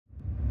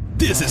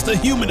This is the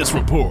Humanist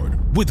Report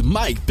with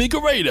Mike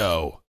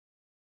Figueredo.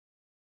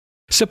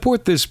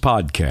 Support this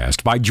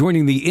podcast by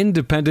joining the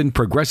independent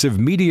progressive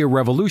media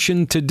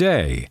revolution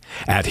today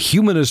at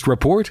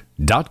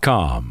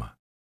humanistreport.com.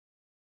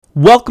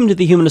 Welcome to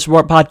the Humanist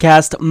Report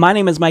podcast. My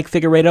name is Mike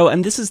Figueredo,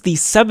 and this is the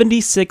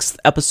 76th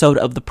episode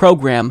of the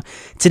program.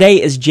 Today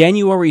is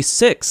January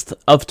 6th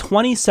of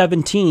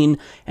 2017,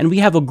 and we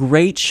have a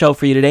great show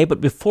for you today.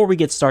 But before we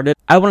get started,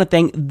 I want to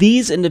thank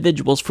these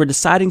individuals for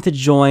deciding to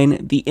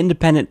join the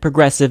independent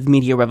progressive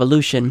media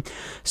revolution.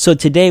 So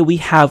today we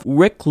have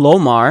Rick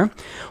Lomar,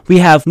 we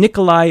have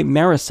Nikolai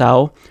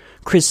Marisau,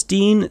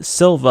 Christine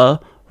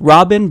Silva,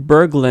 Robin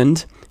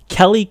Berglund,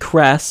 Kelly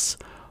Kress,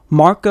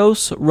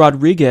 Marcos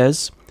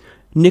Rodriguez,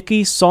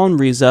 Nikki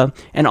Sonriza,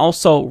 and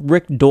also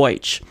Rick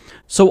Deutsch.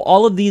 So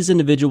all of these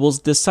individuals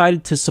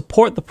decided to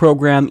support the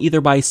program either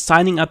by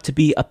signing up to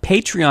be a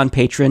Patreon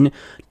patron,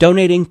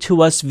 donating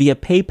to us via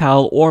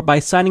PayPal, or by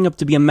signing up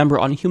to be a member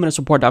on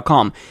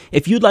humanistreport.com.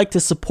 If you'd like to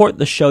support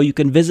the show, you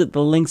can visit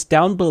the links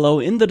down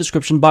below in the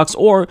description box,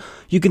 or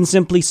you can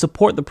simply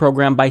support the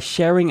program by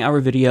sharing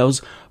our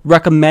videos,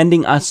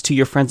 recommending us to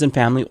your friends and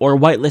family, or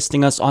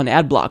whitelisting us on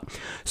AdBlock.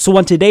 So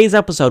on today's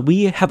episode,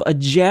 we have a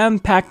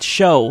jam-packed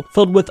show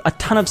filled with a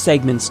ton of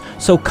segments.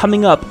 So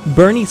coming up,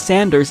 Bernie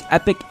Sanders'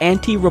 epic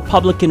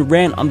anti-Republican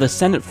rant on the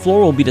Senate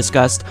floor will be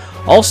discussed.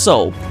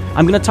 Also,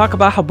 I'm going to talk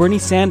about how Bernie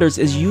Sanders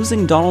is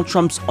using Donald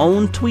Trump's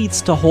own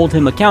tweets to hold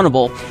him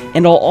accountable,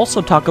 and I'll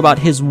also talk about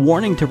his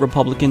warning to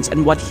Republicans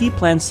and what he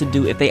plans to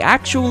do if they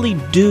actually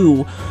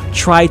do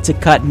try to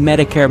cut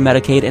Medicare,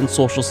 Medicaid, and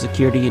Social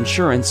Security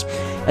insurance.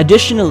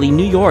 Additionally,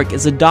 New York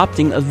is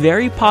adopting a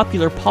very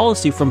popular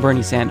policy from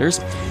Bernie Sanders,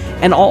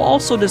 and I'll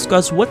also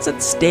discuss what's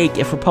at stake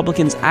if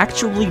Republicans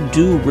actually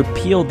do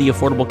repeal the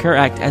Affordable Care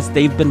Act as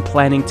they've been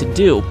planning to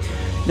do.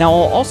 Now,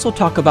 I'll also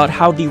talk about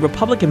how the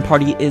Republican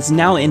Party is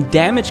now in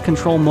damage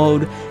control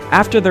mode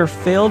after their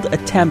failed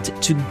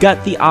attempt to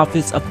gut the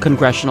Office of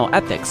Congressional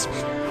Ethics.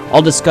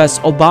 I'll discuss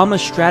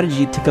Obama's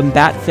strategy to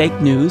combat fake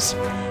news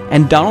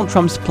and Donald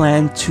Trump's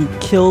plan to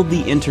kill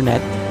the internet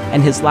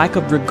and his lack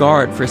of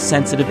regard for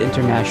sensitive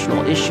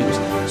international issues.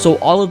 So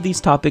all of these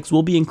topics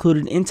will be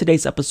included in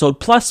today's episode,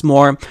 plus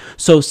more,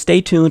 so stay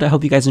tuned. I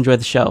hope you guys enjoy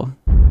the show.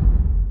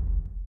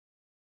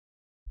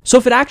 So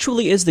if it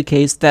actually is the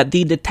case that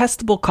the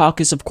detestable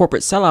caucus of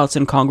corporate sellouts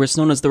in Congress,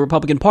 known as the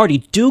Republican Party,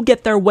 do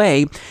get their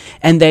way,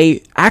 and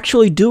they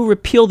actually do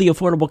repeal the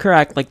Affordable Care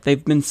Act like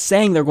they've been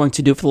saying they're going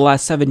to do for the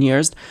last 7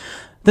 years,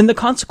 then the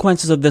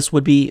consequences of this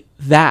would be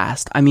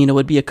vast. I mean, it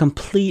would be a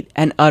complete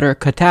and utter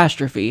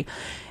catastrophe.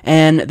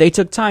 And they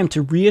took time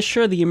to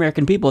reassure the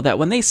American people that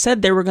when they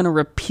said they were going to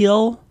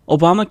repeal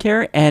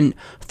Obamacare and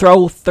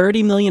throw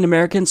 30 million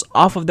Americans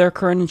off of their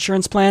current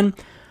insurance plan,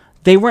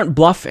 they weren't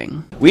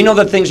bluffing. We know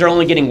that things are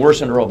only getting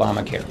worse under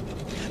Obamacare.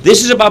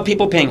 This is about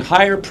people paying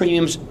higher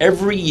premiums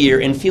every year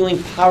and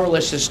feeling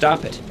powerless to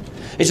stop it.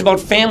 It's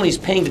about families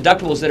paying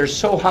deductibles that are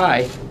so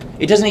high,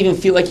 it doesn't even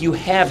feel like you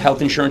have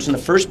health insurance in the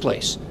first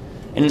place.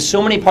 And in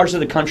so many parts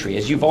of the country,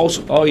 as you've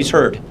also always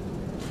heard,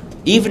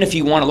 even if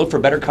you want to look for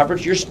better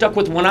coverage, you're stuck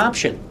with one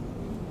option.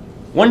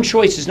 One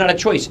choice is not a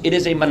choice, it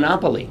is a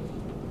monopoly.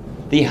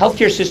 The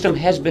healthcare system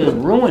has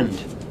been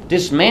ruined,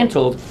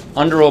 dismantled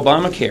under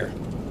Obamacare.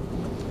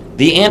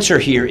 The answer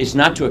here is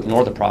not to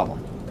ignore the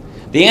problem.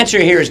 The answer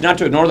here is not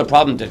to ignore the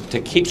problem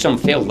to keep some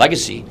failed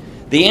legacy.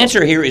 The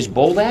answer here is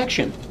bold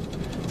action.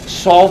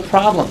 Solve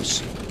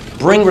problems.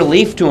 Bring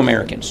relief to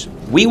Americans.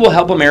 We will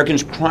help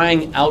Americans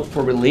crying out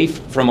for relief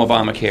from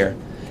Obamacare,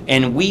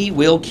 and we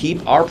will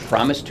keep our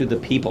promise to the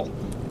people.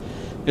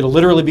 It'll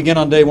literally begin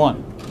on day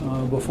one.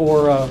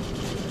 Before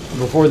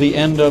the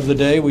end of the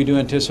day, we do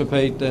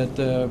anticipate that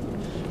the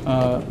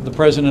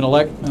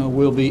president-elect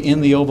will be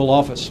in the Oval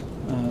Office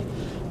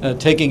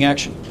taking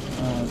action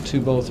to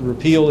both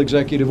repeal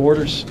executive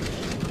orders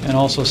and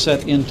also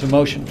set into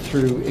motion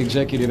through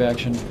executive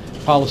action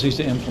policies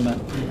to implement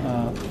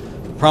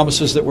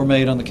promises that were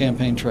made on the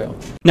campaign trail.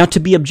 Now, to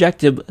be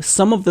objective,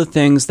 some of the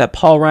things that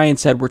Paul Ryan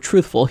said were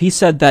truthful. He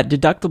said that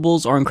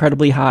deductibles are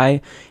incredibly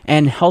high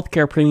and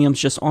healthcare premiums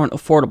just aren't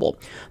affordable.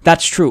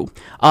 That's true.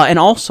 And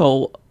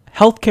also,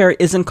 healthcare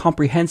isn't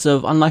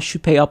comprehensive unless you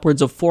pay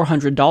upwards of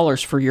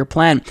 $400 for your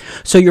plan.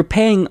 So you're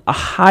paying a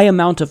high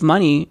amount of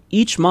money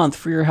each month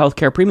for your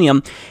healthcare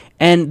premium,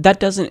 and that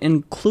doesn't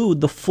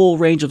include the full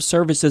range of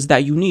services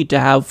that you need to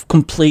have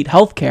complete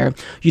healthcare.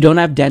 You don't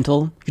have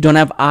dental, you don't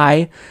have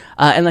eye,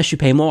 unless you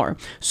pay more.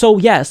 So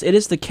yes, it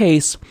is the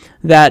case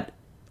that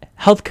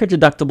healthcare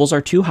deductibles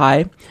are too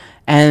high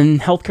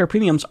and healthcare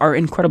premiums are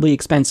incredibly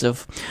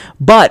expensive.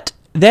 But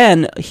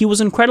then he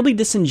was incredibly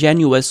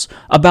disingenuous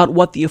about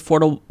what the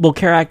Affordable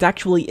Care Act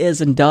actually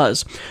is and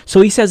does.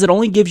 So he says it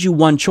only gives you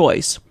one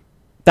choice.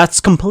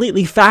 That's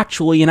completely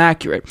factually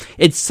inaccurate.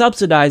 It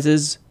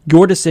subsidizes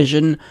your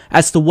decision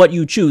as to what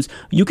you choose.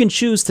 You can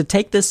choose to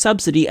take this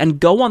subsidy and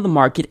go on the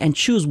market and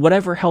choose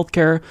whatever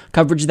healthcare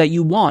coverage that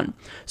you want.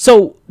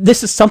 So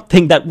this is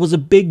something that was a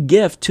big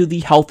gift to the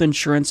health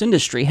insurance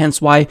industry,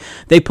 hence why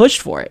they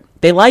pushed for it.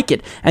 They like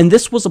it. And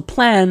this was a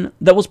plan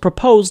that was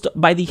proposed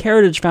by the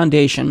Heritage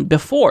Foundation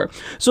before.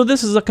 So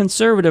this is a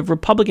conservative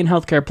Republican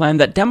healthcare plan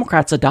that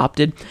Democrats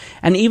adopted.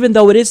 And even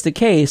though it is the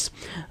case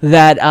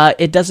that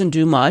it doesn't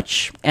do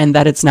much and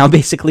that it's now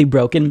basically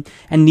broken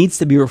and needs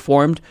to be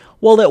reformed,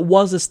 well, it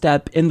was a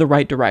step in the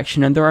right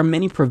direction. And there are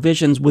many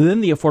provisions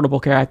within the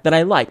Affordable Care Act that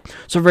I like.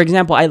 So, for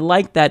example, I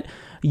like that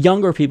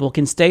younger people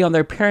can stay on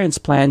their parents'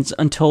 plans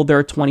until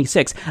they're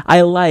 26. I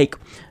like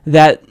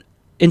that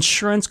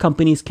insurance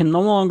companies can no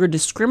longer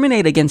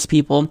discriminate against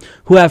people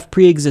who have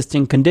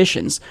pre-existing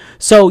conditions.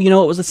 So, it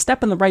was a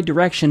step in the right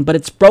direction, but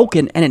it's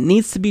broken and it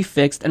needs to be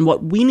fixed. And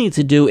what we need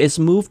to do is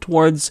move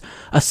towards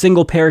a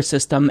single payer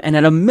system. And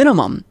at a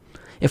minimum,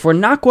 if we're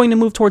not going to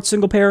move towards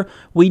single payer,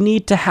 we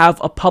need to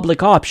have a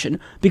public option,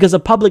 because a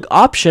public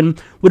option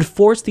would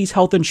force these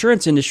health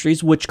insurance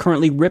industries, which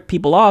currently rip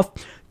people off,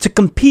 to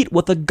compete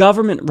with a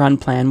government-run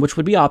plan, which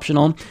would be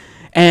optional.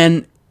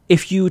 And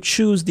if you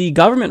choose the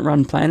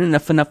government-run plan, and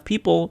if enough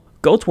people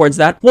go towards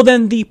that, well,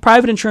 then the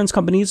private insurance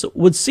companies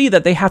would see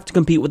that they have to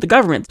compete with the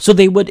government. So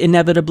they would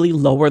inevitably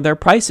lower their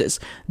prices.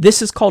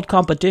 This is called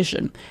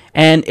competition.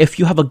 And if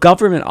you have a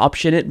government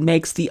option, it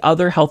makes the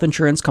other health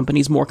insurance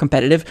companies more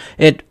competitive.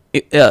 It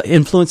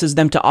influences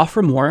them to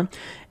offer more,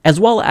 as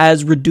well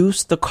as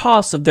reduce the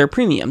cost of their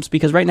premiums,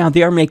 because right now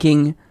they are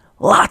making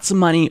lots of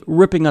money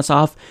ripping us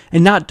off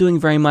and not doing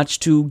very much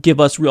to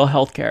give us real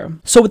health care.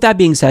 So with that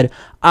being said,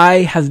 I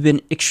have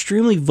been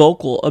extremely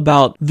vocal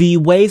about the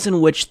ways in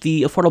which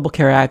the Affordable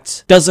Care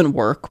Act doesn't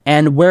work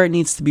and where it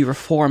needs to be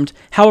reformed.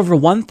 However,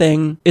 one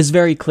thing is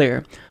very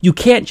clear. You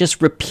can't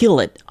just repeal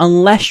it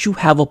unless you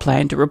have a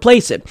plan to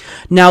replace it.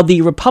 Now,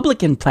 the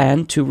Republican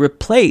plan to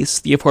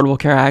replace the Affordable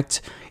Care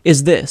Act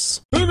is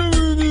this.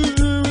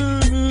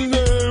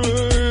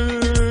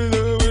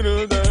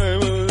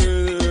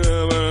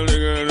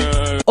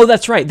 Oh,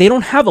 that's right. They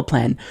don't have a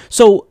plan.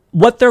 So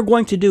what they're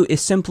going to do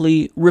is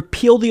simply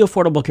repeal the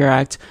Affordable Care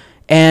Act,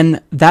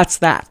 and that's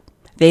that.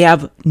 They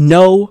have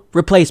no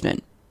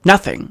replacement.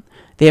 Nothing.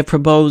 They have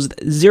proposed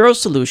zero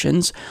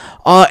solutions.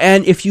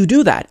 And if you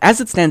do that, as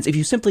it stands, if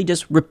you simply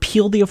just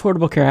repeal the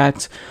Affordable Care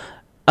Act,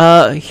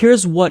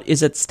 here's what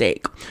is at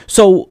stake.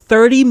 So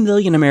 30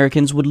 million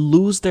Americans would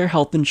lose their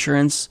health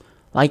insurance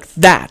like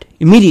that,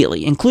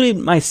 immediately,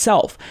 including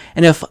myself.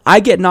 And if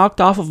I get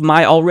knocked off of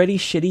my already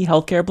shitty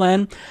healthcare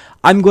plan,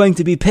 I'm going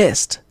to be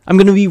pissed. I'm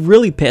going to be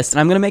really pissed, and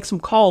I'm going to make some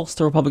calls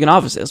to Republican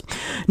offices.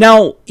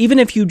 Now, even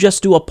if you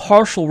just do a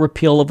partial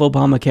repeal of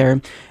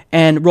Obamacare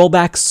and roll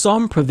back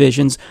some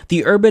provisions,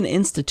 the Urban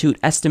Institute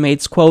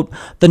estimates, quote,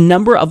 the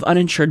number of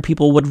uninsured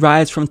people would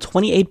rise from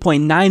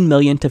 28.9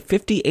 million to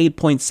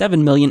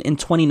 58.7 million in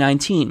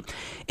 2019,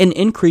 an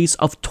increase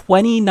of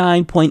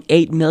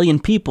 29.8 million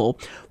people,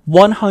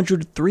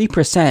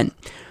 103%.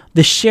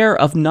 The share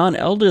of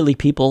non-elderly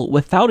people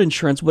without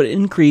insurance would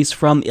increase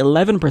from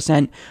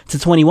 11% to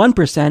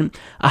 21%,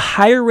 a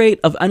higher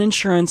rate of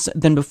uninsurance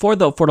than before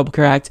the Affordable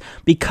Care Act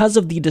because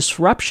of the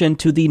disruption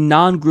to the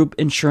non-group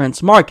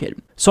insurance market.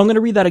 So I'm going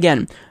to read that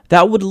again.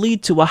 That would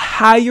lead to a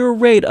higher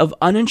rate of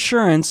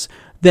uninsurance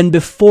than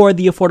before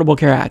the Affordable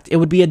Care Act. It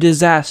would be a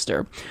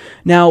disaster.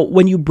 Now,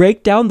 when you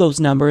break down those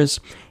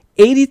numbers,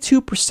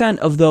 82%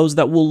 of those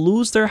that will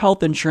lose their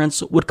health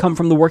insurance would come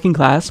from the working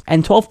class,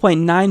 and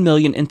 12.9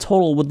 million in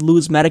total would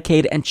lose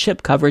Medicaid and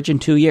CHIP coverage in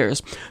 2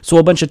 years. So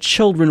a bunch of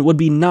children would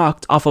be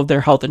knocked off of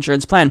their health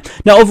insurance plan.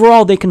 Now,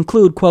 overall, they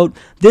conclude, quote,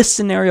 this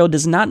scenario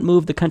does not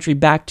move the country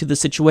back to the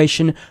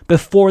situation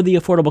before the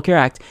Affordable Care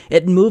Act.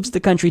 It moves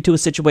the country to a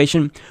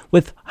situation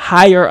with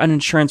higher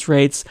uninsurance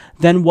rates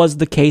than was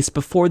the case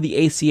before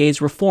the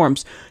ACA's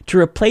reforms. To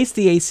replace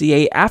the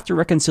ACA after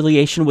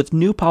reconciliation with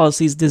new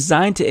policies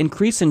designed to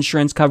increase insurance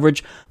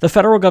coverage, the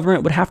federal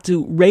government would have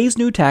to raise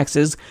new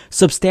taxes,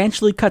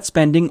 substantially cut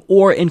spending,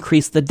 or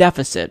increase the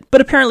deficit.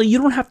 But apparently, you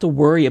don't have to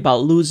worry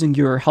about losing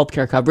your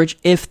healthcare coverage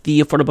if the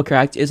Affordable Care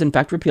Act is in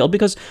fact repealed,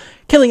 because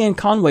Kellyanne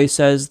Conway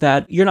says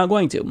that you're not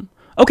going to.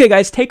 Okay,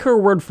 guys, take her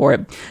word for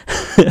it.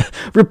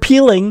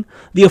 Repealing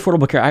the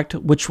Affordable Care Act,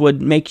 which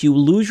would make you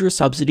lose your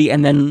subsidy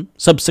and then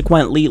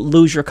subsequently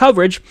lose your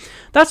coverage,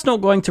 that's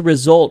not going to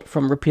result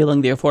from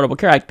repealing the Affordable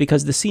Care Act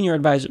because the senior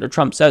advisor to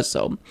Trump says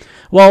so.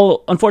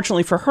 Well,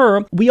 unfortunately for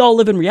her, we all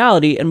live in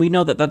reality, and we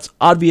know that that's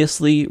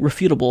obviously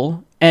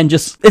refutable. And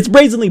it's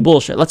brazenly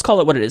bullshit. Let's call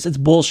it what it is. It's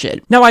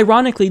bullshit. Now,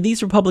 ironically,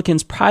 these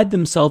Republicans pride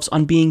themselves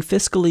on being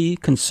fiscally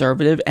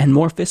conservative and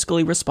more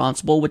fiscally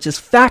responsible, which is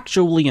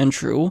factually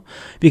untrue,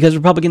 because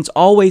Republicans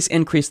always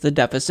increase the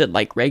deficit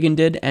like Reagan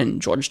did and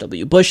George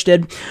W. Bush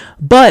did.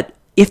 But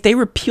if they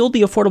repealed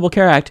the Affordable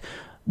Care Act,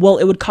 well,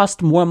 it would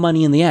cost more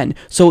money in the end.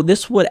 So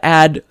this would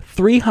add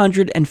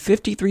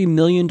 $353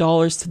 million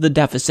to the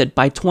deficit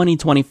by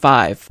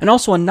 2025. And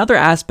also another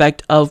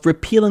aspect of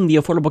repealing the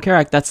Affordable Care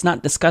Act that's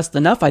not discussed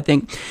enough, I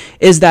think,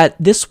 is that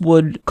this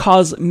would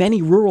cause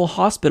many rural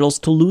hospitals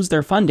to lose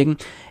their funding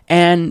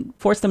and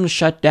force them to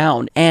shut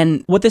down.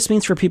 And what this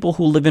means for people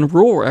who live in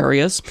rural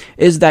areas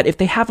is that if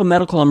they have a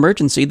medical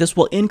emergency, this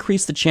will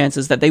increase the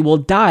chances that they will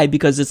die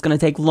because it's going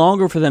to take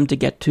longer for them to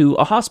get to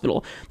a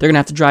hospital. They're going to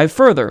have to drive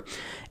further.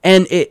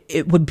 And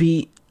it would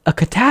be a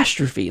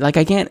catastrophe. Like,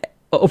 I can't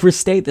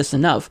overstate this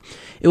enough.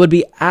 It would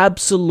be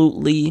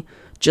absolutely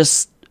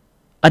just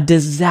a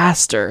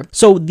disaster.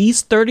 So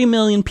these 30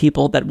 million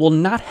people that will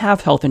not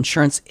have health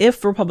insurance,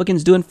 if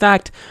Republicans do in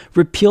fact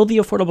repeal the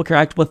Affordable Care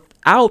Act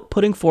without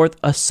putting forth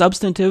a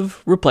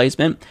substantive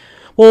replacement,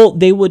 well,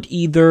 they would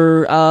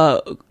either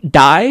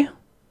die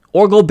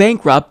or go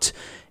bankrupt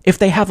if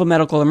they have a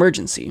medical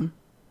emergency.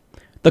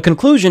 The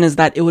conclusion is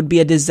that it would be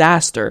a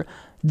disaster.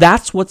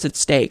 That's what's at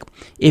stake.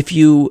 If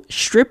you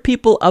strip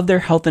people of their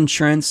health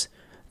insurance,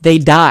 they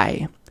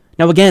die.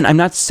 Now, again, I'm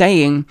not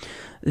saying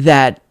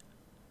that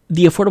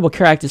the Affordable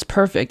Care Act is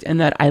perfect and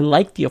that I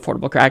like the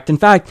Affordable Care Act. In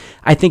fact,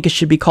 I think it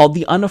should be called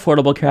the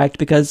Unaffordable Care Act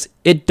because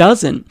it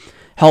doesn't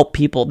help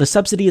people. The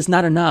subsidy is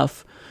not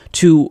enough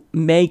to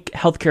make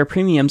healthcare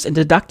premiums and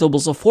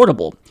deductibles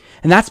affordable.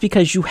 And that's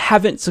because you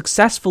haven't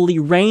successfully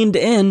reined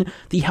in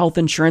the health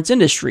insurance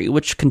industry,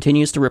 which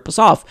continues to rip us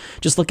off.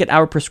 Just look at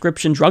our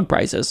prescription drug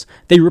prices.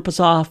 They rip us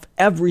off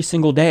every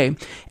single day.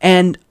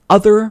 And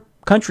other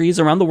countries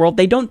around the world,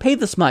 they don't pay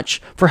this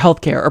much for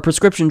healthcare or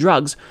prescription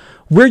drugs.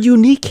 We're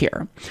unique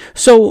here.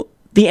 So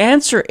the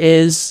answer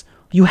is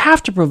you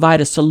have to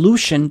provide a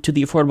solution to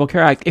the Affordable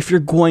Care Act if you're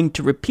going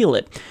to repeal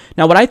it.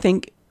 Now, what I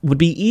think would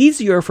be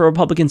easier for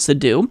Republicans to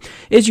do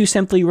is you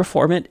simply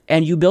reform it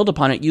and you build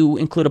upon it. You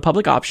include a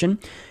public option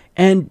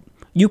and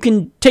you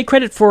can take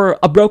credit for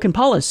a broken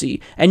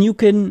policy and you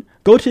can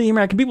go to the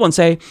American people and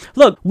say,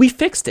 look, we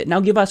fixed it.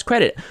 Now give us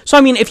credit. So,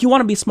 I mean, if you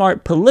want to be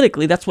smart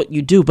politically, that's what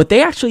you do. But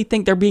they actually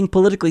think they're being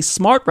politically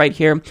smart right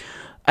here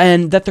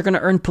and that they're going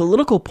to earn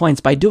political points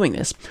by doing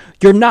this.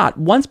 You're not.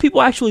 Once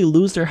people actually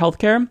lose their health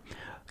care,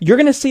 you're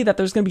going to see that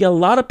there's going to be a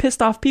lot of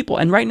pissed off people.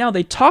 And right now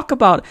they talk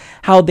about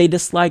how they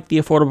dislike the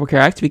Affordable Care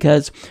Act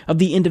because of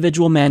the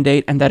individual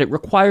mandate and that it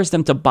requires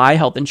them to buy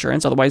health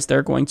insurance. Otherwise,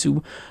 they're going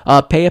to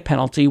pay a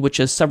penalty, which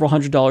is several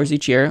 $100s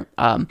each year.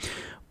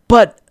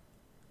 But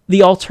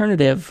the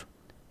alternative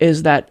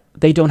is that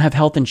they don't have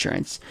health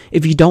insurance.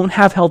 If you don't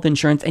have health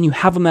insurance and you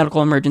have a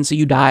medical emergency,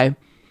 you die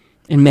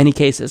in many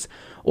cases,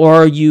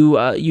 or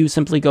you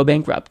simply go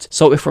bankrupt.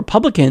 So if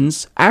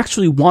Republicans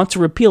actually want to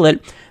repeal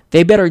it,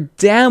 they better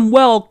damn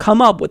well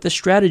come up with a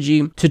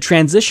strategy to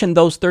transition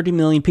those 30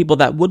 million people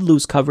that would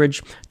lose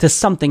coverage to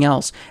something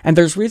else. And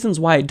there's reasons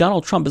why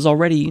Donald Trump is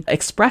already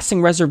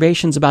expressing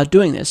reservations about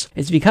doing this.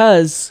 It's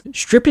because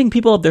stripping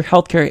people of their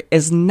healthcare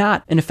is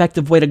not an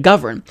effective way to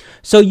govern.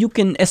 So you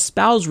can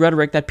espouse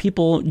rhetoric that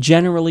people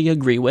generally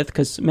agree with,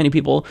 because many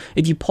people,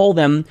 if you poll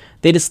them,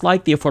 they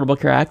dislike the Affordable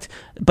Care Act,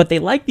 but they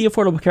like the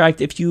Affordable Care Act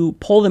if you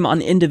poll them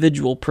on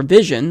individual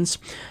provisions.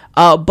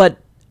 But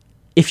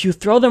if you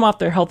throw them off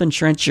their health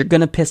insurance, you're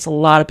going to piss a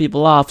lot of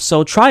people off.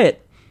 So try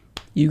it.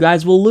 You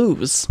guys will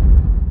lose.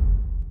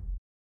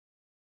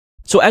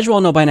 So as you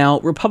all know by now,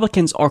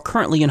 Republicans are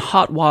currently in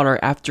hot water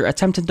after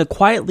attempting to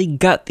quietly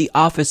gut the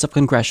Office of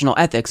Congressional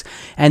Ethics,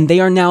 and they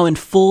are now in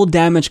full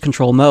damage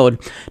control mode.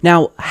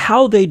 Now,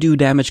 how they do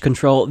damage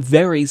control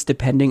varies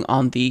depending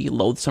on the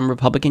loathsome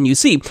Republican you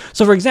see.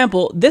 So for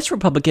example, this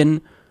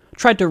Republican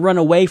tried to run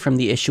away from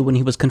the issue when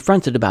he was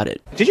confronted about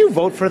it. Did you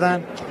vote for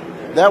that?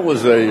 That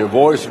was a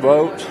voice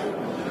vote.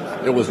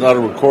 It was not a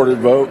recorded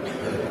vote.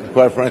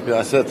 Quite frankly,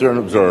 I sat there and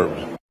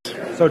observed.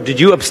 So did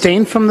you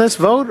abstain from this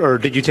vote, or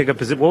did you take a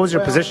position? What was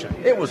your position?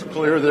 It was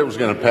clear that it was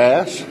going to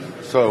pass.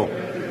 So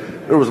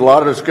there was a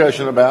lot of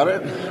discussion about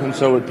it, and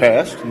so it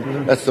passed.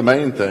 That's the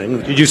main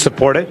thing. Did you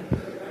support it?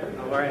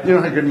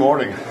 Good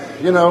morning.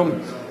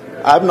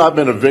 I've not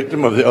been a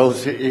victim of the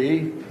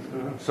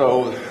OCE,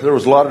 so there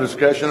was a lot of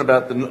discussion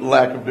about the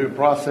lack of due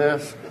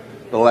process,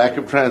 the lack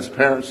of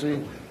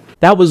transparency.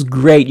 That was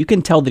great. You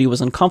can tell that he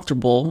was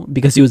uncomfortable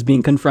because he was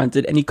being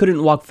confronted and he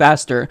couldn't walk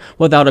faster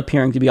without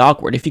appearing to be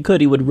awkward. If he could,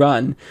 he would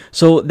run.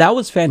 So that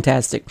was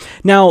fantastic.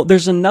 Now,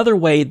 there's another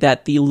way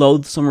that the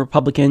loathsome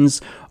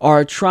Republicans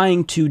are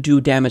trying to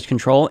do damage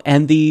control,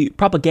 and the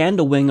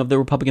propaganda wing of the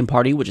Republican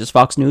Party, which is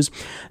Fox News,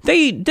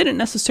 they didn't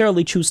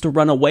necessarily choose to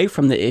run away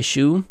from the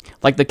issue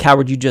like the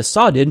coward you just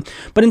saw did,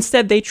 but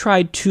instead they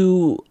tried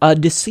to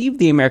deceive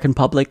the American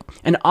public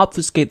and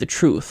obfuscate the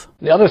truth.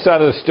 The other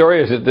side of the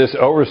story is that this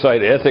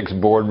oversight ethics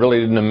board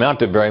really didn't amount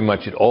to very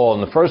much at all in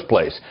the first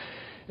place.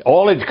 The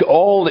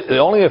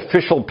only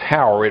official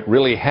power it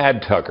really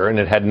had, Tucker, and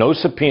it had no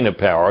subpoena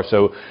power,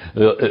 so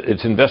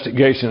its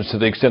investigations, to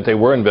the extent they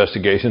were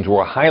investigations,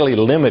 were highly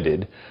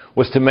limited,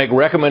 was to make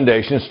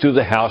recommendations to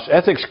the House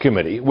Ethics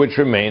Committee, which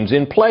remains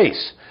in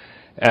place.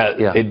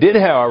 It did,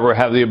 however,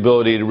 have the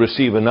ability to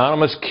receive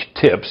anonymous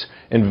tips,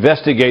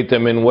 investigate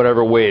them in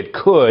whatever way it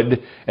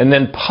could, and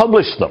then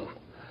publish them.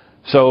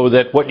 so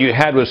that what you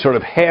had was sort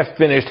of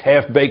half-finished,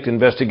 half-baked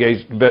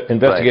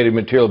investigative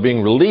material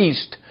being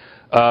released,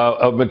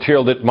 of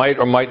material that might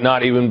or might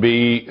not even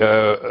be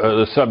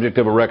the subject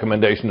of a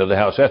recommendation to the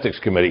House Ethics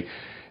Committee.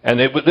 And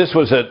this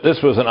was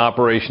an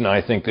operation,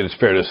 I think, that it's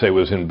fair to say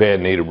was in bad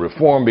need of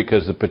reform,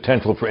 because the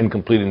potential for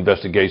incomplete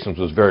investigations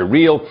was very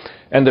real,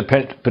 and the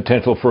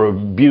potential for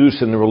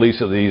abuse in the release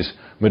of these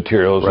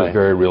materials was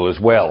very real as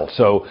well.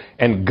 So,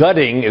 and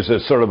gutting is a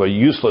sort of a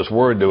useless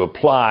word to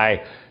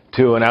apply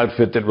to an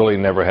outfit that really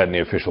never had any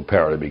official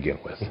power to begin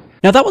with.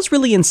 Now, that was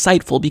really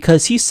insightful,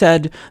 because he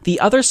said the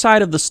other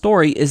side of the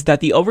story is that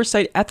the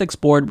Oversight Ethics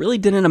Board really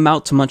didn't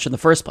amount to much in the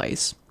first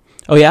place.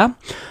 Oh yeah?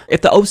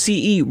 If the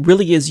OCE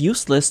really is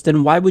useless,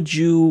 then why would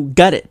you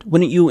gut it?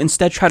 Wouldn't you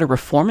instead try to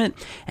reform it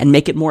and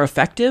make it more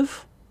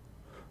effective?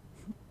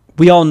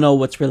 We all know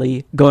what's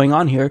really going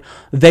on here.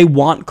 They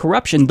want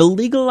corruption, the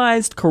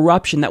legalized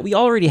corruption that we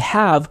already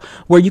have,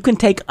 where you can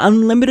take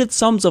unlimited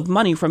sums of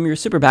money from your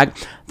super PAC.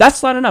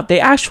 That's not enough. They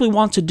actually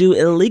want to do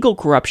illegal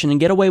corruption and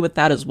get away with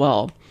that as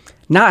well.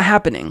 Not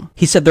happening.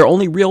 He said their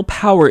only real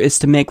power is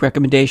to make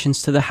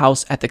recommendations to the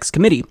House Ethics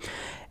Committee.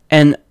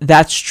 And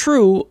that's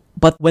true,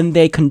 but when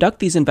they conduct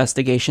these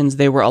investigations,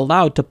 they were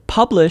allowed to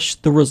publish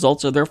the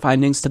results of their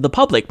findings to the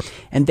public.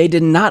 And they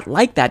did not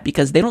like that,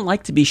 because they don't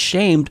like to be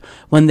shamed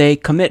when they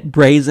commit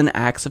brazen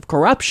acts of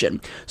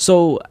corruption.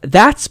 So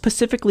that's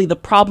specifically the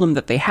problem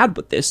that they had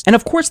with this. And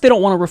of course, they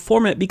don't want to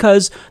reform it,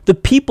 because the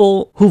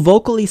people who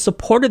vocally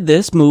supported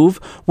this move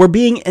were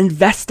being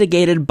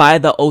investigated by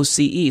the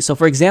OCE. So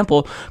for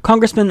example,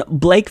 Congressman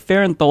Blake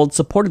Farenthold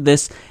supported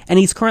this, and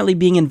he's currently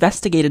being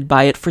investigated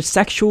by it for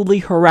sexually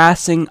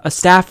harassing a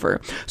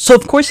staffer. So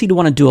of course he'd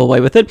want to do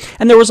away with it.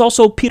 And there was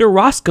also Peter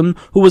Roskam,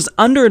 who was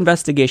under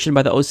investigation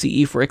by the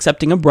OCE for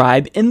accepting a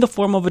bribe in the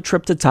form of a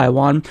trip to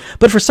Taiwan.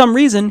 But for some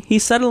reason, he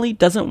suddenly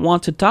doesn't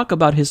want to talk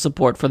about his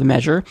support for the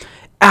measure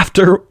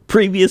after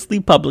previously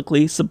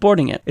publicly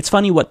supporting it. It's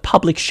funny what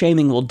public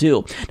shaming will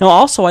do. Now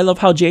also, I love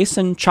how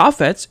Jason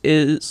Chaffetz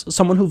is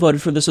someone who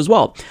voted for this as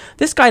well.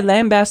 This guy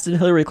lambasted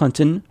Hillary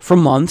Clinton for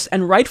months,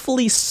 and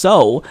rightfully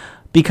so,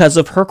 because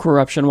of her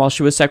corruption while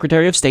she was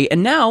Secretary of State.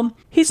 And now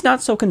he's not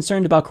so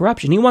concerned about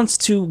corruption. He wants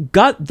to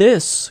gut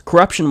this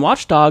corruption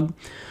watchdog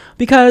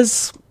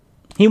because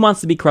he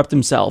wants to be corrupt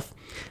himself.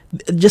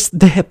 Just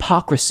the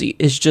hypocrisy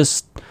is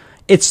just,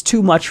 it's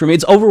too much for me.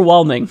 It's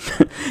overwhelming.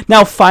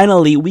 Now,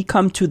 finally, we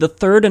come to the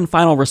third and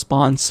final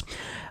response.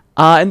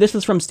 And this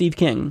is from Steve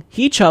King.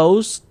 He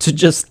chose to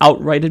just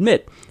outright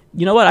admit,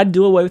 you know what, I'd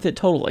do away with it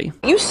totally.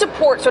 You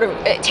support sort of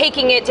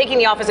taking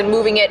the office and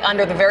moving it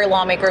under the very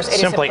lawmakers it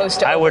Simply, is supposed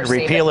to I would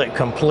oversee, repeal it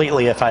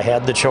completely if I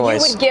had the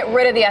choice. You would get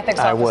rid of the ethics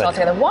office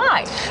altogether.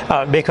 Why?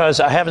 Because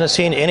I haven't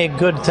seen any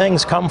good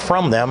things come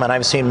from them, and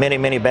I've seen many,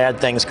 many bad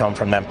things come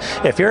from them.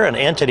 If you're an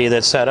entity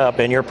that's set up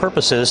and your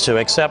purpose is to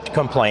accept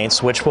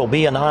complaints, which will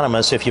be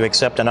anonymous if you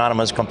accept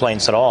anonymous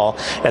complaints at all,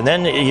 and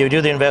then you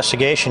do the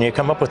investigation, you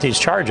come up with these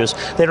charges,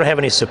 they don't have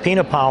any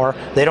subpoena power,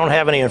 they don't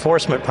have any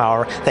enforcement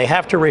power, they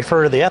have to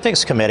refer to the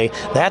ethics committee.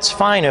 That's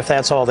fine if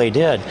that's all they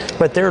did,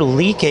 but they're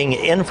leaking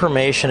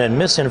information and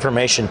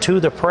misinformation to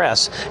the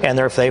press, and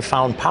they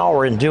found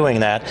power in doing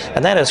that,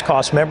 and that has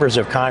cost members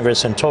of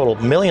Congress in total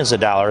millions of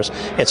dollars.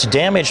 It's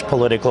damaged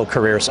political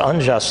careers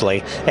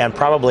unjustly and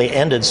probably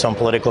ended some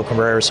political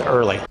careers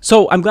early.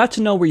 So I'm glad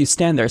to know where you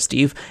stand there,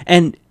 Steve.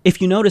 And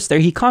if you notice there,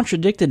 he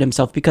contradicted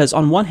himself, because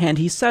on one hand,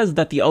 he says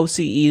that the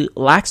OCE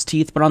lacks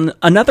teeth, but on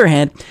another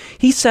hand,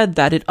 he said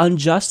that it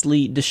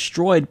unjustly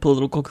destroyed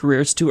political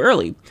careers too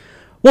early.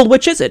 Well,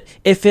 which is it?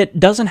 If it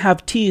doesn't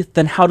have teeth,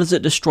 then how does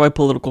it destroy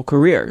political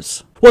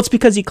careers? Well, it's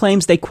because he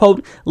claims they,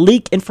 quote,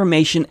 leak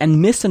information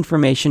and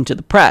misinformation to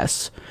the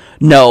press.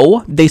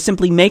 No, they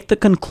simply make the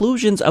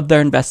conclusions of their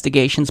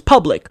investigations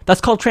public.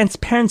 That's called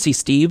transparency,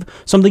 Steve,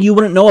 something you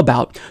wouldn't know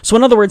about. So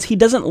in other words, he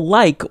doesn't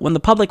like when the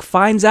public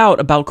finds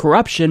out about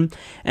corruption,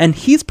 and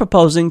he's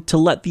proposing to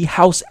let the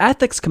House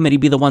Ethics Committee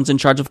be the ones in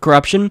charge of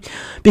corruption,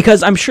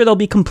 because I'm sure they'll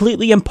be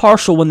completely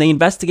impartial when they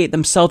investigate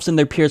themselves and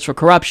their peers for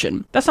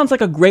corruption. That sounds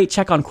like a great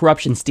check on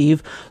corruption,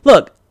 Steve.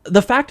 Look,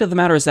 the fact of the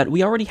matter is that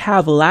we already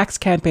have lax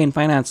campaign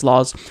finance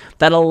laws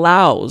that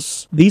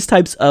allows these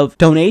types of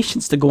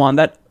donations to go on,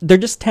 that they're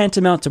just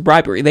tantamount to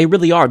bribery. They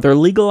really are. They're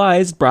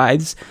legalized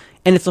bribes,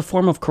 and it's a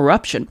form of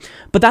corruption.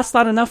 But that's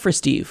not enough for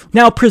Steve.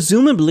 Now,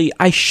 presumably,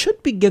 I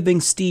should be giving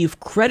Steve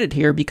credit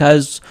here,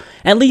 because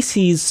at least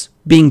he's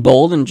being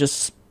bold and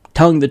just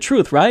telling the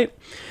truth, right?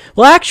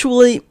 Well,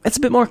 actually, it's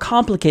a bit more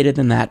complicated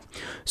than that.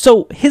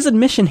 So his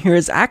admission here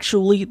is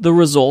actually the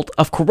result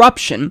of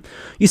corruption.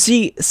 You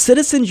see,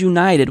 Citizens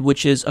United,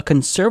 which is a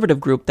conservative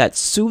group that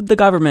sued the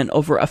government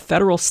over a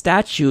federal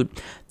statute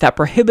that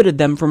prohibited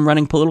them from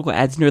running political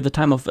ads near the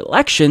time of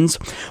elections,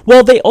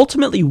 well, they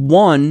ultimately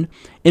won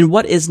in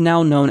what is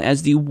now known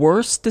as the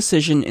worst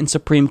decision in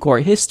Supreme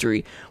Court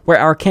history, where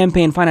our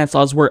campaign finance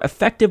laws were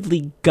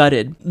effectively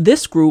gutted.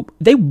 This group,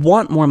 they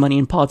want more money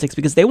in politics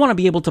because they want to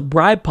be able to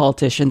bribe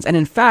politicians, and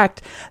in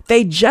fact,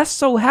 they just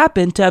so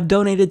happen to have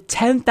donated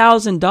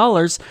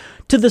 $10,000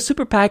 to the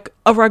super PAC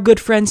of our good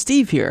friend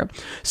Steve here.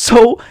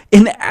 So,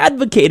 in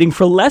advocating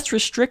for less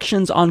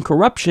restrictions on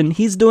corruption,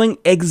 he's doing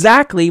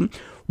exactly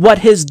what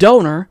his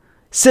donor,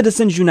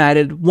 Citizens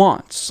United,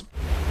 wants.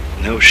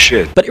 No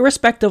shit. But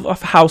irrespective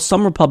of how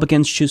some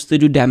Republicans choose to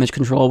do damage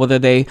control, whether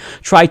they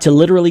try to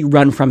literally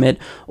run from it,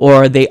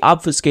 or they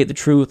obfuscate the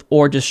truth,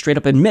 or just straight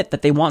up admit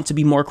that they want to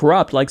be more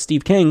corrupt like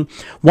Steve King,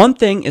 one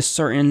thing is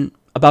certain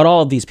about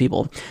all of these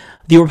people.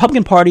 The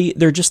Republican Party,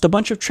 they're just a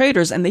bunch of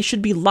traitors, and they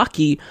should be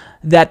lucky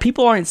that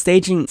people aren't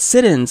staging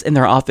sit-ins in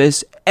their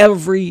office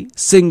every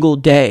single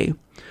day.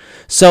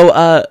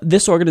 So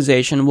this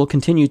organization will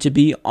continue to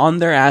be on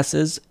their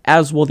asses,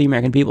 as will the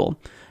American people.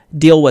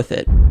 Deal with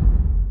it.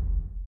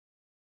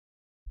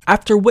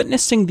 After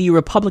witnessing the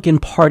Republican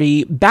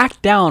Party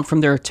back down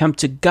from their attempt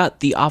to gut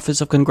the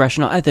Office of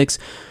Congressional Ethics,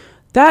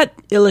 that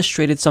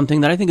illustrated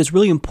something that I think is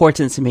really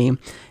important to me,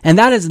 and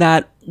that is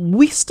that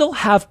we still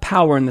have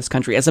power in this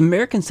country. As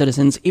American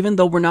citizens, even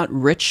though we're not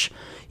rich,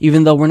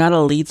 even though we're not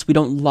elites, we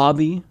don't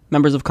lobby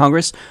members of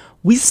Congress,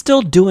 we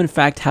still do in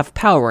fact have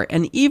power.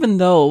 And even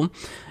though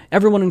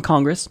everyone in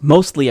Congress,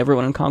 mostly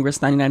everyone in Congress,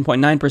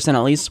 99.9%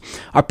 at least,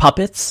 are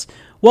puppets,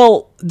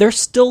 well, they're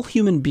still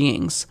human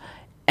beings.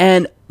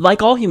 And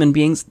like all human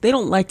beings, they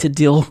don't like to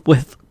deal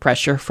with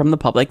pressure from the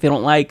public. They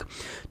don't like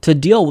to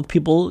deal with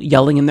people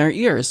yelling in their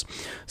ears.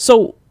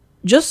 So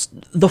just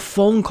the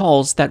phone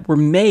calls that were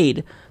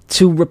made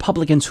to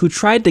Republicans who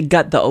tried to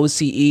gut the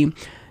OCE,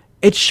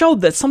 it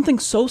showed that something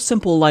so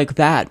simple like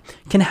that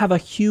can have a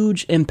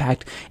huge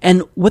impact.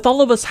 And with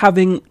all of us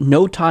having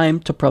no time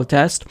to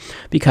protest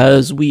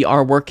because we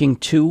are working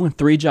 2 and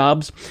 3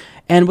 jobs,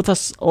 and with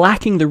us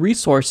lacking the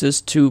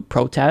resources to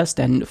protest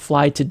and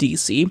fly to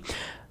DC,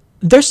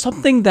 there's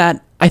something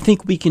that I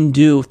think we can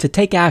do to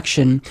take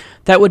action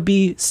that would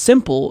be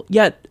simple,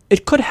 yet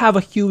it could have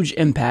a huge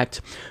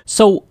impact.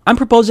 So I'm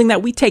proposing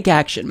that we take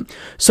action.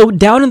 So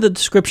down in the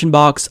description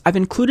box, I've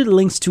included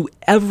links to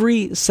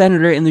every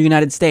senator in the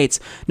United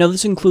States. Now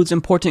this includes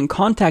important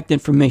contact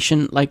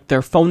information like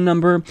their phone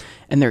number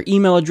and their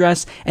email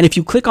address. And if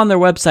you click on their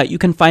website, you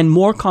can find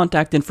more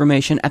contact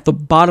information at the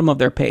bottom of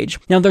their page.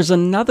 Now there's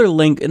another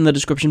link in the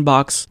description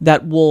box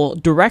that will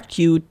direct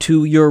you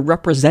to your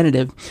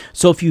representative.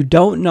 So if you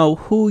don't know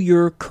who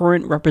your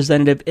current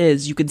representative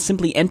is, you can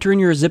simply enter in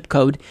your zip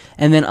code,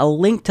 and then a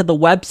link to the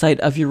website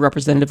of your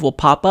representative will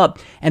pop up.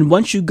 And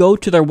once you go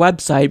to their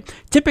website,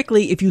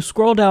 typically if you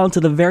scroll down to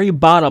the very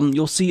bottom,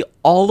 you'll see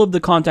all of the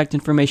contact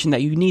information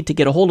that you need to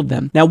get a hold of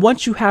them. Now,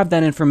 once you have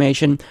that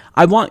information,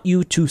 I want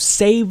you to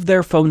save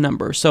their phone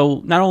number.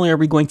 So not only are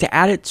we going to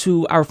add it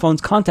to our phone's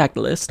contact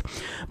list,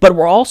 but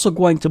we're also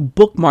going to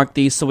bookmark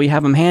these so we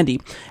have them handy.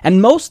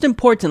 And most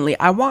importantly,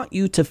 I want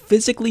you to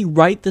physically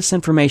write this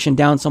information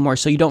down somewhere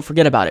so you don't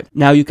forget about it.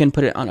 Now you can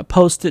put it on a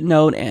post-it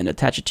note and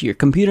attach it to your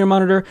computer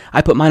monitor.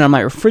 I put mine on my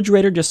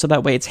refrigerator just so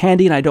that way it's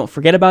handy and I don't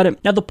forget about it.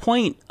 Now the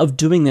point of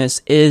doing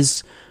this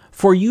is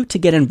for you to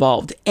get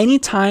involved.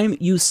 Anytime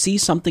you see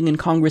something in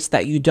Congress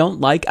that you don't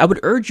like, I would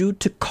urge you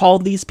to call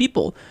these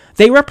people.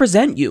 They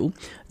represent you.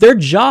 Their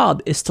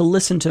job is to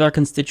listen to their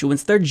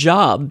constituents. Their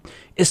job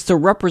is to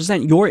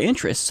represent your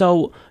interests.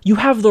 So you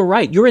have the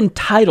right, you're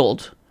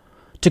entitled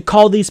to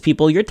call these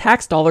people. Your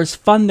tax dollars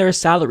fund their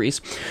salaries.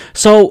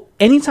 So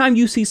anytime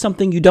you see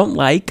something you don't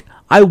like,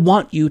 I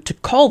want you to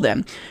call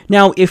them.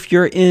 Now, if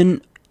you're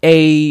in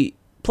a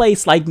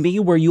place like me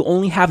where you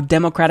only have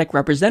Democratic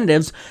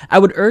representatives, I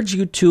would urge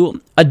you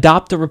to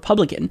adopt a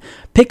Republican.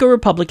 Pick a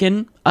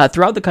Republican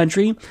throughout the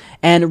country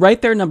and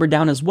write their number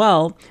down as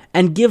well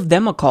and give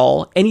them a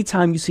call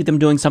anytime you see them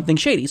doing something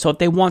shady. So if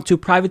they want to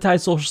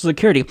privatize Social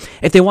Security,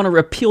 if they want to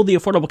repeal the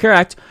Affordable Care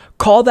Act,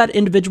 call that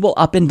individual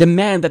up and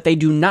demand that they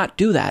do not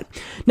do that.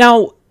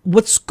 Now,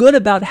 what's good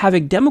about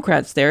having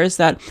Democrats there is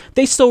that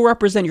they still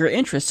represent your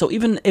interests. So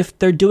even if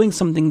they're doing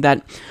something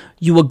that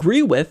you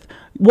agree with,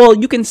 well,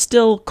 you can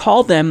still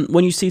call them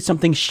when you see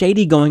something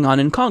shady going on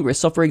in Congress.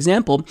 So, for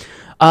example,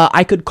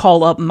 I could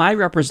call up my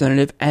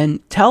representative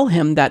and tell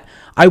him that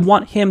I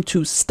want him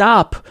to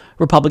stop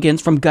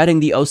Republicans from gutting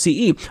the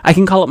OCE. I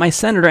can call up my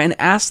senator and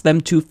ask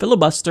them to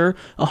filibuster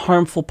a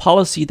harmful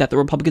policy that the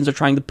Republicans are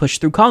trying to push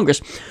through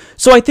Congress.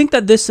 So I think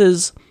that this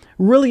is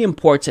really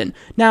important.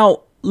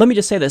 Now, let me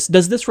just say this.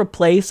 Does this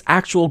replace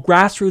actual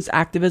grassroots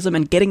activism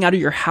and getting out of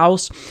your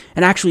house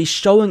and actually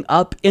showing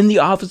up in the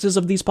offices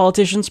of these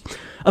politicians?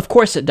 Of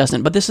course it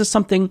doesn't, but this is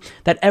something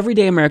that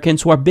everyday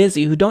Americans who are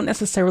busy, who don't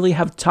necessarily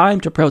have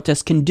time to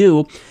protest, can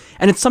do,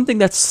 and it's something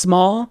that's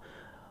small,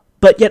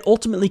 but yet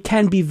ultimately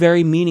can be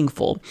very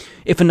meaningful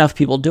if enough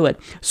people do it.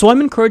 So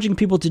I'm encouraging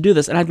people to do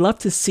this, and I'd love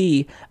to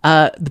see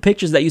the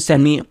pictures that you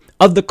send me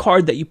of the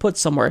card that you put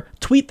somewhere.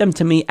 Tweet them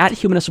to me at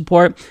Humanist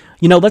Report.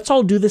 let's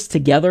all do this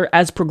together.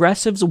 As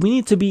progressives, we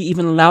need to be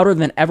even louder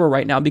than ever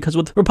right now, because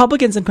with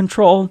Republicans in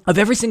control of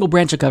every single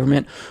branch of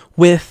government,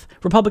 with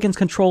Republicans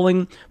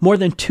controlling more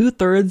than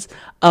 2/3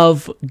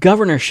 of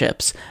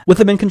governorships, with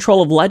them in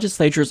control of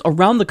legislatures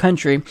around the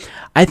country,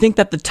 I think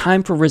that the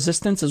time for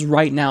resistance is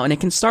right now, and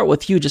it can start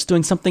with you just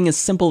doing something as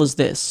simple as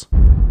this.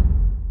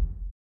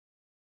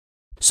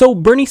 So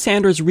Bernie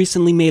Sanders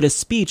recently made a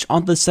speech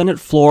on the Senate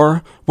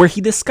floor where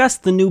he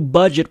discussed the new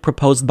budget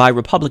proposed by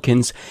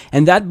Republicans,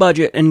 and that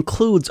budget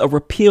includes a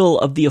repeal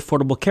of the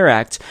Affordable Care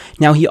Act.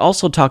 Now, he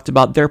also talked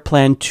about their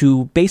plan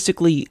to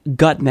basically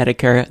gut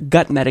Medicare,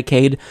 gut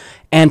Medicaid,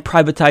 and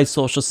privatize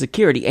Social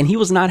Security, and he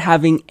was not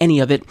having any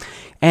of it.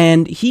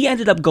 And he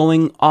ended up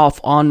going off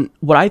on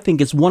what I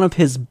think is one of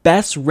his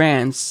best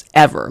rants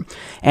ever.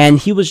 And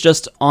he was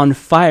just on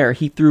fire.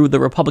 He threw the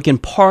Republican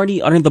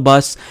Party under the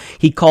bus.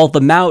 He called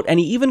them out, and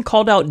he even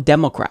called out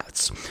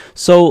Democrats.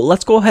 So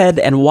let's go ahead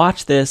and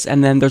watch this,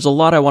 and then there's a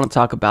lot I want to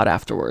talk about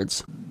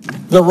afterwards.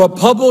 The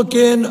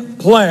Republican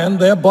plan,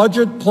 their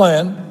budget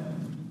plan,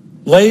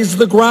 lays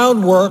the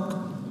groundwork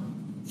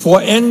for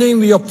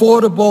ending the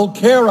Affordable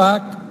Care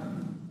Act,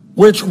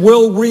 which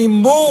will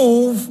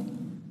remove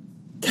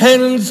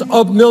tens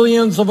of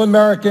millions of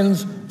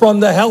Americans from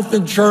the health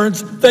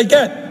insurance they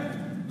get.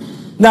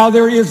 Now,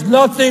 there is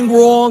nothing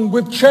wrong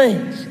with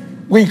change.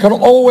 We can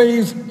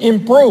always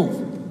improve.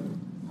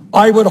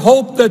 I would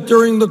hope that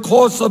during the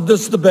course of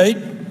this debate,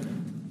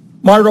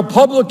 my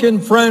Republican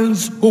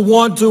friends who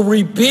want to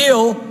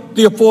repeal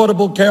the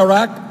Affordable Care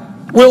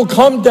Act will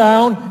come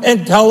down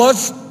and tell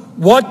us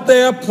what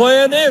their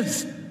plan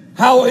is,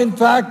 how, in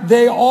fact,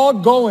 they are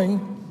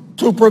going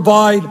to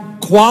provide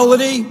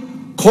quality,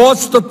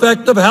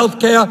 cost-effective health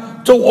care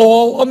to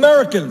all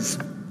Americans.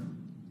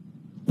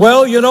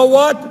 Well, you know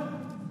what?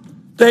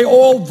 They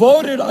all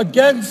voted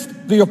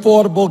against the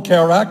Affordable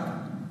Care Act.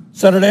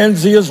 Senator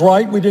Enzi is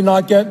right. We did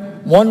not get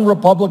one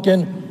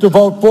Republican to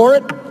vote for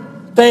it.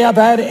 They have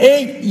had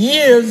 8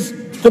 years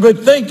to be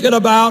thinking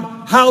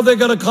about how they're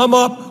going to come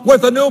up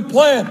with a new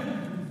plan.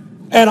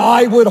 And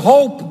I would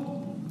hope,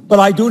 but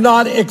I do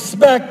not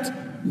expect,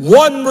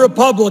 one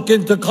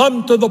Republican to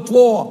come to the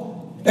floor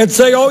and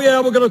say, oh yeah,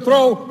 we're going to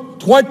throw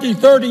 20,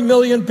 30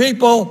 million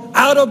people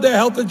out of their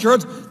health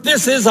insurance.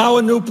 This is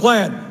our new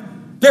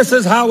plan. This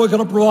is how we're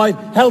going to provide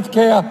health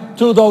care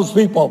to those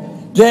people.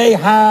 They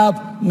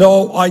have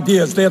no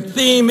ideas. Their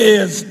theme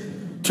is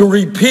to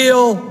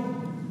repeal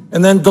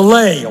and then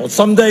delay, or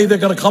someday they're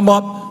going to come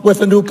up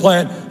with a new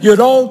plan. You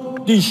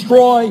don't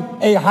destroy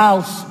a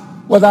house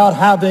without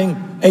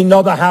having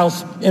another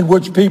house in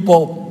which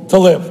people to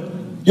live.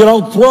 You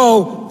don't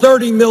throw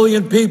 30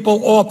 million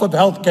people off of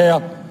health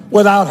care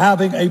without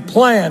having a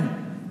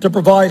plan to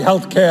provide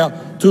health care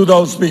to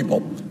those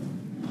people.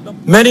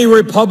 Many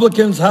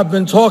Republicans have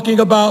been talking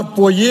about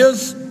for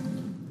years.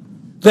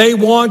 They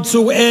want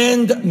to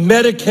end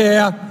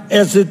Medicare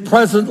as it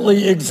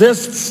presently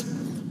exists,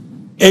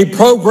 a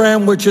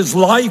program which is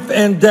life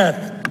and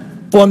death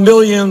for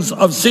millions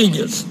of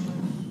seniors.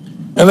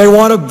 And they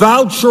want to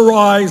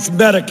voucherize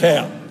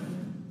Medicare,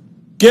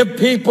 give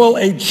people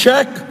a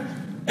check,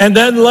 and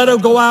then let them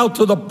go out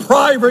to the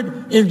private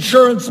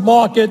insurance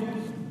market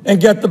and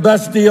get the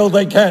best deal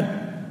they can.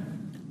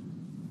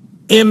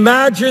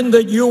 Imagine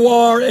that you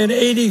are an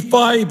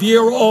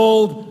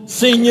 85-year-old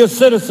senior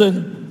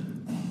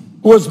citizen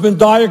who has been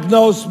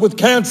diagnosed with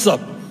cancer,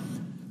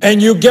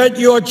 and you get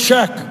your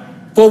check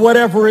for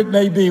whatever it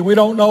may be. We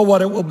don't know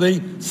what it will be,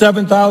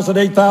 $7,000,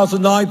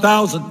 $8,000,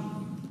 $9,000.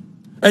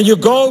 And you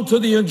go to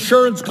the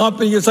insurance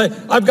company and say,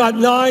 I've got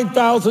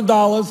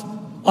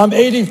 $9,000. I'm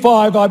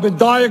 85. I've been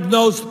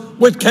diagnosed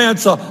with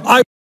cancer.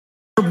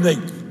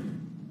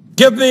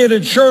 Give me an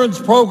insurance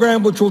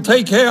program which will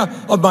take care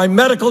of my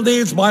medical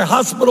needs, my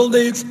hospital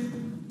needs,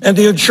 and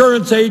the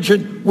insurance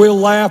agent will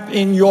laugh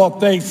in your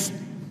face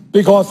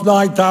because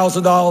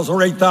 $9,000 or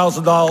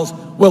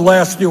 $8,000 will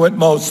last you at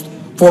most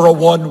for a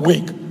 1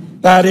 week.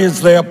 That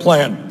is their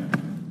plan.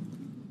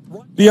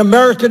 The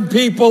American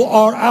people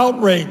are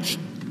outraged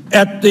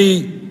at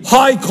the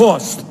high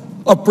cost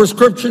of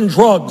prescription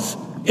drugs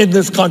in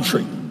this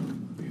country.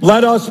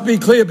 Let us be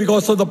clear,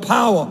 because of the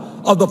power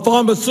of the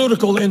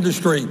pharmaceutical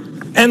industry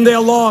and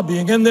their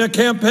lobbying and their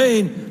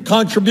campaign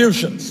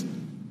contributions.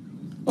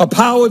 A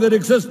power that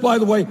exists, by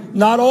the way,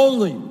 not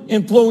only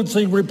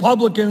influencing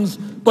Republicans,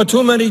 but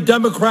too many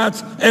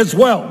Democrats as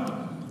well.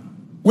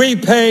 We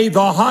pay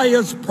the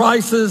highest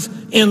prices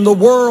in the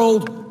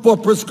world for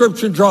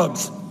prescription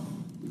drugs.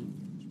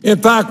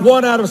 In fact,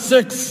 1 out of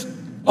 6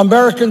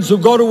 Americans who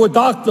go to a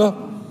doctor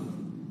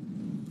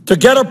to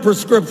get a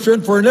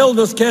prescription for an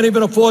illness can't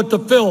even afford to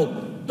fill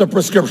the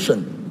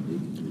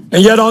prescription.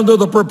 And yet under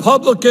the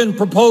Republican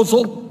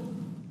proposal,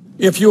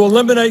 if you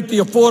eliminate the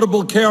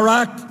Affordable Care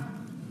Act,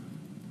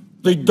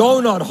 the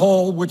donut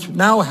hole, which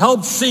now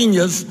helps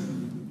seniors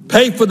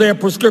pay for their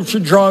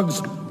prescription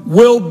drugs,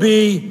 will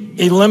be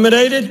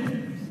eliminated,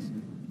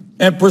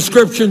 and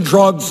prescription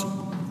drugs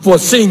for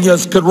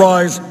seniors could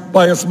rise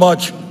by as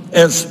much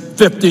as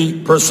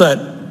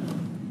 50%.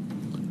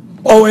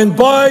 Oh, and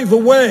by the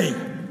way,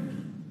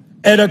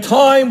 at a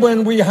time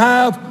when we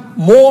have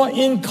more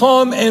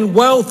income and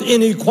wealth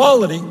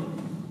inequality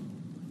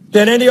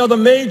than any other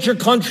major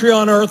country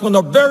on earth, when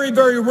the very,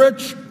 very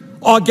rich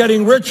are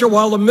getting richer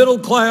while the middle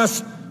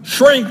class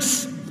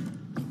shrinks,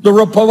 the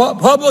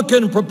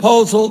Republican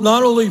proposal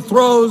not only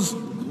throws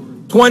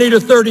 20 to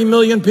 30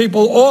 million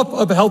people off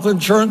of health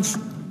insurance,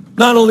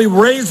 not only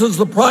raises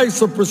the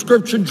price of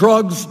prescription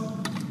drugs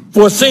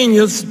for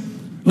seniors,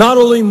 not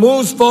only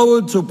moves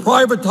forward to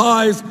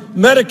privatize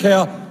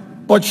Medicare,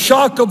 but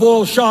shock of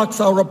all shocks,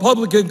 our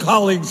Republican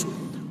colleagues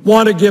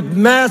want to give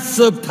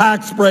massive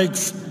tax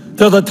breaks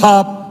to the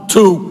top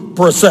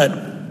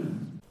 2%.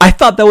 I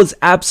thought that was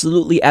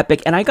absolutely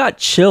epic, and I got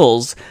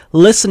chills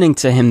listening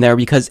to him there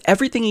because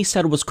everything he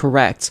said was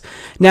correct.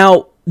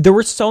 Now, there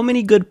were so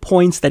many good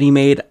points that he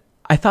made,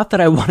 I thought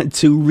that I wanted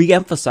to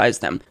re-emphasize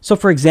them. So,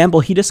 for example,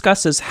 he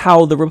discusses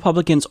how the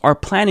Republicans are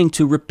planning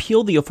to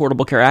repeal the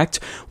Affordable Care Act,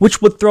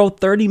 which would throw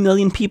 30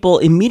 million people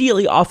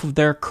immediately off of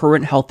their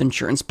current health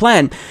insurance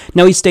plan.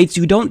 Now, he states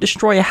you don't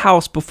destroy a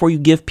house before you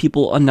give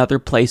people another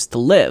place to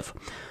live.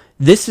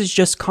 This is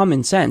just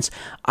common sense.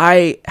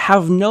 I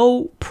have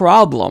no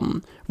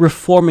problem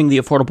reforming the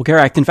Affordable Care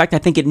Act. In fact, I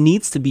think it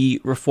needs to be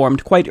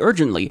reformed quite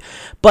urgently.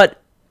 But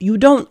you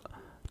don't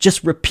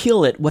just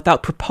repeal it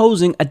without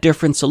proposing a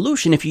different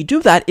solution. If you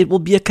do that, it will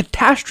be a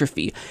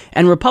catastrophe.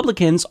 And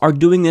Republicans are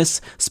doing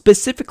this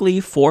specifically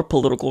for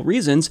political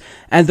reasons,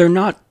 and they're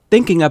not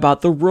thinking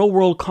about the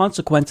real-world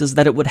consequences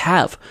that it would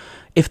have.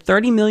 If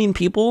 30 million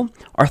people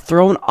are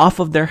thrown off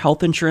of their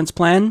health insurance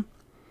plan,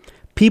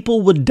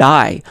 people would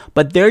die.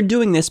 But they're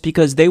doing this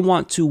because they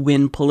want to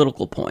win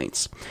political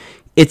points.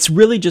 It's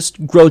really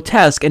just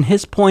grotesque, and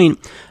his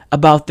point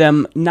about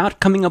them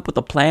not coming up with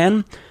a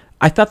plan,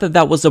 I thought that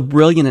that was a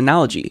brilliant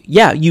analogy.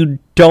 Yeah, you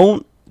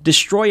don't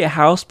destroy a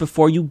house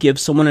before you give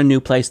someone a new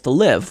place to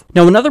live.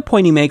 Now, another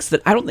point he makes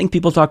that I don't think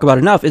people talk about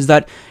enough is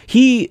that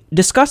he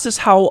discusses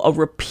how a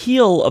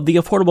repeal of the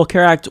Affordable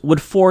Care Act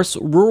would force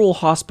rural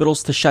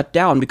hospitals to shut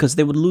down because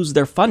they would lose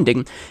their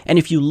funding. And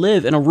if you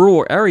live in a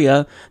rural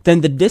area,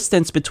 then the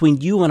distance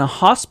between you and a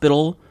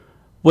hospital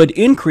would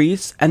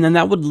increase, and then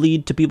that would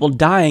lead to people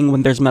dying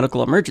when there's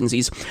medical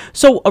emergencies.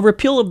 So a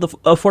repeal of the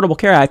Affordable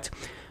Care Act,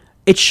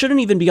 it shouldn't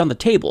even be on the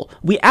table.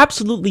 We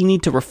absolutely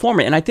need to reform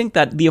it, and I think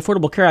that the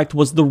Affordable Care Act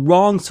was the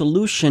wrong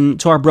solution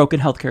to our broken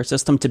healthcare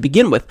system to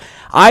begin with.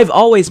 I've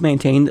always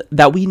maintained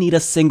that we need a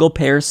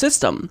single-payer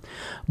system,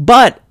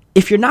 but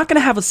if you're not going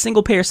to have a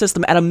single-payer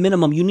system, at a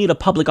minimum, you need a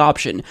public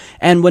option.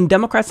 And when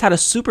Democrats had a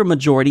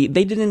supermajority,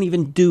 they didn't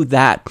even do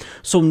that.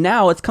 So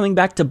now it's coming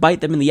back to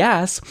bite them in the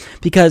ass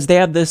because they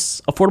have this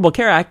Affordable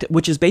Care Act,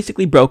 which is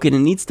basically broken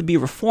and needs to be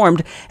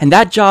reformed. And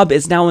that job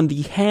is now in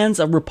the hands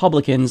of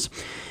Republicans.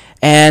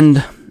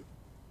 And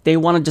they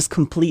want to just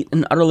complete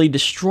and utterly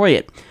destroy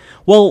it.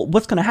 Well,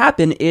 what's going to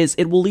happen is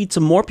it will lead to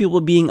more people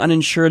being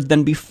uninsured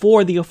than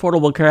before the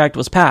Affordable Care Act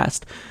was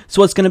passed.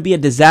 So it's going to be a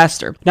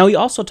disaster. Now, he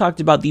also talked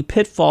about the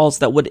pitfalls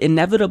that would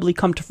inevitably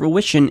come to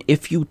fruition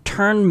if you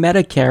turn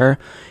Medicare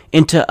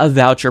into a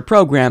voucher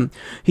program.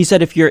 He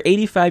said if you're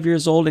 85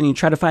 years old and you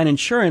try to find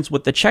insurance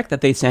with the check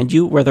that they send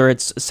you, whether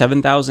it's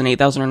 $7,000,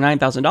 $8,000, or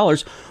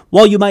 $9,000,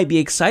 well, you might be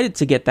excited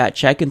to get that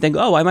check and think,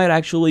 oh, I might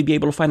actually be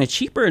able to find a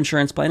cheaper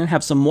insurance plan and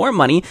have some more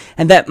money,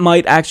 and that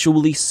might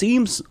actually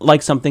seem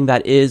like something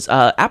that is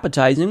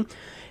appetizing.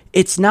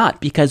 It's not,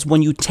 because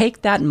when you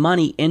take that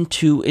money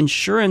into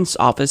insurance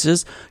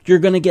offices, you're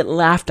going to get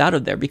laughed out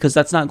of there because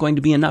that's not going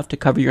to be enough to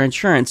cover your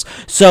insurance.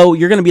 So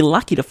you're going to be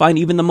lucky to find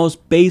even the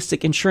most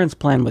basic insurance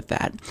plan with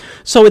that.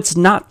 So it's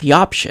not the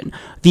option.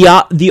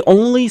 The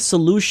only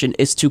solution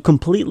is to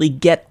completely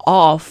get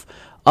off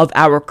of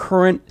our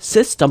current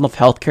system of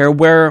healthcare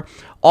where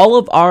all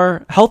of our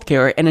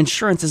healthcare and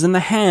insurance is in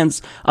the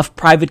hands of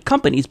private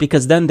companies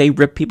because then they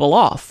rip people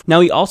off. Now,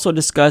 he also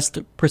discussed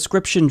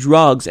prescription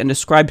drugs and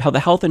described how the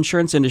health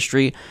insurance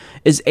industry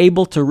is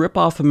able to rip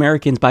off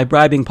Americans by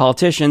bribing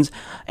politicians.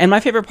 And my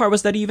favorite part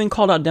was that he even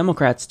called out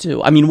Democrats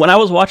too. I mean, when I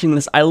was watching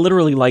this, I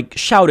literally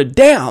shouted,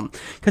 damn,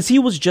 because he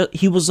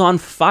was on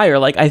fire.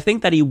 I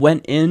think that he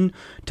went in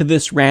to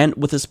this rant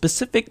with a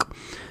specific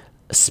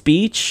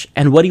speech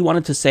and what he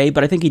wanted to say,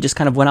 but I think he just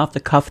kind of went off the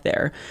cuff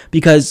there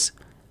because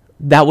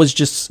that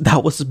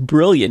was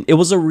brilliant. It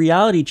was a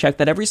reality check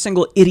that every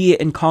single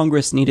idiot in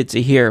Congress needed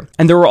to hear.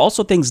 And there were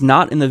also things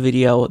not in the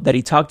video that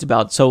he talked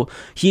about. So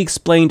he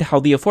explained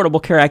how the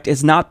Affordable Care Act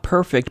is not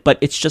perfect, but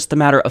it's just a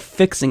matter of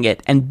fixing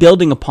it and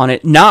building upon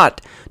it, not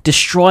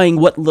destroying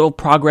what little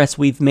progress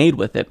we've made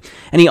with it.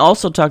 And he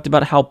also talked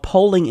about how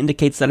polling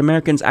indicates that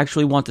Americans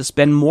actually want to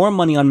spend more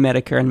money on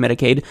Medicare and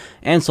Medicaid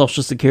and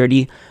Social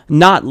Security,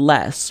 not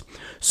less.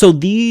 So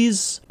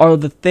these are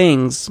the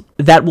things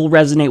that will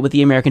resonate with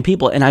the American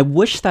people. And I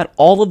wish that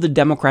all of the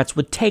Democrats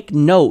would take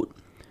note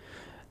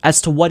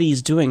as to what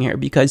he's doing here,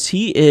 because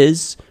he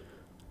is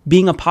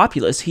being a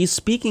populist. He's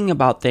speaking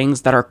about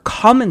things that are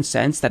common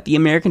sense that the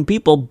American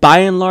people, by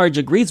and large,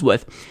 agrees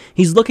with.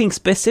 He's looking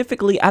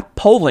specifically at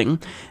polling,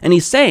 and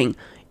he's saying,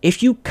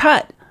 if you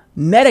cut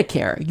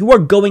Medicare. You are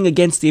going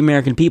against the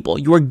American people.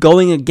 You are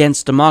going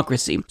against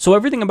democracy. So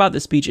everything about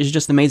this speech is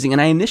just amazing.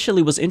 And I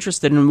initially was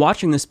interested in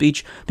watching the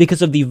speech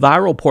because of the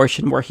viral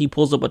portion where he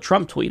pulls up a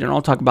Trump tweet. And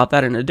I'll talk about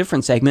that in a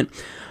different segment.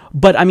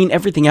 But I mean,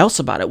 everything else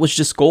about it was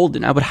just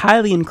golden. I would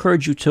highly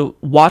encourage you to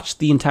watch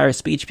the entire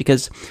speech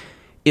because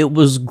it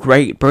was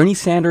great. Bernie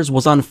Sanders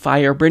was on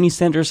fire. Bernie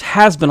Sanders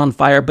has been on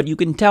fire, but you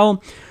can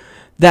tell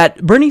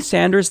that Bernie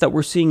Sanders that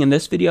we're seeing in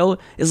this video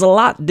is a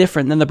lot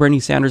different than the Bernie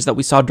Sanders that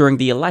we saw during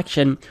the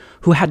election,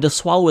 who had to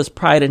swallow his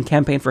pride and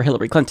campaign for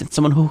Hillary Clinton,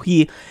 someone who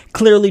he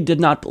clearly did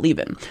not believe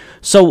in.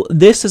 So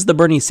this is the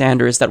Bernie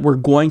Sanders that we're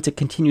going to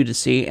continue to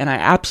see, and I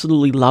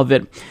absolutely love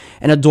it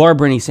and adore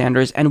Bernie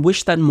Sanders and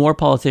wish that more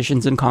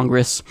politicians in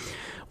Congress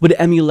would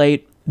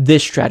emulate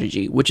this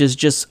strategy, which is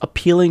just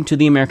appealing to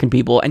the American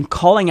people and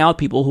calling out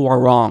people who are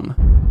wrong.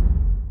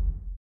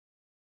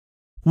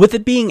 With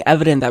it being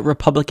evident that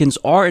Republicans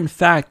are in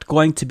fact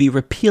going to be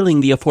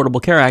repealing the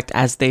Affordable Care Act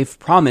as they've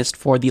promised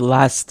for the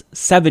last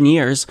 7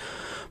 years,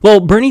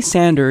 well, Bernie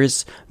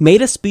Sanders made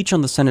a speech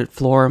on the Senate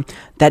floor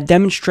that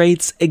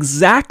demonstrates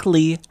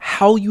exactly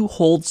how you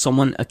hold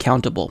someone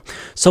accountable.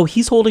 So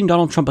he's holding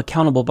Donald Trump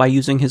accountable by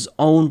using his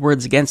own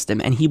words against him,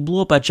 and he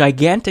blew up a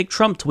gigantic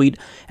Trump tweet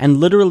and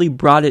literally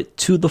brought it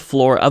to the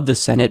floor of the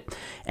Senate,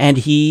 and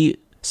he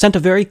sent a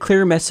very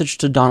clear message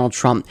to Donald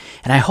Trump.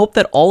 And I hope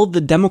that all of the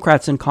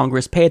Democrats in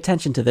Congress pay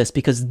attention to this,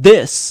 because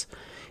this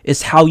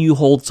is how you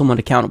hold someone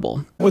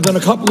accountable. Within a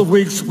couple of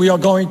weeks, we are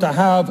going to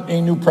have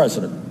a new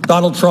president.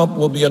 Donald Trump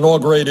will be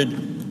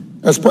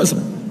inaugurated as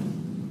president.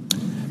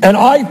 And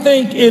I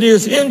think it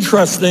is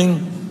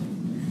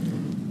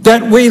interesting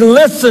that we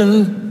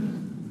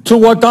listen to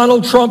what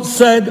Donald Trump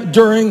said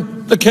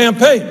during the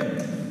campaign.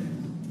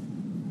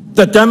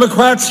 The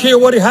Democrats hear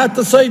what he had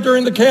to say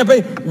during the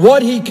campaign,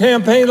 what he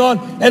campaigned on,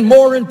 and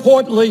more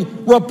importantly,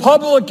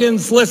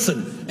 Republicans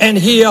listen and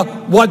hear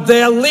what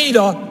their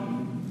leader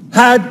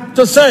had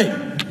to say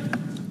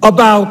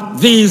about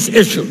these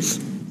issues.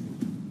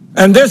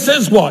 And this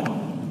is what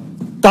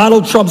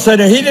Donald Trump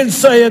said, and he didn't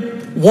say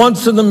it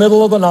once in the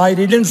middle of the night.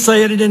 He didn't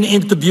say it in an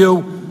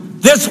interview.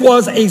 This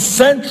was a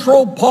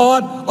central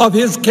part of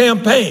his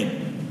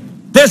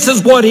campaign. This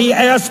is what he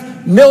asked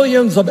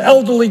millions of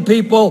elderly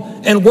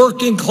people and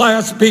working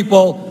class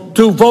people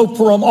to vote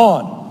for him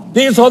on.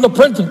 These are the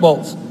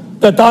principles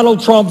that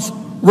Donald Trump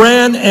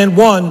ran and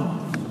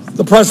won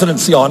the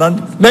presidency on.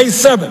 On May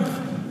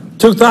 7th,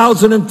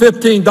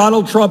 2015,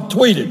 Donald Trump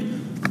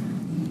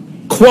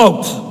tweeted,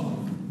 quote,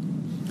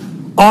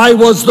 "I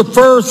was the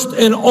first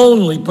and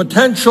only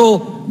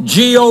potential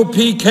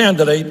GOP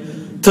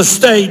candidate to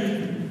state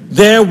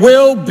there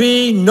will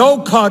be no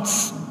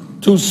cuts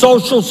to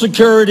Social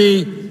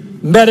Security,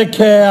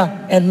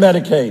 Medicare, and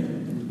Medicaid."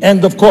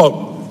 End of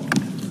quote.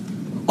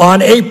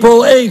 On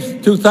April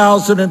 8th,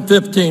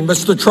 2015,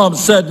 Mr. Trump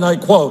said, and I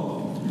quote,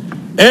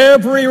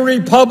 "Every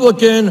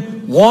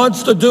Republican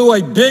wants to do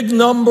a big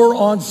number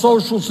on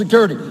Social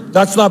Security."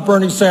 That's not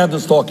Bernie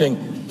Sanders talking.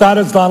 That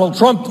is Donald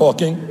Trump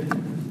talking.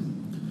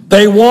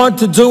 "They want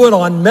to do it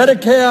on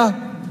Medicare.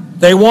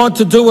 They want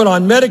to do it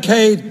on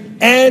Medicaid,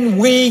 and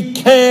we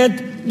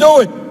can't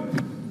do it.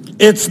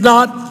 It's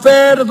not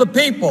fair to the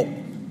people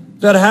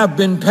that have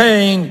been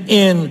paying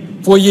in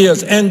for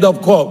years." End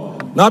of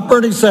quote. Not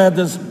Bernie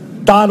Sanders,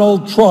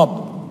 Donald Trump,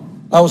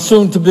 our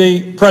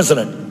soon-to-be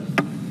president.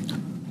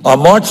 On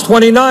March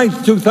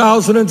 29th,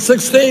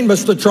 2016,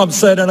 Mr. Trump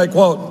said, and I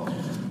quote,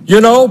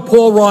 "You know,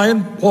 Paul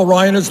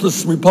Ryan is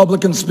the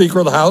Republican Speaker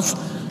of the House.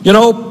 You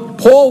know,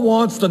 Paul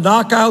wants to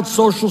knock out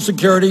Social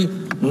Security,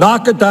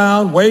 knock it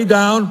down, way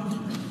down.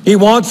 He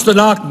wants to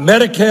knock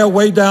Medicare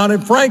way down,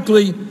 and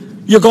frankly,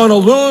 you're going to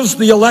lose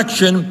the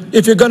election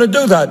if you're going to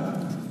do that.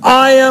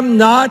 I am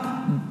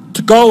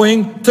not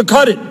going to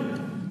cut it,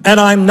 and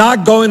I'm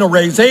not going to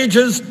raise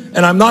ages,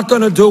 and I'm not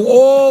going to do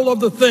all of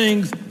the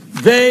things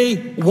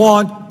they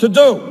want to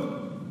do.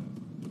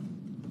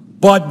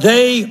 But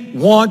they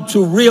want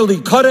to really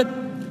cut it,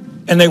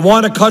 and they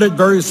want to cut it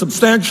very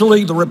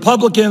substantially, the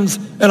Republicans,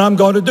 and I'm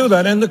going to do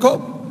that." End of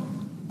quote.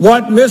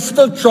 What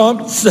Mr.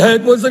 Trump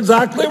said was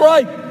exactly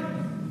right.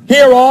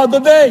 Here are the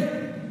day.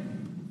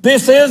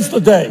 This is the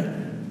day.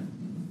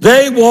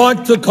 They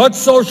want to cut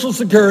Social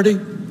Security.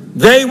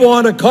 They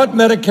want to cut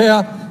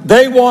Medicare.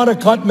 They want to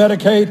cut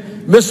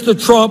Medicaid. Mr.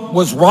 Trump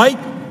was right,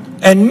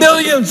 and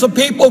millions of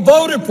people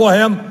voted for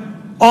him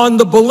on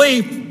the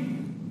belief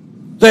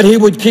that he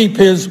would keep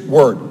his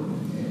word.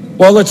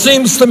 Well, it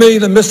seems to me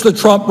that Mr.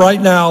 Trump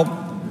right now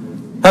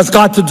has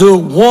got to do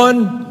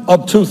one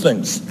of two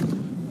things.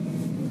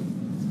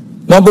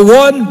 Number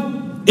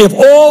one, if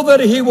all that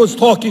he was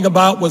talking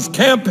about was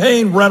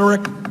campaign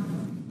rhetoric,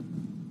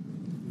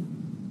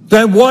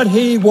 then what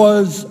he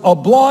was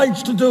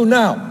obliged to do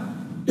now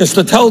is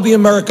to tell the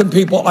American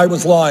people I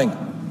was lying.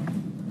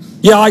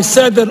 Yeah, I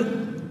said that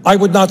I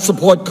would not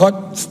support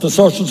cuts to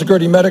Social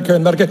Security, Medicare,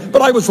 and Medicaid,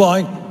 but I was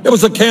lying. It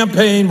was a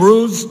campaign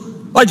ruse.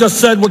 I just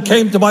said what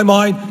came to my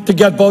mind to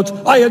get votes.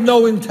 I had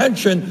no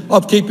intention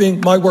of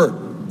keeping my word.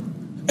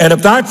 And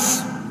if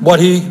that's what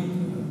he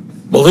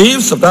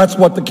believes. If that's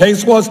what the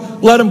case was,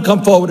 let him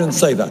come forward and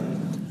say that.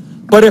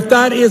 But if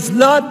that is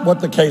not what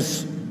the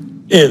case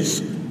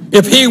is,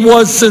 if he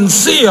was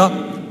sincere,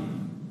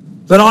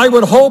 then I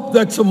would hope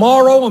that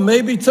tomorrow or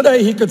maybe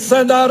today he could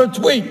send out a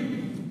tweet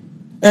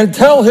and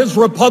tell his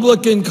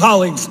Republican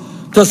colleagues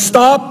to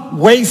stop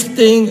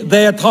wasting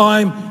their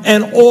time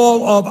and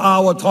all of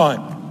our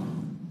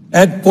time.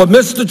 And for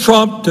Mr.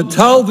 Trump to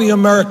tell the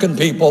American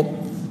people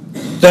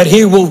that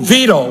he will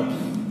veto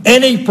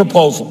any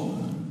proposal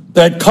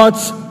that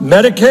cuts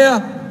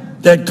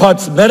Medicare, that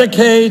cuts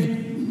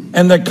Medicaid,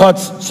 and that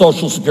cuts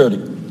Social Security.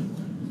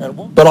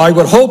 But I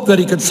would hope that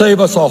he could save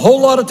us a whole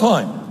lot of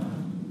time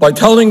by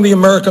telling the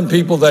American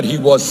people that he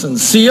was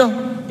sincere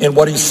in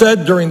what he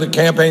said during the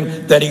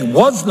campaign, that he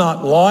was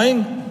not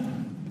lying.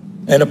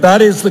 And if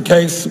that is the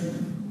case,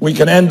 we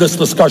can end this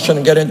discussion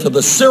and get into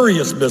the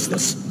serious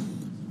business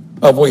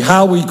of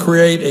how we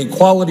create a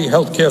quality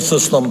health care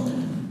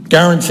system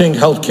guaranteeing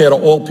health care to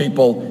all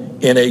people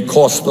in a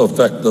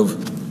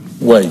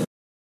cost-effective way.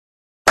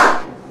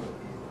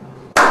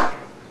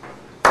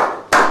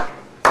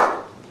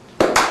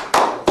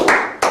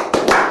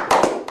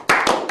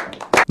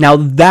 Now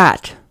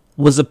that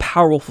was a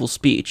powerful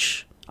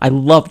speech. I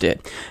loved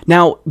it.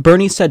 Now,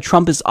 Bernie said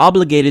Trump is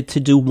obligated to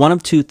do one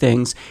of two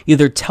things: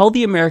 either tell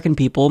the American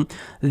people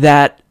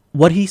that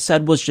what he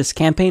said was just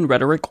campaign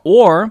rhetoric,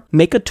 or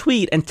make a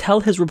tweet and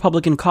tell his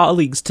Republican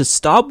colleagues to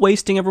stop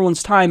wasting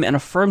everyone's time and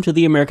affirm to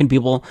the American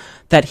people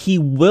that he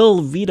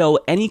will veto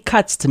any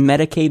cuts to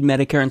Medicaid,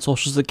 Medicare, and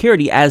Social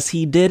Security, as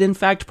he did in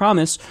fact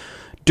promise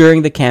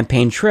during the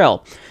campaign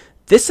trail.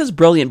 This is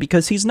brilliant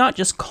because he's not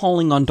just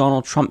calling on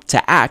Donald Trump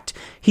to act,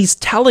 he's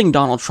telling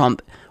Donald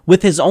Trump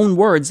with his own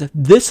words,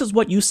 this is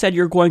what you said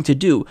you're going to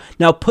do.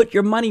 Now put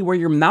your money where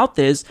your mouth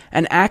is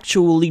and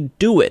actually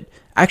do it.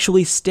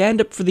 Actually stand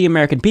up for the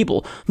American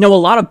people. Now, a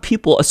lot of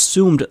people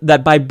assumed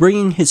that by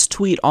bringing his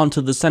tweet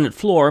onto the Senate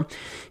floor,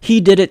 he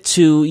did it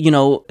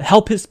to,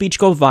 help his speech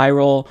go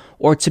viral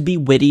or to be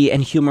witty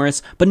and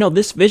humorous. But no,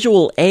 this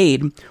visual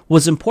aid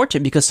was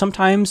important because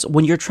sometimes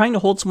when you're trying to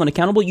hold someone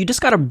accountable, you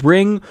just got to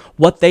bring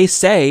what they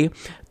say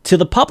to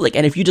the public.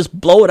 And if you just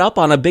blow it up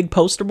on a big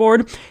poster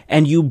board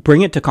and you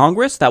bring it to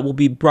Congress, that will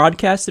be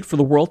broadcasted for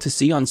the world to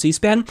see on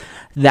C-SPAN.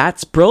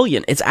 That's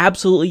brilliant. It's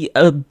absolutely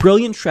a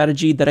brilliant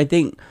strategy that I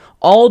think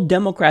all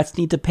Democrats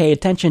need to pay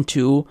attention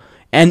to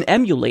and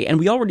emulate. And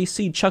we already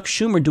see Chuck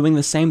Schumer doing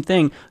the same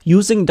thing,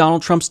 using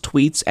Donald Trump's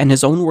tweets and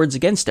his own words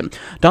against him.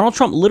 Donald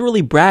Trump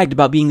literally bragged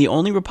about being the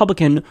only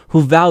Republican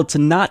who vowed to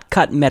not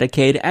cut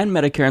Medicaid and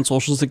Medicare and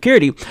Social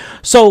Security.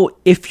 So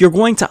if you're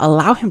going to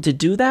allow him to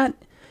do that,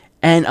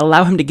 and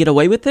allow him to get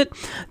away with it,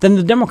 then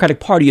the Democratic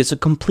Party is a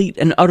complete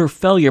and utter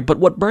failure. But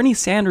what Bernie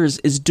Sanders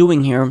is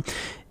doing here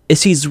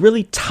is he's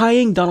really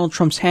tying Donald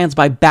Trump's hands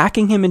by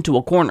backing him into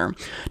a corner.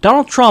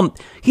 Donald Trump,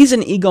 he's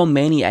an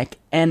egomaniac,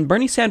 and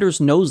Bernie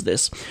Sanders knows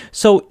this.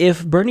 So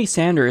if Bernie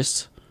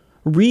Sanders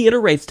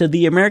reiterates to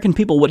the American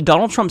people what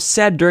Donald Trump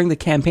said during the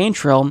campaign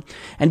trail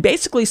and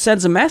basically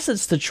sends a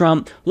message to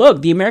Trump,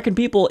 look, the American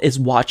people is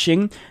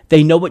watching,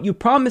 they know what you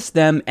promised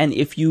them, and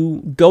if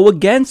you go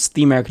against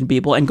the American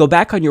people and go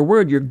back on your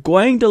word, you're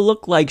going to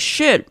look like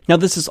shit. Now,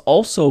 this is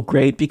also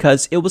great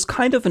because it was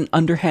kind of an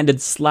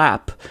underhanded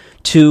slap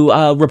to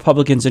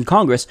Republicans in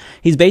Congress.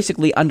 He's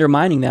basically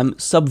undermining them,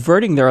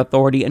 subverting their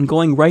authority, and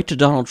going right to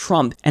Donald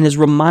Trump, and is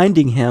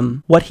reminding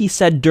him what he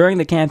said during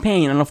the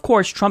campaign. And of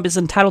course, Trump is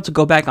entitled to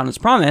go back on his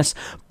promise,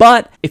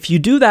 but if you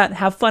do that,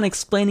 have fun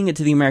explaining it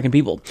to the American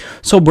people.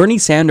 So Bernie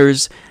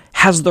Sanders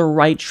has the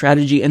right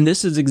strategy, and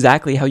this is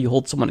exactly how you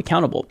hold someone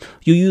accountable.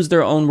 You use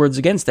their own words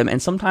against them,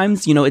 and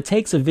sometimes, it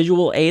takes a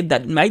visual aid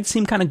that might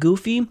seem kind of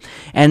goofy,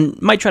 and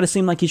might try to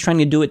seem like he's trying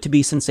to do it to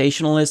be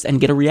sensationalist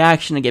and get a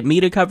reaction and get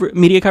media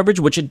coverage,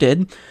 which it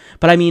did,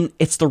 but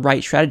it's the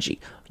right strategy.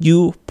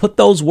 You put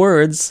those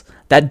words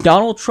that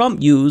Donald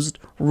Trump used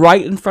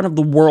right in front of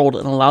the world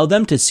and allow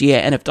them to see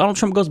it, and if Donald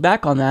Trump goes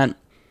back on that,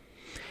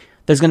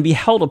 there's going to be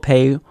hell to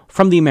pay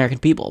from the American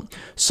people.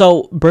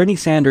 So Bernie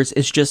Sanders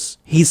is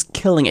he's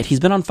killing it. He's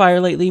been on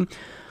fire lately,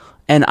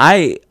 and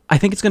I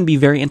think it's going to be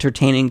very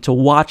entertaining to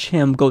watch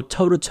him go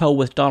toe-to-toe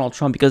with Donald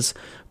Trump because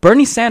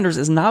Bernie Sanders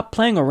is not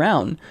playing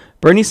around.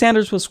 Bernie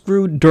Sanders was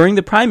screwed during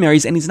the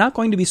primaries, and he's not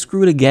going to be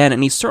screwed again,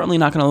 and he's certainly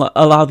not going to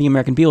allow the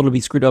American people to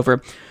be screwed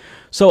over.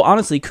 So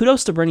honestly,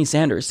 kudos to Bernie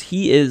Sanders.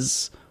 He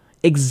is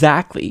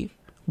exactly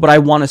what I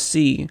want to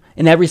see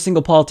in every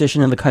single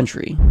politician in the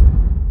country.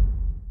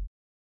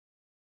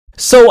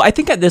 So I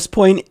think at this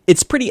point,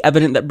 it's pretty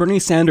evident that Bernie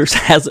Sanders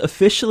has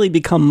officially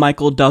become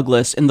Michael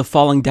Douglas in the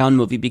Falling Down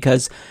movie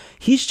because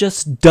he's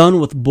just done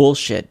with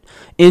bullshit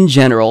in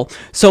general.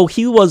 So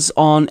he was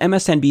on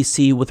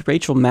MSNBC with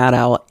Rachel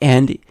Maddow,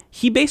 and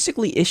he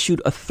basically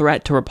issued a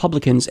threat to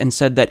Republicans and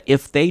said that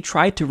if they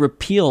try to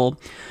repeal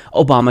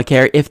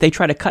Obamacare, if they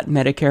try to cut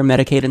Medicare,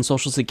 Medicaid, and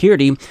Social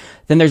Security,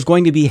 then there's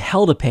going to be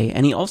hell to pay.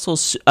 And he also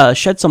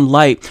shed some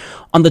light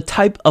on the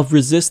type of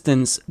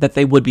resistance that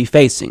they would be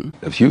facing.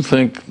 If you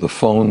think the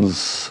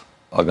phones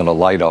are going to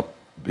light up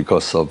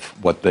because of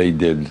what they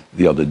did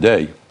the other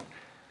day,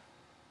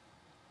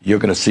 you're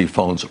going to see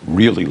phones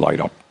really light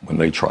up when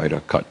they try to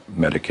cut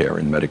Medicare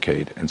and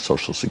Medicaid and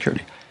Social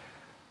Security.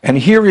 And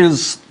here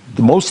is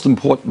the most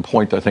important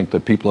point I think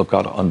that people have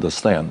got to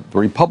understand. The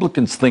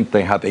Republicans think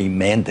they have a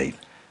mandate.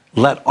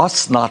 Let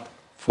us not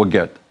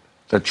forget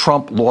that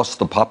Trump lost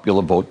the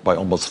popular vote by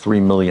almost 3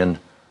 million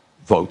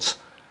votes,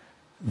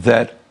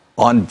 that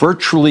on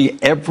virtually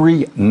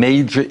every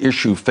major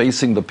issue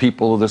facing the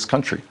people of this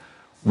country,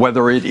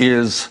 whether it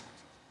is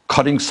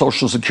cutting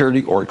Social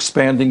Security or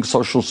expanding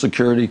Social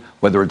Security,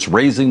 whether it's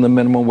raising the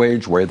minimum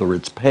wage, whether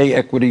it's pay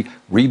equity,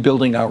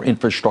 rebuilding our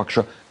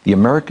infrastructure, the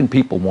American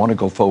people want to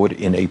go forward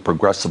in a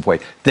progressive way.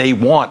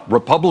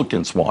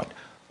 Republicans want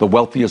the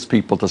wealthiest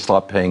people to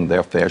start paying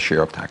their fair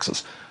share of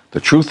taxes. The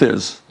truth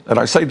is, and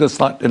I say this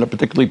not in a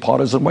particularly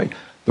partisan way,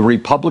 the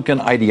Republican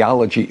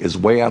ideology is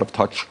way out of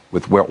touch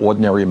with where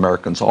ordinary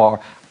Americans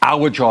are.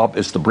 Our job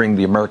is to bring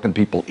the American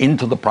people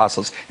into the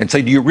process and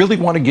say, do you really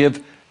want to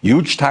give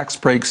huge tax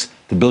breaks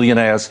to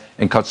billionaires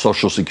and cut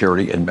Social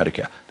Security and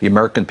Medicare? The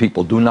American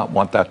people do not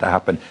want that to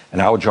happen, and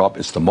our job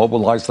is to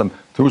mobilize them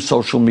through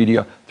social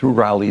media, through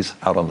rallies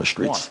out on the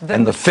streets.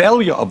 And the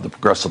failure of the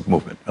progressive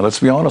movement, and let's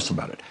be honest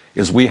about it,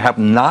 is we have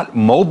not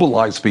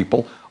mobilized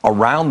people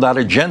around that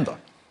agenda.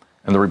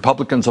 And the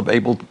Republicans have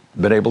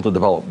been able to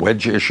develop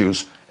wedge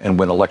issues and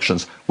win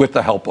elections with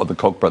the help of the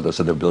Koch brothers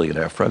and their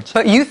billionaire friends.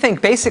 But you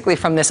think basically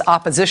from this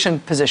opposition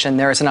position,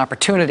 there is an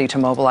opportunity to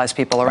mobilize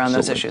people around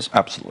those issues?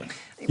 Absolutely.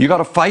 You got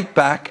to fight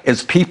back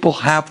as people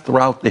have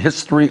throughout the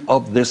history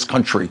of this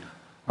country.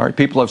 All right,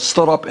 people have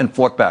stood up and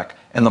fought back.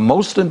 And the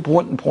most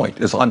important point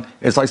is on,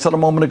 as I said a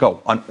moment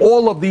ago, on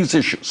all of these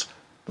issues,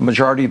 the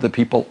majority of the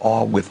people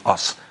are with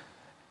us.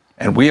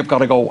 And we have got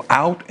to go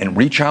out and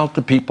reach out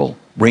to people,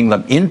 bring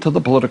them into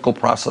the political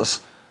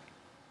process,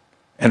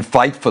 and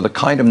fight for the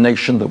kind of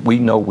nation that we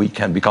know we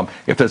can become.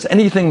 If there's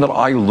anything that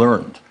I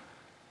learned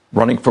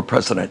running for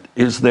president,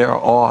 is there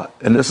are,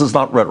 and this is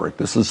not rhetoric,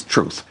 this is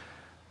truth,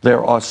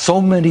 there are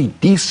so many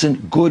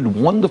decent, good,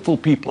 wonderful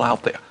people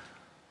out there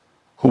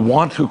who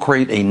want to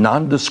create a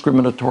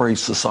non-discriminatory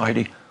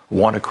society, who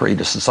want to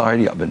create a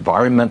society of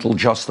environmental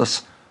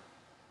justice,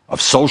 of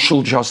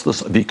social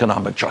justice, of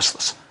economic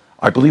justice.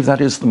 I believe that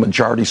is the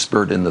majority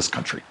spirit in this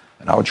country,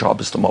 and our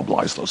job is to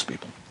mobilize those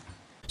people.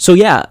 So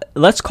yeah,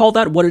 let's call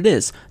that what it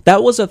is.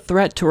 That was a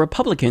threat to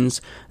Republicans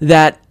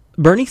that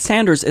Bernie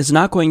Sanders is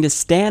not going to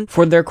stand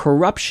for their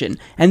corruption.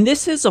 And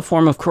this is a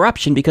form of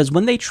corruption because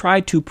when they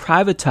try to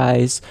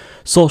privatize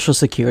Social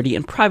Security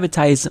and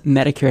privatize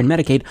Medicare and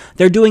Medicaid,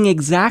 they're doing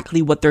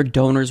exactly what their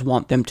donors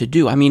want them to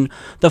do. I mean,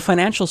 the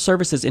financial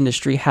services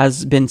industry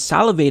has been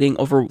salivating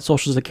over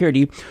Social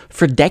Security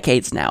for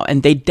decades now,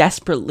 and they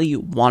desperately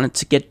want it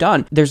to get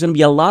done. There's going to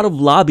be a lot of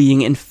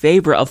lobbying in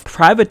favor of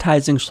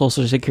privatizing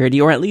Social Security,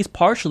 or at least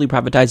partially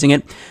privatizing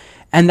it,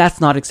 and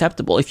that's not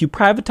acceptable. If you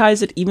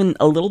privatize it even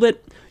a little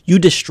bit, you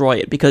destroy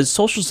it because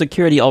Social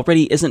Security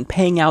already isn't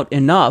paying out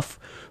enough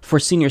for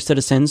senior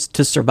citizens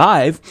to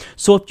survive.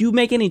 So if you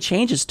make any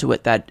changes to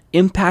it that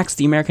impacts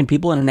the American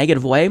people in a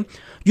negative way,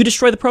 you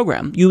destroy the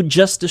program. You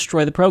just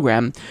destroy the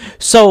program.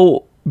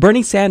 So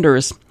Bernie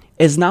Sanders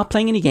is not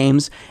playing any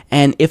games,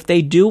 and if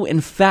they do, in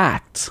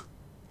fact,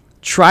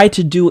 try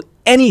to do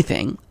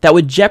anything that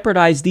would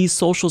jeopardize these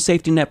social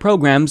safety net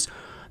programs,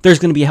 there's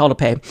going to be hell to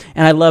pay.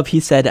 And I love, he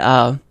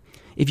said,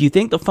 if you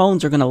think the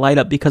phones are going to light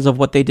up because of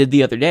what they did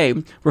the other day,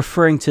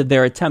 referring to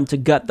their attempt to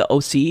gut the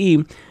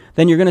OCE,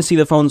 then you're going to see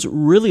the phones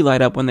really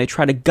light up when they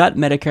try to gut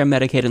Medicare,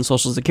 Medicaid, and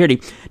Social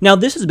Security. Now,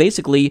 this is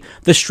basically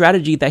the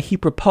strategy that he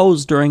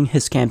proposed during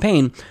his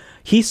campaign.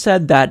 He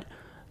said that,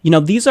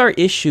 these are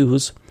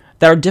issues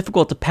that are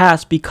difficult to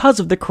pass because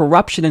of the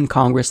corruption in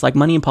Congress, like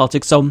money in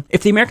politics. So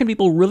if the American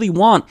people really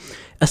want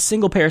a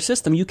single-payer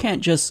system, you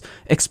can't just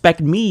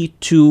expect me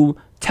to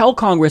tell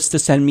Congress to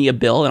send me a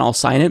bill and I'll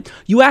sign it.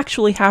 You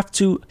actually have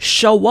to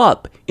show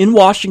up in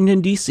Washington,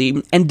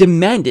 D.C. and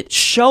demand it.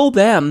 Show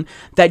them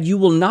that you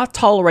will not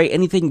tolerate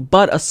anything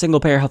but a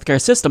single-payer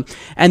healthcare system.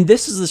 And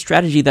this is the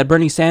strategy that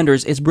Bernie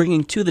Sanders is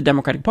bringing to the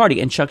Democratic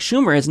Party, and Chuck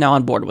Schumer is now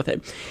on board with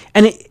it.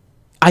 And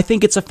I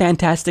think it's a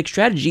fantastic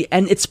strategy,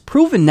 and it's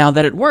proven now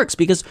that it works,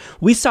 because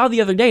we saw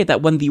the other day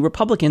that when the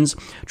Republicans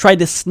tried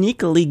to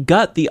sneakily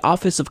gut the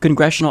Office of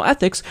Congressional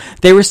Ethics,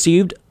 they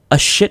received a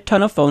shit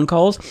ton of phone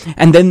calls,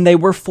 and then they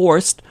were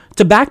forced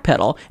to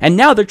backpedal, and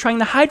now they're trying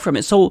to hide from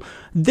it. So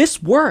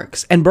this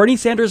works, and Bernie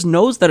Sanders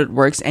knows that it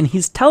works, and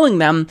he's telling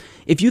them,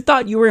 if you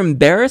thought you were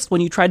embarrassed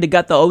when you tried to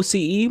gut the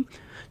OCE,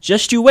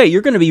 just you wait,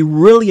 you're going to be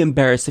really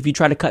embarrassed if you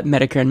try to cut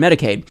Medicare and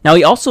Medicaid. Now,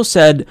 he also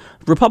said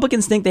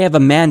Republicans think they have a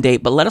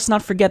mandate, but let us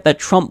not forget that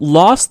Trump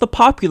lost the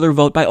popular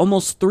vote by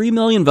almost 3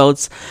 million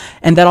votes,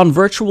 and that on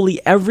virtually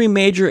every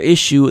major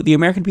issue, the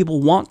American people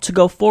want to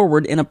go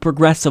forward in a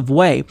progressive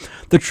way.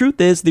 The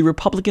truth is, the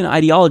Republican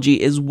ideology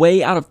is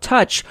way out of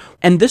touch,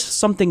 and this is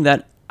something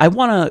that I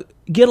want to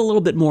get a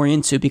little bit more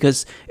into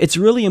because it's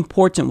really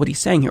important what he's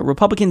saying here.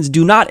 Republicans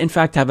do not, in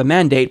fact, have a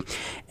mandate.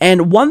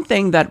 And one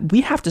thing that we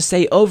have to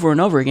say over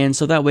and over again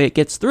so that way it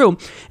gets through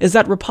is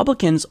that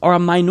Republicans are a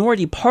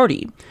minority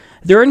party.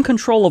 They're in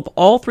control of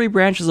all three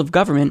branches of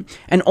government,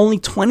 and only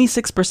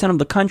 26% of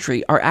the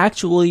country are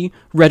actually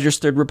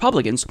registered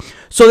Republicans.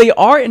 So they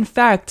are, in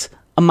fact,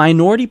 a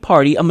minority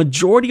party. A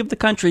majority of the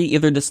country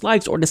either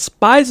dislikes or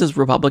despises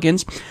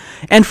Republicans,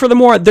 and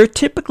furthermore, they're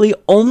typically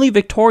only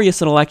victorious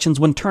in elections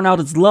when turnout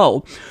is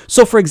low.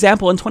 So, for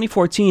example, in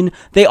 2014,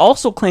 they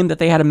also claimed that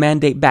they had a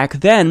mandate back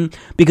then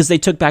because they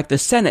took back the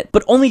Senate,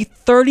 but only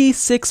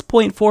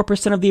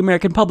 36.4% of the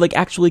American public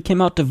actually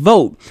came out to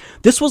vote.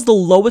 This was the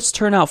lowest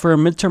turnout for a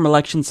midterm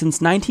election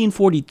since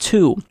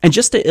 1942. And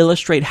just to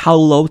illustrate how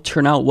low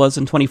turnout was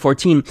in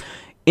 2014,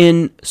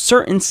 in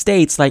certain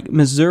states like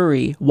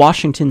Missouri,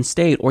 Washington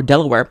State, or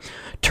Delaware,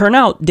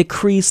 turnout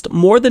decreased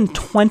more than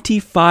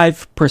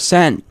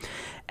 25%.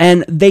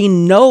 And they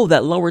know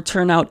that lower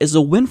turnout is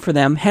a win for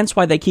them, hence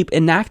why they keep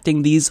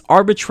enacting these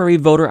arbitrary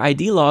voter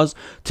ID laws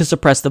to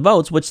suppress the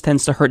votes, which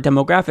tends to hurt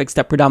demographics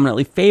that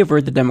predominantly favor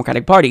the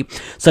Democratic Party,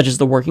 such as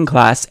the working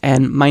class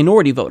and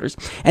minority voters.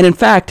 And in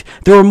fact,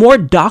 there were more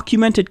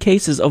documented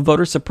cases of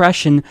voter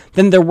suppression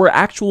than there were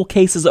actual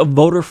cases of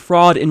voter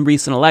fraud in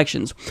recent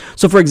elections.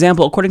 So, for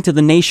example, according to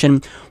The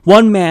Nation,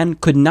 one man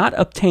could not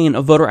obtain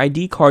a voter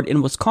ID card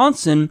in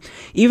Wisconsin,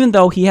 even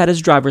though he had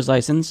his driver's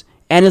license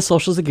and his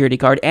social security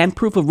card and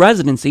proof of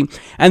residency,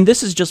 and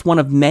this is just one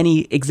of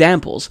many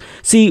examples.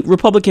 See,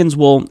 Republicans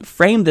will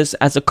frame this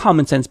as a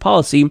common sense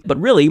policy,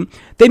 but really,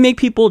 they make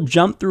people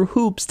jump through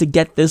hoops to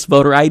get this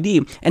voter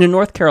ID. And in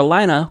North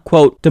Carolina,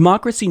 quote,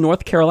 Democracy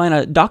North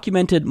Carolina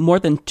documented more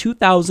than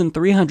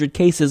 2,300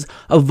 cases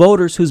of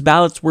voters whose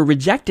ballots were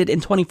rejected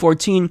in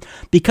 2014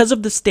 because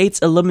of the state's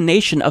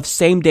elimination of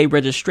same-day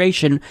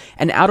registration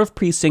and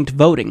out-of-precinct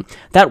voting.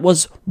 That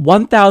was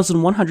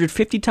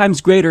 1,150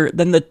 times greater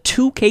than the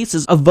 2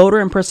 cases of voter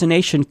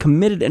impersonation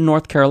committed in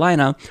North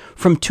Carolina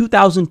from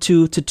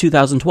 2002 to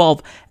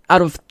 2012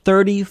 out of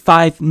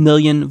 35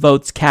 million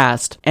votes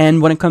cast.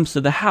 And when it comes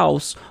to the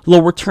House,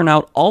 lower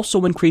turnout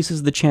also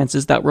increases the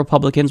chances that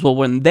Republicans will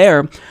win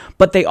there,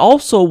 but they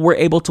also were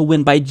able to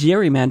win by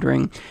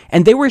gerrymandering,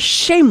 and they were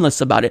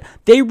shameless about it.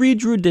 They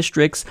redrew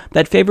districts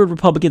that favored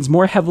Republicans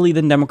more heavily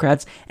than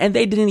Democrats, and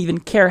they didn't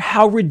even care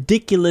how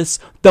ridiculous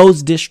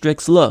those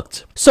districts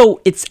looked. So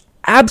it's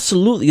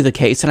absolutely the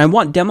case, and I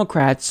want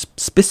Democrats,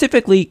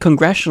 specifically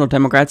congressional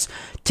Democrats,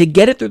 to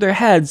get it through their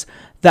heads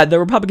that the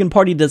Republican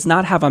Party does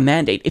not have a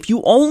mandate. If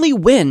you only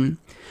win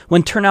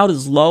when turnout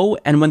is low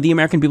and when the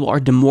American people are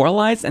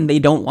demoralized and they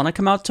don't want to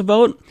come out to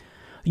vote,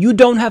 you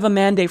don't have a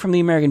mandate from the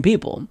American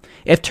people.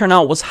 If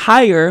turnout was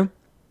higher,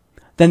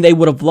 then they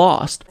would have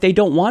lost. They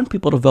don't want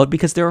people to vote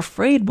because they're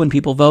afraid when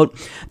people vote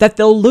that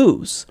they'll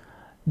lose.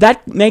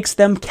 That makes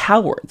them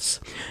cowards.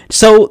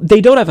 So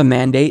they don't have a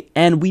mandate,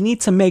 and we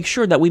need to make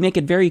sure that we make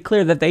it very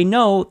clear that they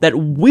know that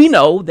we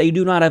know they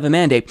do not have a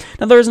mandate.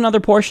 Now, there's another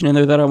portion in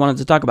there that I wanted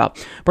to talk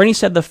about. Bernie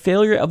said the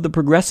failure of the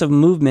progressive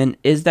movement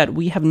is that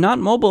we have not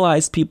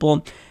mobilized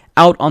people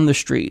out on the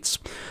streets.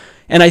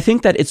 And I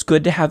think that it's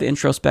good to have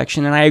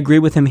introspection, and I agree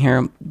with him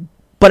here.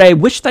 But I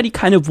wish that he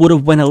kind of would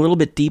have went a little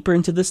bit deeper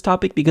into this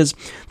topic, because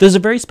there's a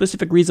very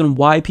specific reason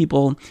why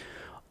people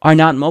are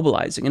not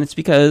mobilizing. And it's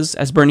because,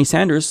 as Bernie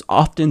Sanders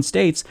often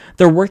states,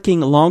 they're working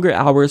longer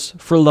hours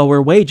for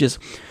lower wages.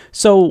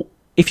 So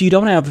if you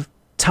don't have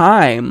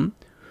time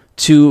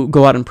to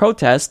go out and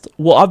protest,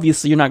 well,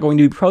 obviously you're not going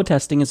to be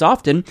protesting as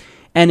often.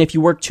 And if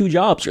you work 2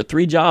 jobs or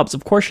 3 jobs,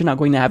 of course you're not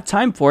going to have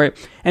time for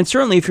it. And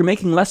certainly if you're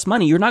making less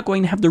money, you're not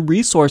going to have the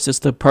resources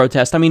to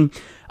protest. I mean,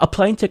 a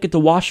plane ticket to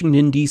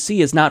Washington,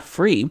 D.C. is not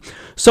free.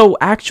 So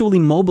actually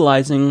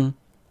mobilizing,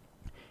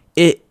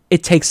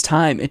 it takes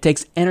time, it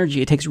takes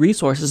energy, it takes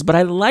resources. But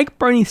I like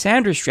Bernie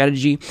Sanders'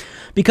 strategy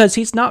because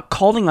he's not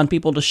calling on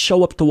people to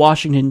show up to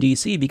Washington,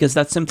 D.C., because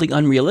that's simply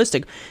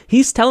unrealistic.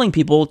 He's telling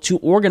people to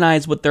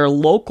organize with their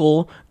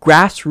local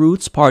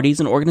grassroots parties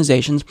and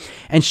organizations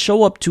and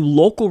show up to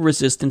local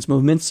resistance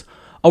movements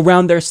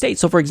around their state.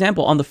 So, for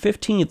example, on the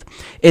 15th,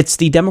 it's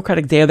the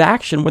Democratic Day of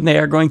Action when they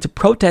are going to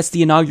protest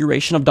the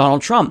inauguration of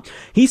Donald Trump.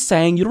 He's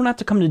saying you don't have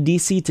to come to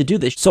D.C. to do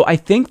this. So I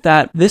think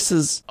that this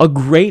is a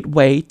great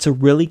way to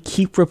really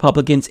keep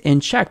Republicans in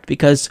check,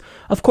 because,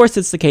 of course,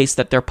 it's the case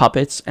that they're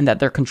puppets and that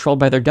they're controlled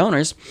by their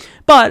donors,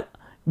 but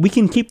we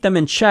can keep them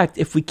in check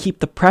if we keep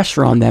the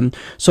pressure on them.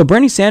 So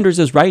Bernie Sanders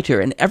is right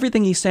here, and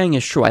everything he's saying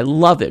is true. I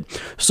love it.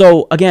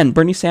 So, again,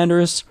 Bernie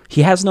Sanders,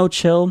 he has no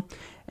chill,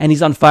 and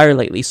he's on fire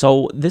lately.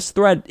 So this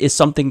thread is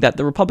something that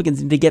the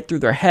Republicans need to get through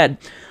their head,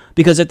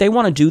 because if they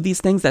want to do these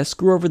things that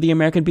screw over the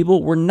American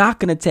people, we're not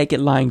going to take it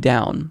lying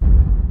down.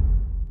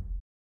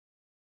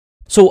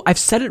 So I've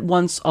said it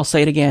once, I'll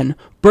say it again.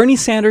 Bernie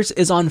Sanders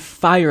is on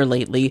fire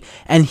lately,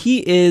 and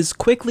he is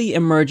quickly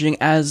emerging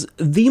as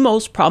the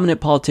most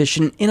prominent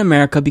politician in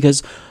America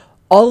because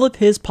all of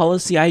his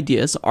policy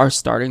ideas are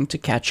starting to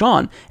catch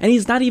on. And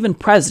he's not even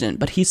president,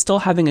 but he's still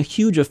having a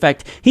huge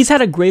effect. He's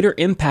had a greater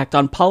impact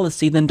on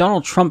policy than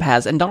Donald Trump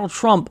has, and Donald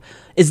Trump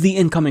is the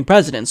incoming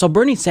president. So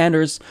Bernie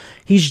Sanders,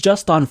 he's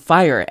just on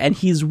fire, and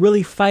he's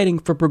really fighting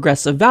for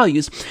progressive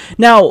values.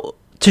 Now,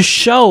 to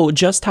show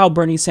just how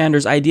Bernie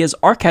Sanders' ideas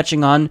are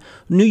catching on,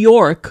 New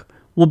York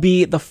will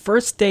be the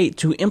first state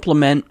to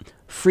implement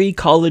free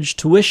college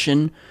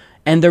tuition,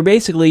 and they're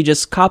basically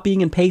just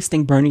copying and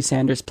pasting Bernie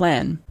Sanders'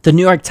 plan. The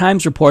New York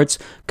Times reports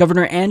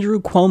Governor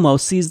Andrew Cuomo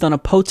seized on a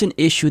potent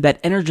issue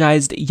that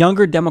energized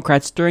younger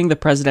Democrats during the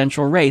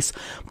presidential race,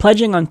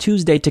 pledging on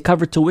Tuesday to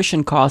cover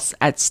tuition costs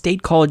at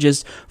state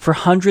colleges for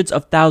hundreds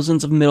of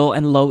thousands of middle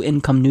and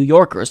low-income New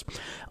Yorkers.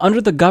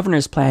 Under the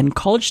governor's plan,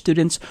 college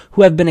students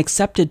who have been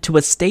accepted to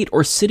a state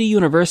or city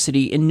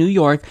university in New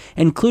York,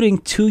 including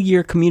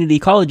two-year community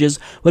colleges,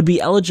 would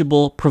be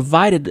eligible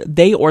provided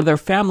they or their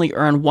family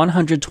earn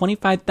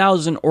 $125,000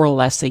 or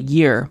less a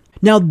year.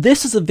 Now,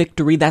 this is a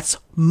victory that's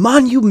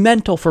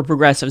monumental for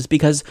progressives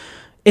because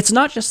it's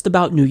not just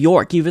about New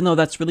York, even though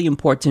that's really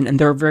important and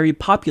they're a very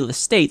populous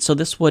state, so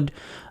this would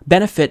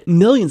benefit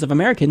millions of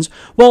Americans.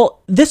 Well,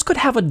 this could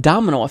have a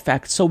domino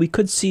effect, so we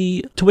could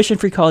see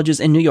tuition-free colleges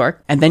in New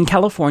York, and then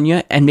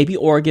California, and maybe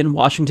Oregon,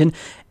 Washington,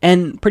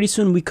 and pretty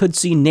soon we could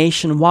see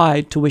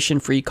nationwide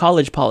tuition-free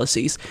college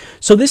policies.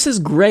 So this is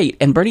great,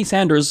 and Bernie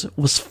Sanders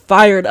was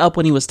fired up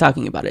when he was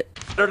talking about it.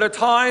 At a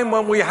time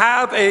when we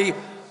have a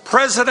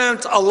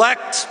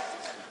president-elect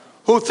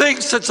who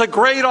thinks it's a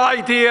great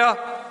idea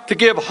to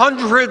give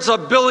hundreds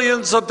of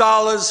billions of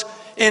dollars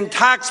in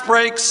tax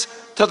breaks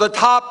to the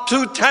top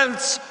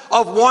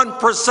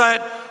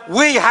 0.2%,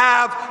 we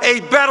have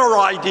a better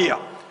idea.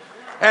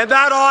 And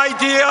that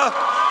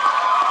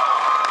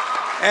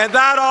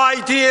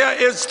idea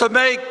is to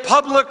make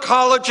public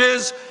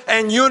colleges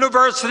and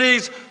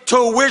universities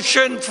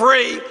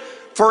tuition-free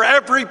for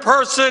every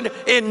person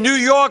in New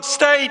York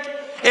State,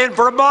 in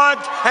Vermont,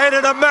 and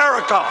in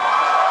America.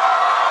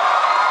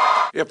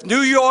 If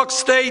New York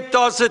State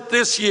does it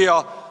this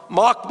year,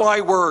 mark my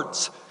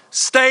words,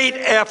 state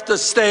after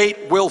state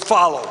will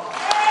follow.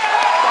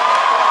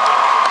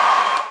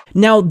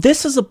 Now,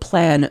 this is a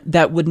plan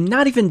that would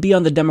not even be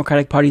on the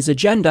Democratic Party's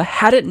agenda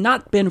had it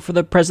not been for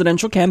the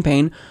presidential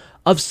campaign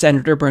of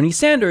Senator Bernie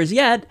Sanders.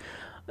 Yet,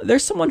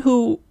 there's someone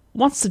who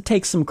wants to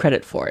take some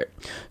credit for it.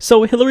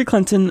 So Hillary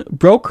Clinton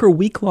broke her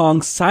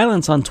week-long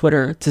silence on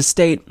Twitter to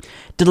state,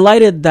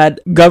 delighted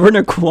that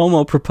Governor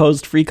Cuomo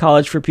proposed free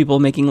college for people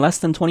making less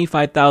than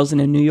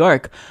 $25,000 in New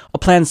York, a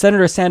plan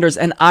Senator Sanders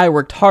and I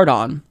worked hard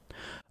on.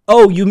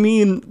 Oh, you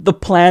mean the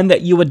plan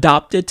that you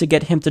adopted to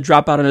get him to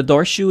drop out on a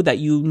door shoe that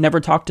you never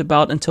talked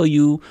about until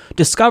you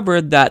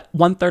discovered that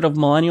 1/3 of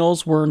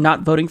millennials were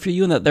not voting for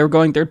you and that they were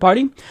going third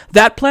party?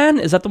 That plan?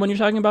 Is that the one you're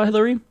talking about,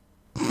 Hillary?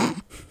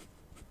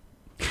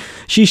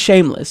 She's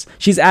shameless.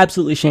 She's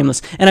absolutely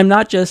shameless. And I'm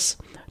not just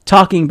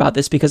talking about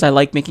this because I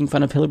like making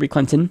fun of Hillary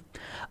Clinton.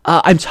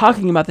 I'm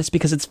talking about this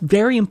because it's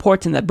very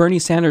important that Bernie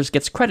Sanders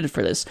gets credit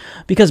for this.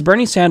 Because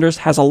Bernie Sanders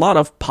has a lot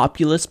of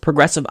populist,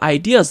 progressive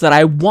ideas that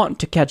I want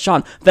to catch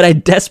on, that I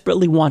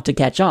desperately want to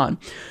catch on.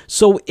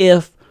 So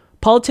if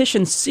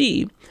politicians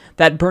see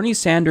that Bernie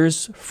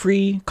Sanders'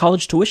 free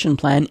college tuition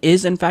plan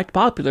is in fact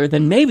popular,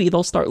 then maybe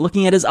they'll start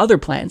looking at his other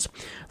plans,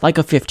 like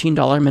a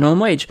 $15 minimum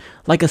wage,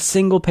 like a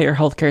single-payer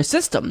healthcare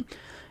system.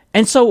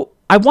 And so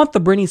I want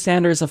the Bernie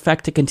Sanders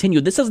effect to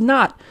continue. This is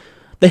not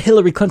the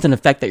Hillary Clinton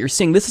effect that you're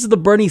seeing. This is the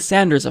Bernie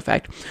Sanders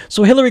effect.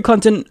 So Hillary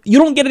Clinton, you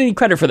don't get any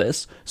credit for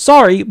this.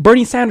 Sorry,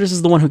 Bernie Sanders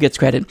is the one who gets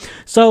credit.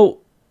 So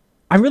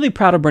I'm really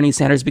proud of Bernie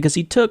Sanders because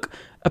he took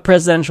a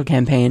presidential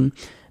campaign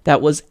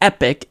that was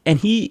epic, and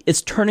he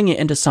is turning it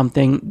into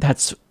something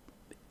that's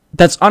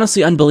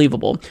honestly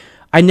unbelievable.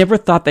 I never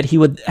thought that he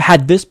would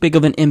had this big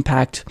of an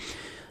impact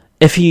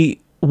if he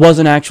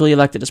wasn't actually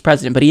elected as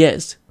president, but he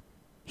is.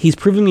 He's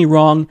proving me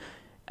wrong,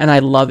 and I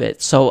love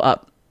it. So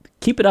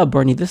keep it up,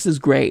 Bernie. This is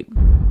great.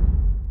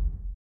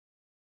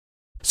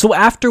 So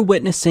after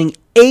witnessing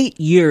 8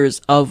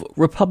 years of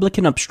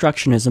Republican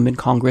obstructionism in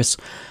Congress,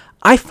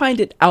 I find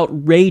it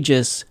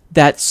outrageous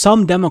that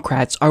some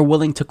Democrats are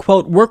willing to,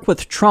 quote, work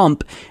with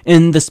Trump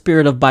in the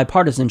spirit of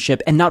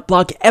bipartisanship and not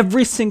block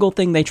every single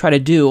thing they try to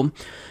do,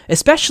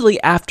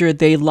 especially after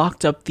they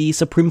locked up the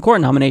Supreme Court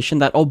nomination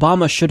that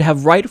Obama should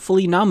have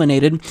rightfully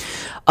nominated,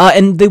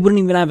 and they wouldn't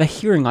even have a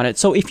hearing on it.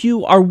 So if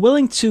you are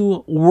willing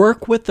to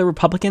work with the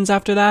Republicans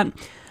after that,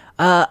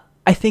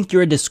 I think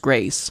you're a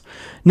disgrace.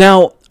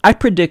 Now, I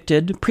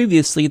predicted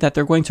previously that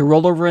they're going to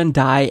roll over and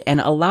die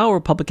and allow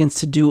Republicans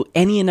to do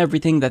any and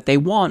everything that they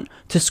want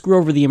to screw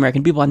over the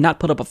American people and not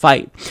put up a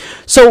fight.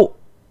 So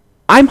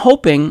I'm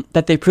hoping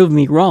that they prove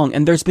me wrong,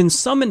 and there's been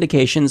some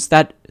indications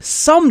that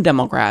some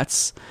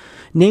Democrats,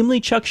 namely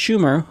Chuck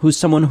Schumer, who's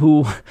someone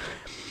who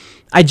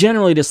I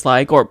generally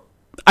dislike, or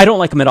I don't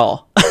like him at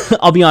all.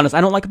 I'll be honest, I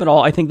don't like him at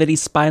all. I think that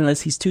he's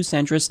spineless, he's too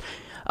centrist,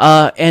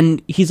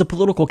 and he's a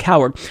political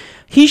coward.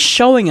 He's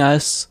showing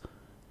us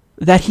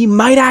that he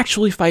might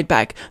actually fight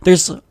back.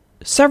 There's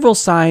several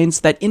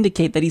signs that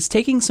indicate that he's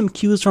taking some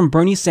cues from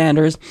Bernie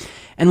Sanders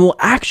and will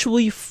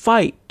actually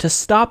fight to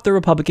stop the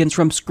Republicans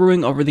from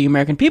screwing over the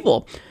American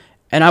people.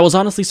 And I was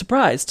honestly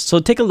surprised. So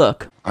take a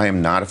look. I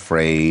am not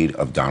afraid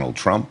of Donald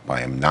Trump.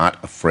 I am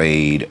not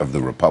afraid of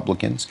the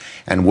Republicans.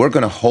 And we're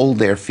going to hold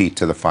their feet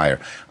to the fire.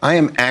 I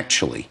am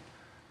actually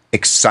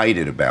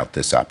excited about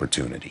this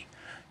opportunity.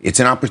 It's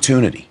an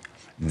opportunity.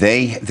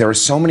 There are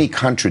so many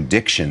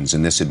contradictions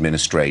in this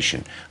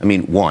administration. I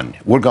mean, one,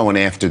 we're going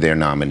after their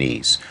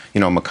nominees.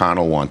 You know,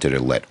 McConnell wanted to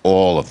let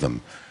all of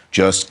them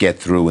just get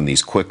through in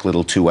these quick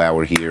little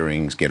 2-hour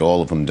hearings, get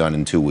all of them done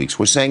in 2 weeks.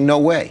 We're saying no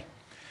way.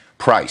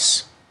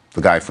 Price,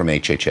 the guy from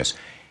HHS.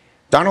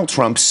 Donald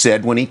Trump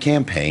said when he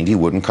campaigned he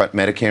wouldn't cut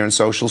Medicare and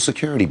Social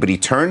Security, but he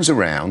turns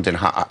around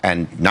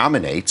and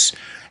nominates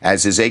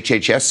as his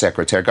HHS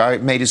secretary, a guy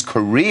who made his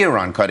career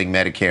on cutting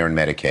Medicare and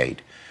Medicaid.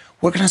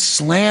 We're going to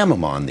slam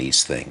him on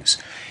these things.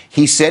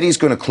 He said he's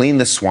going to clean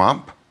the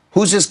swamp.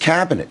 Who's his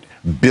cabinet?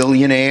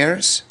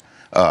 Billionaires?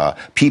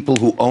 People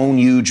who own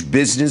huge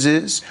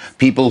businesses?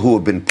 People who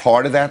have been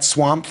part of that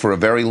swamp for a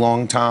very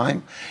long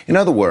time? In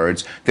other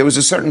words, there was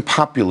a certain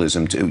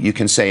populism to, you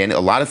can say a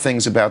lot of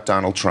things about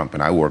Donald Trump,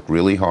 and I worked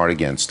really hard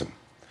against him.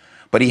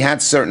 But he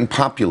had certain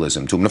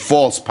populism to him, a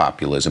false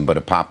populism, but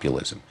a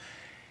populism.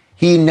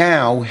 He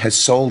now has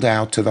sold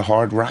out to the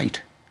hard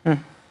right.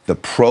 The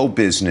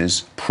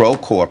pro-business,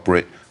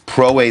 pro-corporate,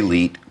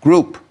 pro-elite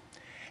group.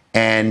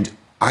 And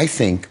I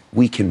think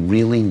we can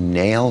really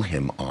nail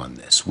him on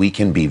this. We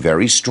can be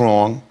very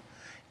strong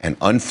and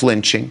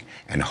unflinching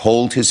and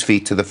hold his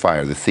feet to the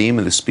fire. The theme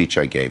of the speech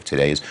I gave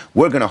today is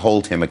we're going to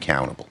hold him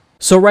accountable.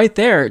 So right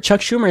there, Chuck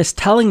Schumer is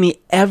telling me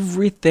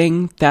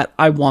everything that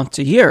I want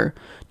to hear.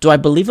 Do I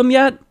believe him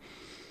yet?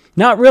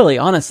 Not really,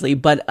 honestly,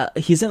 but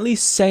he's at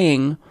least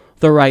saying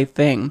the right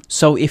thing.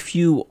 So if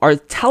you are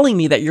telling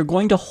me that you're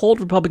going to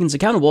hold Republicans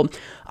accountable,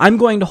 I'm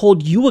going to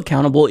hold you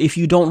accountable if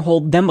you don't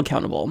hold them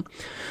accountable.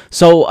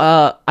 So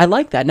I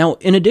like that. Now,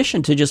 in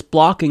addition to just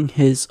blocking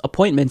his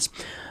appointments,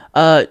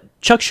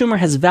 Chuck Schumer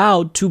has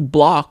vowed to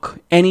block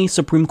any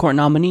Supreme Court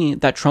nominee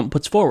that Trump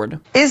puts forward.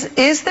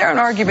 Is there an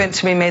argument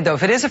to be made, though,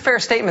 if it is a fair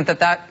statement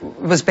that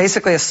was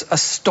basically a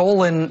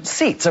stolen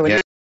seat, so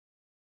it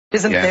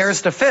isn't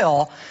theirs to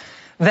fill,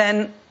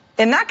 then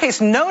in that case,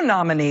 no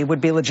nominee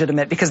would be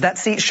legitimate because that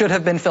seat should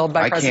have been filled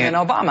by President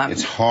Obama.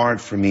 It's hard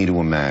for me to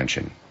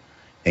imagine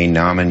a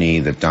nominee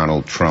that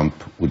Donald Trump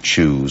would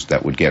choose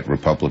that would get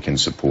Republican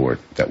support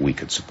that we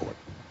could support.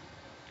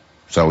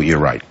 So you're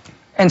right.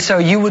 And so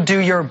you would do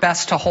your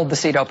best to hold the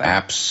seat open?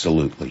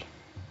 Absolutely.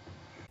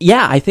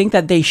 Yeah, I think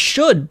that they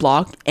should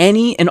block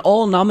any and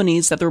all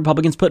nominees that the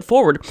Republicans put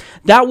forward.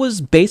 That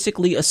was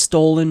basically a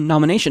stolen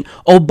nomination.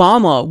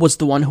 Obama was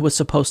the one who was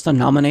supposed to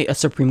nominate a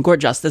Supreme Court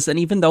justice, and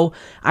even though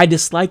I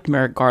disliked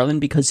Merrick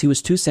Garland because he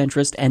was too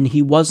centrist and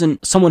he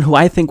wasn't someone who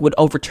I think would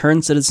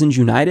overturn Citizens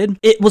United,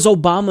 it was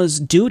Obama's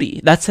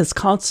duty. That's his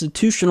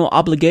constitutional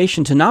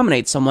obligation to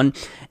nominate someone,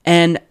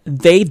 and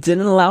they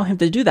didn't allow him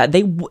to do that.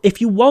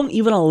 If you won't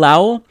even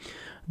allow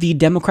the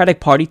Democratic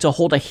Party to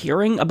hold a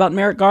hearing about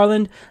Merrick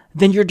Garland,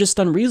 then you're just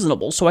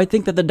unreasonable. So I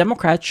think that the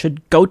Democrats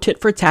should go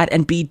tit for tat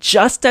and be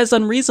just as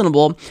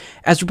unreasonable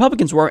as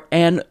Republicans were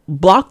and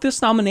block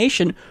this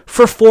nomination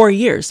for 4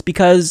 years,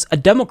 because a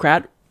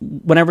Democrat,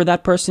 whenever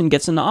that person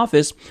gets into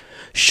office,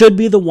 should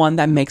be the one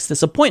that makes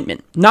this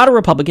appointment, not a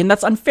Republican.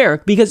 That's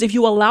unfair, because if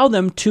you allow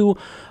them to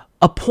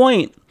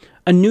appoint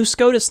a new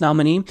SCOTUS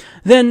nominee,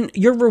 then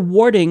you're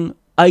rewarding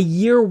a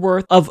year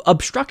worth of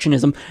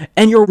obstructionism,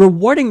 and you're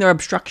rewarding their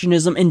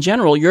obstructionism in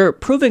general. You're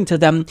proving to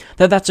them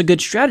that that's a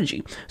good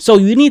strategy. So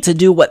you need to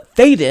do what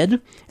they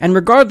did, and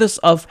regardless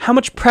of how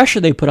much pressure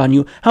they put on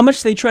you, how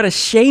much they try to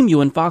shame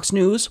you in Fox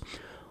News,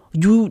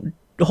 you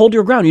hold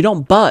your ground. You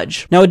don't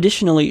budge. Now,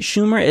 additionally,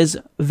 Schumer is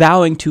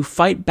vowing to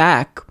fight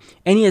back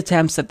any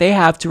attempts that they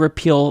have to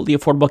repeal the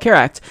Affordable Care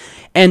Act,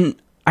 and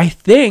I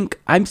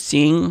think I'm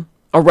seeing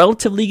a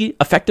relatively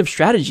effective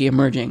strategy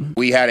emerging.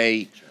 We had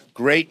a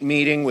great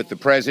meeting with the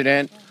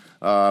president.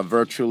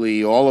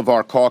 Virtually all of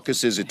our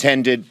caucuses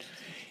attended.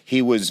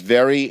 He was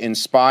very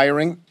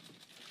inspiring,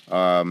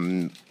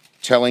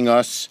 telling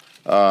us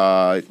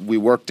we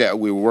were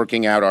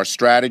working out our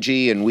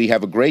strategy, and we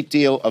have a great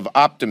deal of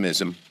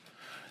optimism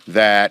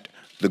that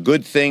the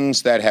good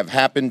things that have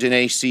happened in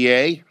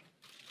ACA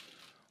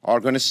are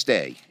going to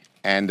stay,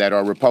 and that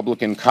our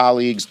Republican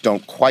colleagues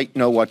don't quite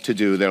know what to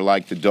do. They're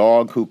like the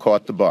dog who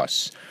caught the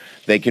bus.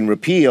 They can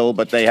repeal,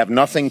 but they have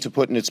nothing to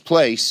put in its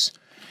place,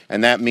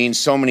 and that means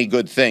so many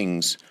good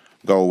things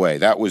go away.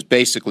 That was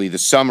basically the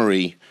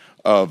summary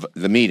of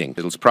the meeting.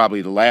 It was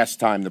probably the last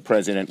time the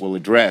president will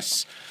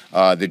address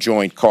the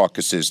joint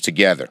caucuses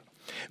together.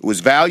 It was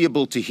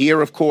valuable to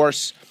hear, of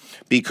course,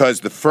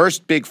 because the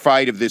first big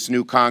fight of this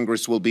new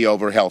Congress will be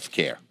over health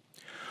care.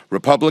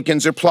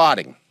 Republicans are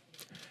plotting,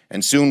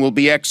 and soon will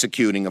be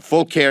executing a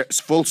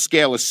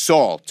full-scale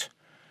assault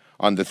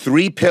on the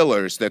three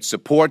pillars that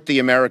support the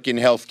American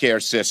health care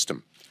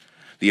system: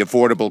 the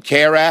Affordable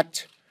Care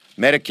Act,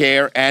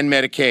 Medicare, and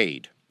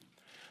Medicaid.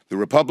 The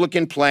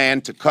Republican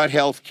plan to cut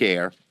health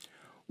care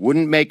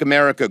wouldn't make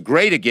America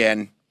great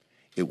again.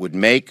 It would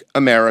make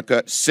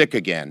America sick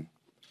again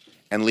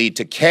and lead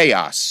to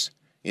chaos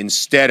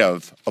instead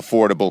of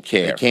affordable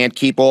care. They can't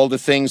keep all the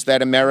things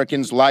that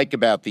Americans like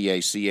about the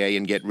ACA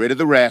and get rid of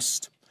the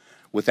rest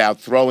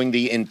without throwing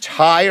the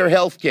entire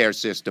health care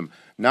system,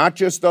 not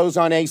just those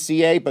on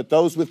ACA, but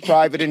those with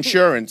private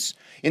insurance,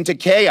 into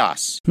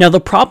chaos. Now,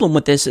 the problem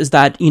with this is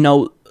that,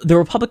 the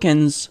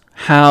Republicans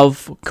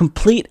have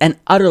complete and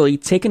utterly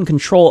taken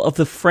control of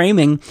the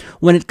framing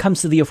when it comes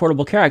to the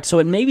Affordable Care Act. So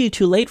it may be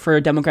too late for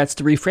Democrats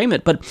to reframe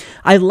it, but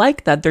I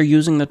like that they're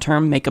using the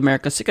term "Make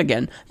America Sick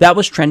Again." That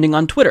was trending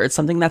on Twitter. It's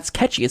something that's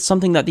catchy. It's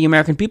something that the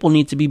American people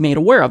need to be made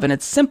aware of, and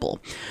it's simple.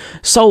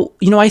 So,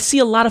 I see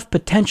a lot of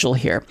potential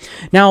here.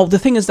 Now, the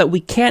thing is that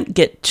we can't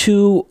get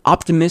too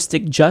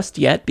optimistic just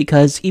yet,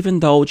 because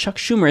even though Chuck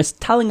Schumer is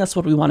telling us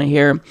what we want to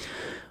hear,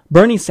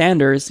 Bernie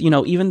Sanders,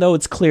 even though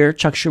it's clear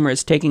Chuck Schumer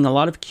is taking a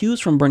lot of cues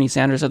from Bernie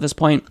Sanders at this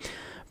point,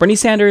 Bernie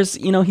Sanders,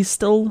 he's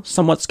still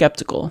somewhat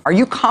skeptical. Are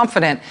you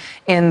confident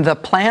in the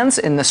plans,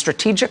 in the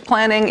strategic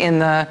planning, in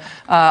the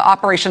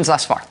operations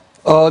thus far?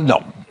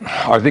 No.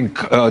 I think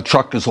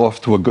Chuck is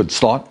off to a good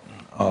start.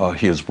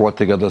 He has brought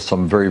together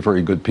some very,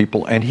 very good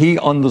people, and he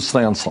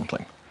understands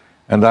something.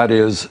 And that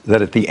is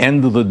that at the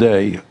end of the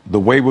day, the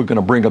way we're going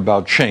to bring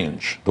about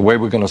change, the way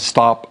we're going to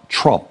stop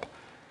Trump,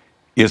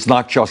 is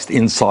not just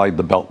inside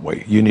the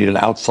Beltway. You need an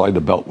outside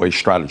the Beltway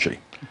strategy.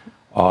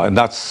 And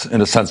that's,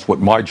 in a sense, what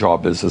my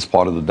job is as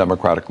part of the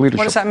Democratic leadership.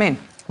 What does that mean?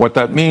 What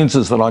that means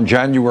is that on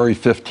January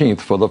 15th,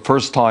 for the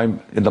first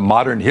time in the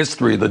modern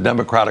history of the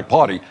Democratic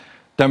Party,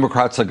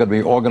 Democrats are going to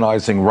be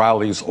organizing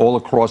rallies all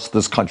across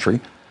this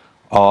country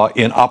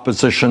in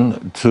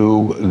opposition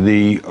to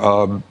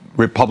the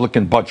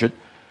Republican budget,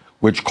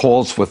 which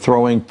calls for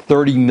throwing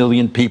 30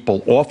 million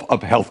people off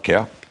of health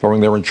care, throwing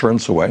their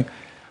insurance away,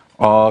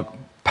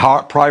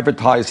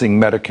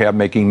 privatizing Medicare,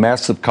 making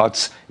massive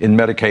cuts in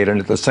Medicaid, and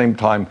at the same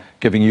time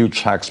giving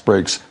huge tax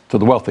breaks to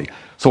the wealthy.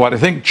 So what I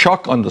think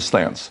Chuck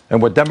understands,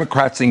 and what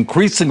Democrats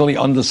increasingly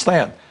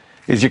understand,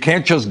 is you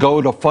can't just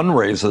go to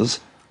fundraisers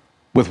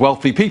with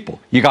wealthy people.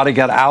 You got to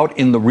get out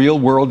in the real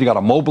world. You got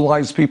to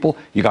mobilize people.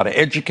 You got to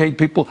educate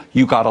people.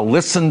 You got to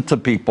listen to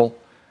people.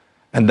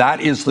 And that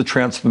is the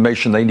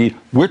transformation they need,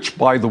 which,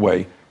 by the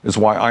way, is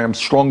why I am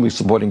strongly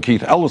supporting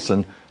Keith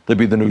Ellison to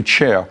be the new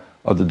chair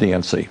of the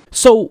DNC.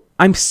 So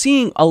I'm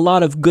seeing a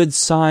lot of good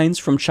signs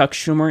from Chuck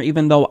Schumer,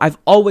 even though I've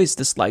always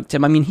disliked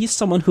him. I mean, he's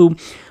someone who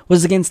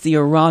was against the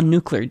Iran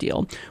nuclear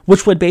deal,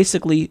 which would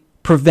basically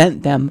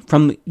prevent them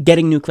from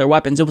getting nuclear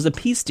weapons. It was a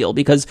peace deal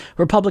because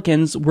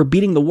Republicans were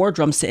beating the war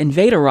drums to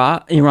invade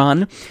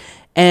Iran.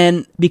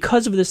 And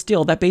because of this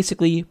deal, that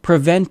basically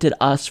prevented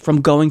us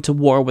from going to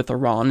war with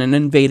Iran and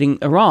invading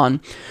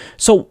Iran.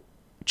 So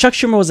Chuck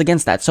Schumer was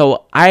against that.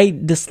 So I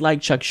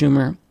dislike Chuck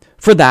Schumer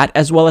for that,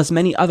 as well as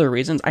many other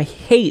reasons. I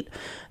hate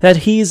that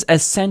he's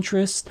as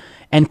centrist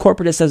and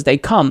corporatist as they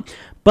come,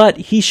 but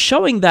he's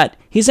showing that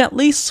he's at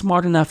least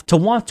smart enough to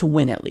want to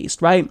win at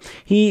least, right?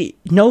 He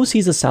knows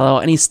he's a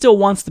sellout, and he still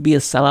wants to be a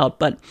sellout,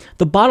 but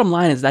the bottom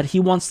line is that he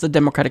wants the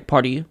Democratic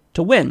Party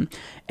to win.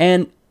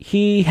 And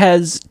he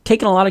has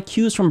taken a lot of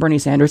cues from Bernie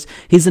Sanders.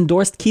 He's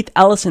endorsed Keith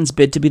Ellison's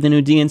bid to be the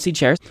new DNC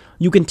chair.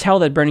 You can tell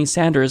that Bernie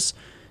Sanders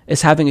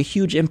is having a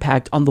huge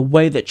impact on the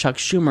way that Chuck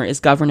Schumer is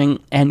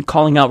governing and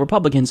calling out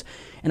Republicans.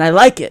 And I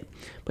like it.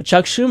 But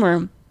Chuck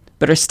Schumer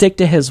better stick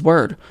to his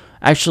word.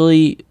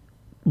 Actually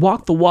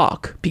walk the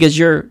walk, because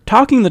you're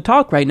talking the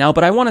talk right now,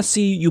 but I want to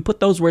see you put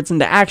those words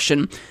into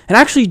action and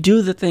actually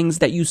do the things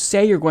that you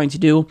say you're going to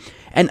do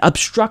and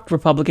obstruct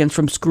Republicans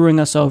from screwing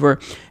us over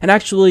and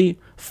actually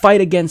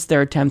fight against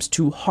their attempts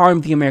to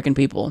harm the American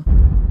people.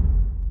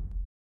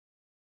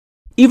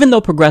 Even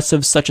though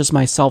progressives such as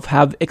myself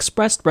have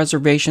expressed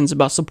reservations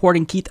about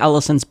supporting Keith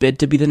Ellison's bid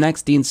to be the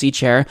next DNC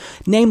chair,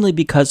 namely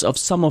because of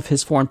some of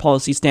his foreign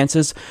policy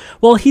stances,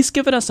 well, he's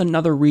given us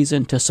another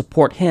reason to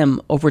support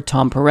him over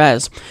Tom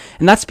Perez.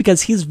 And that's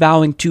because he's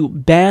vowing to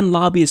ban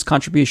lobbyist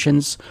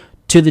contributions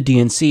to the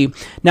DNC.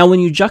 Now, when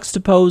you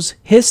juxtapose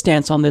his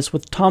stance on this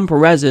with Tom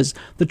Perez's,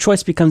 the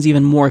choice becomes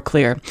even more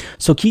clear.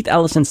 So Keith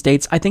Ellison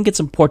states, "I think it's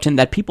important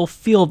that people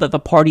feel that the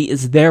party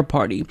is their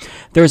party.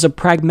 There is a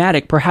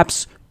pragmatic,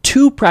 perhaps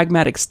too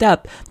pragmatic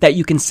step that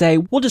you can say,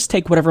 we'll just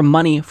take whatever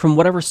money from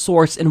whatever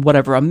source in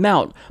whatever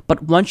amount.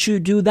 But once you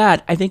do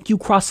that, I think you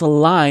cross a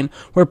line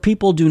where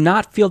people do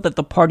not feel that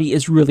the party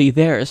is really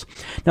theirs."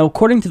 Now,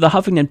 according to the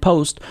Huffington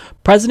Post,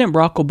 President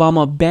Barack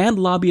Obama banned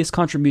lobbyist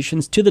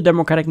contributions to the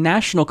Democratic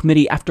National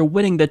Committee after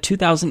winning the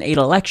 2008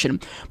 election.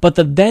 But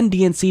the then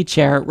DNC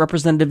chair,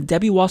 Representative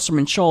Debbie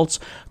Wasserman Schultz,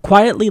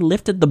 quietly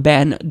lifted the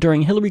ban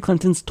during Hillary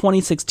Clinton's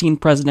 2016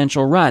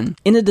 presidential run.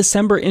 In a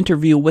December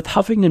interview with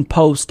Huffington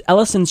Post,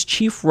 Ellison's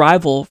chief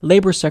rival,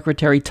 Labor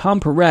Secretary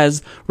Tom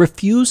Perez,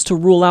 refused to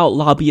rule out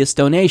lobbyist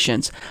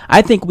donations.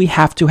 "I think we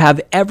have to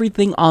have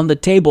everything on the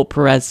table,"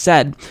 Perez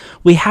said.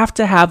 "We have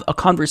to have a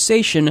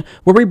conversation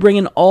where we bring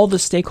in all the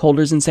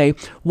stakeholders and say,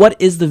 what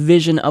is the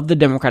vision of the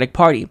Democratic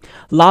Party?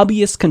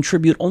 Lobbyists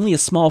contribute only a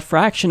small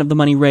fraction of the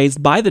money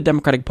raised by the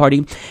Democratic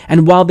Party,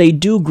 and while they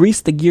do grease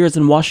the gears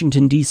in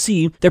Washington,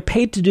 D.C., they're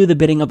paid to do the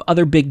bidding of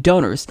other big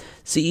donors,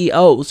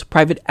 CEOs,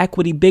 private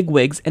equity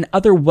bigwigs, and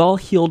other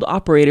well-heeled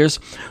operators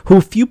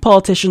who few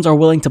politicians are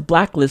willing to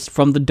blacklist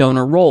from the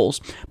donor rolls.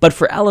 But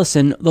for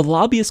Ellison, the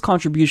lobbyist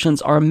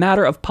contributions are a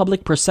matter of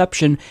public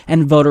perception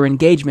and voter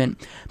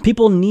engagement.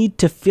 People need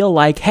to feel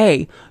like,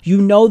 hey,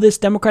 you know this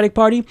Democratic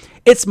Party?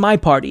 It's my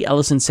party,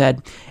 Ellison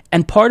said.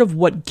 And part of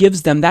what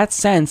gives them that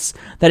sense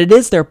that it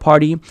is their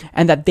party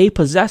and that they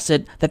possess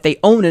it, that they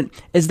own it,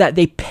 is that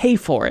they pay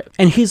for it.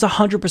 And he's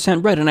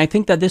 100% right. And I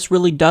think that this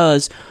really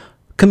does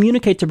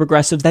communicate to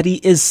progressives that he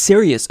is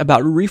serious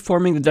about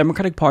reforming the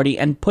Democratic Party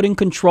and putting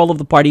control of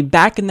the party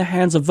back in the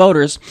hands of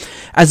voters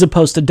as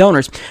opposed to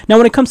donors. Now,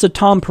 when it comes to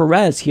Tom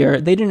Perez here,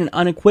 they didn't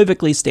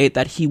unequivocally state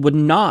that he would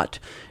not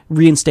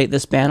reinstate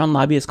this ban on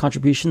lobbyist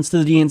contributions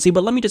to the DNC,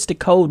 but let me just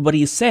decode what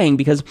he's saying,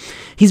 because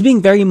he's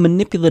being very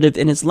manipulative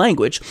in his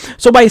language.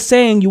 So by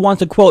saying you want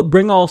to, quote,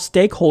 bring all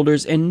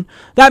stakeholders in,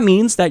 that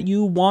means that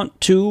you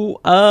want to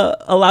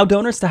allow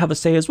donors to have a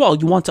say as well.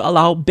 You want to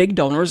allow big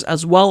donors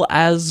as well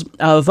as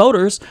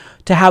voters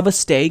to have a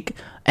stake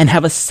and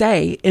have a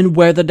say in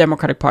where the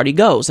Democratic Party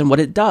goes and what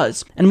it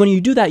does. And when you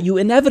do that, you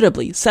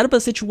inevitably set up a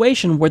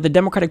situation where the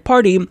Democratic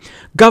Party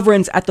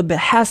governs at the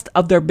behest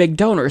of their big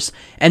donors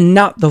and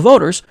not the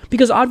voters,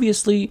 because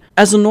obviously,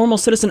 as a normal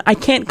citizen, I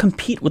can't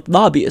compete with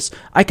lobbyists.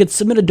 I could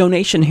submit a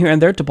donation here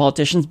and there to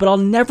politicians, but I'll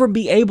never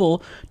be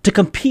able to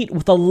compete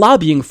with a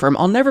lobbying firm.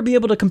 I'll never be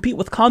able to compete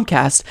with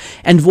Comcast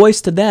and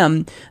voice to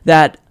them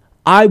that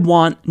I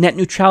want net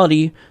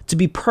neutrality to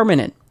be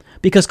permanent,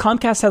 because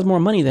Comcast has more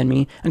money than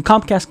me, and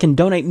Comcast can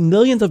donate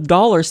millions of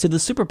dollars to the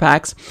super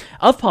PACs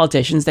of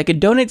politicians that could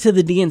donate to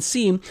the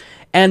DNC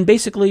and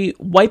basically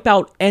wipe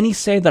out any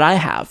say that I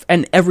have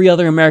and every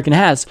other American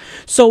has.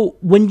 So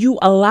when you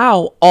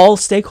allow all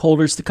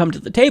stakeholders to come to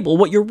the table,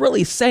 what you're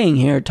really saying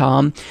here,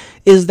 Tom,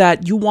 is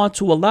that you want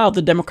to allow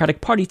the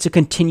Democratic Party to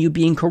continue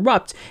being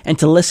corrupt and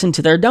to listen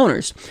to their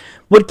donors.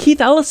 What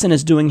Keith Ellison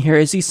is doing here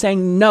is he's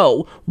saying,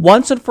 no,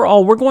 once and for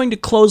all, we're going to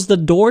close the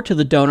door to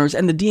the donors,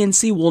 and the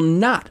DNC will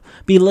not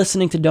be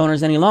listening to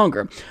donors any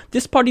longer.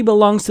 This party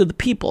belongs to the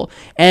people,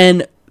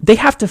 and they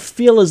have to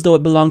feel as though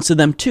it belongs to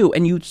them too.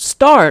 And you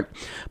start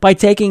by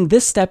taking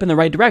this step in the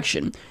right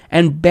direction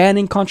and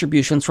banning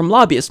contributions from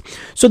lobbyists.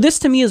 So this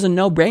to me is a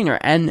no-brainer.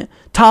 And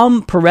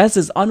Tom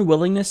Perez's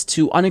unwillingness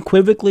to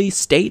unequivocally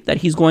state that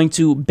he's going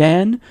to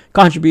ban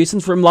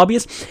contributions from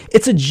lobbyists,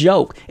 it's a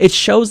joke. It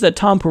shows that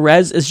Tom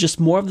Perez is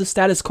just more of the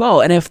status quo.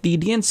 And if the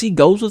DNC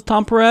goes with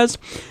Tom Perez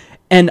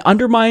and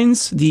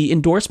undermines the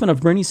endorsement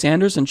of Bernie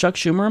Sanders and Chuck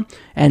Schumer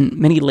and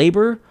many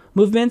labor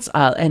movements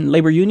and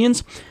labor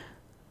unions,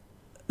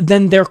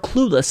 then they're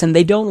clueless and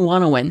they don't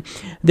want to win.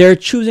 They're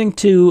choosing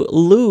to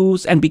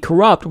lose and be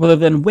corrupt rather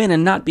than win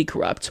and not be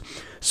corrupt.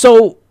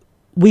 So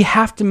we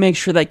have to make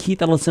sure that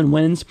Keith Ellison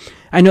wins.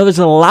 I know there's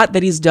a lot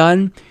that he's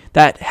done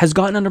that has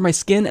gotten under my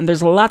skin, and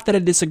there's a lot that I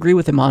disagree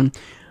with him on.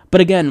 But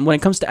again, when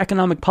it comes to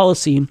economic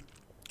policy,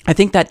 I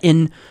think that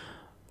in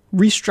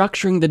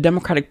restructuring the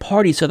Democratic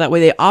Party so that way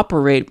they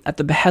operate at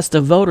the behest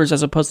of voters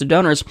as opposed to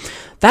donors,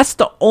 that's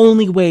the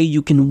only way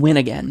you can win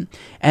again.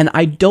 And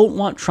I don't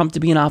want Trump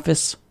to be in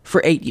office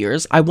for 8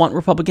 years. I want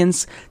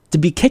Republicans to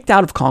be kicked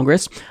out of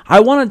Congress. I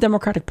want a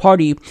Democratic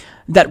Party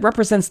that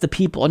represents the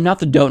people and not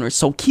the donors.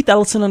 So Keith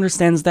Ellison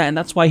understands that, and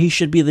that's why he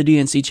should be the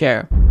DNC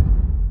chair.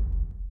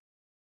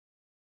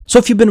 So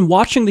if you've been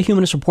watching The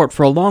Humanist Report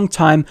for a long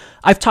time,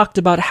 I've talked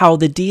about how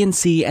the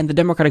DNC and the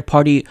Democratic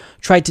Party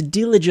tried to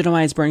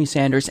delegitimize Bernie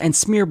Sanders and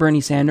smear Bernie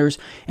Sanders,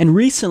 and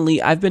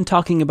recently I've been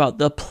talking about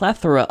the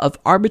plethora of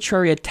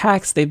arbitrary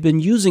attacks they've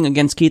been using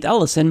against Keith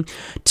Ellison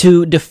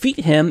to defeat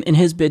him in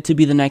his bid to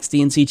be the next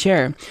DNC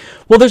chair.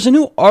 Well, there's a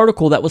new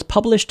article that was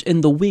published in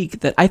The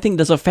Week that I think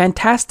does a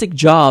fantastic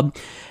job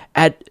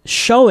at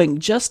showing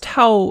just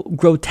how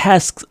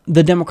grotesque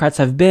the Democrats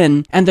have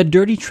been and the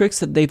dirty tricks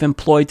that they've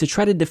employed to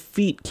try to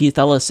defeat Keith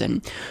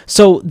Ellison.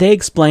 So they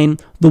explain,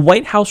 the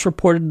White House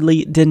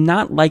reportedly did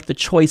not like the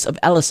choice of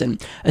Ellison.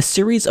 A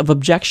series of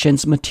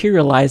objections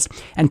materialized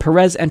and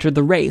Perez entered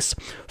the race.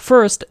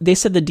 First, they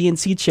said the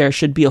DNC chair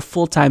should be a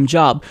full-time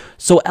job,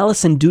 so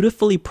Ellison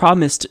dutifully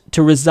promised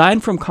to resign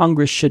from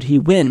Congress should he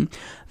win.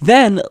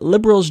 Then,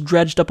 liberals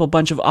dredged up a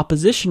bunch of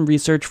opposition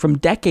research from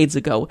decades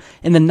ago.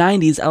 In the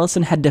 90s,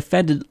 Ellison had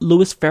defended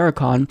Louis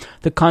Farrakhan,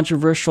 the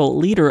controversial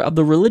leader of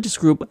the religious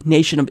group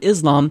Nation of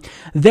Islam,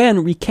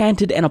 then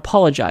recanted and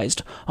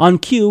apologized. On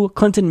cue,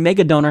 Clinton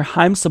megadonor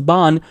Haim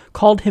Saban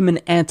called him an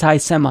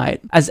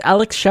anti-Semite. As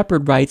Alex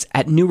Shepard writes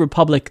at New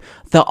Republic,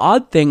 the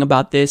odd thing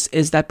about this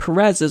is that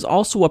Perez is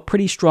also a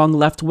pretty strong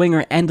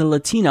left-winger and a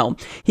Latino.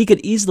 He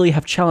could easily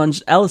have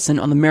challenged Ellison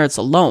on the merits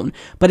alone,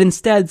 but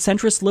instead,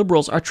 centrist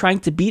liberals are trying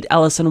to beat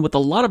Ellison with a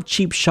lot of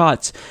cheap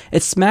shots.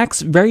 It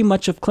smacks very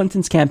much of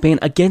Clinton's campaign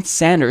against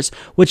Sanders,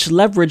 which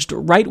leveraged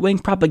right-wing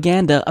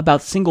propaganda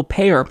about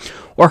single-payer,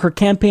 or her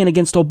campaign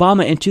against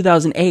Obama in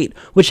 2008,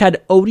 which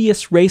had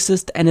odious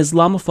racist and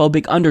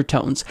Islamophobic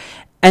undertones.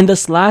 And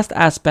this last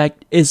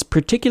aspect is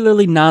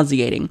particularly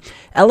nauseating.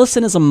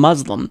 Ellison is a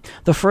Muslim,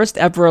 the first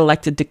ever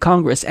elected to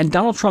Congress, and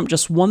Donald Trump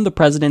just won the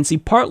presidency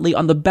partly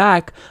on the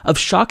back of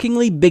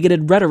shockingly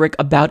bigoted rhetoric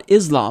about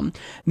Islam.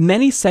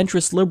 Many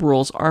centrist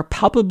liberals are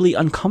palpably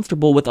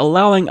uncomfortable with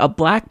allowing a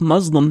black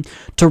Muslim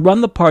to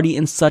run the party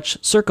in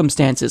such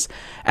circumstances.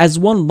 As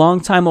one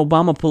longtime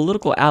Obama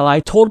political ally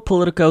told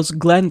Politico's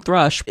Glenn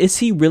Thrush, is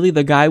he really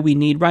the guy we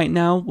need right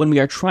now when we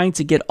are trying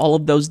to get all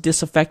of those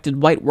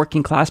disaffected white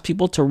working class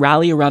people to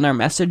rally around our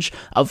message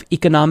of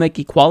economic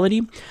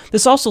equality?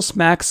 This also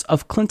smacks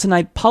of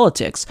Clintonite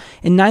politics.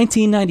 In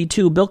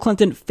 1992, Bill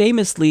Clinton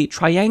famously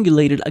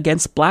triangulated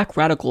against black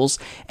radicals,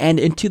 and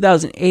in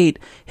 2008,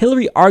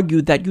 Hillary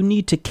argued that you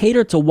need to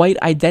cater to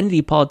white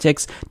identity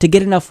politics to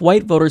get enough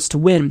white voters to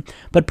win.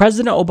 But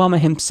President Obama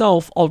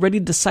himself already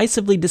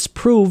decisively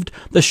disproved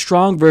the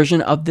strong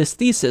version of this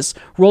thesis,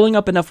 rolling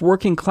up enough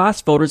working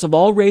class voters of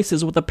all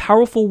races with a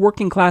powerful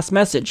working class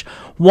message.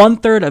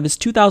 1/3 of his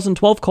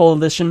 2012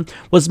 coalition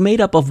was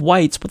made up of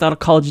whites without a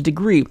college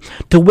degree,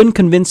 to win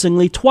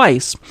convincingly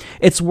twice.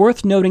 It's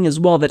worth noting as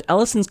well that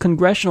Ellison's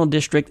congressional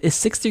district is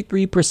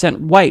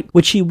 63% white,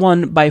 which he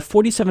won by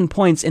 47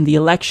 points in the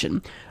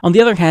election. On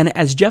the other hand,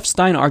 as Jeff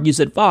Stein argues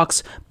at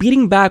Vox,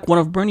 beating back one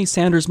of Bernie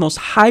Sanders' most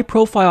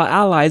high-profile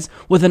allies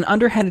with an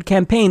underhanded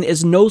campaign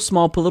is no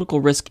small political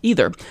risk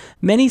either.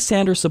 Many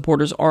Sanders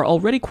supporters are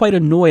already quite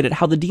annoyed at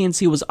how the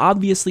DNC was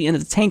obviously in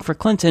the tank for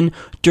Clinton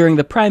during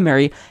the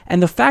primary,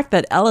 and the fact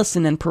that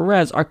Ellison and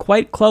Perez are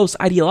quite close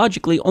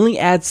ideologically only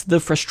adds to the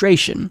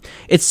frustration.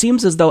 It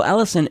seems as though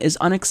Ellison is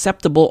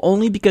unacceptable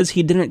only because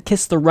he didn't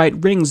kiss the right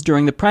rings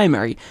during the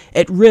primary.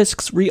 It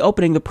risks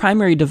reopening the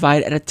primary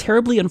divide at a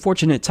terribly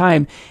unfortunate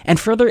time and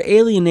further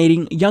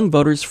alienating young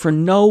voters for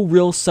no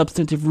real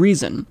substantive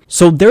reason.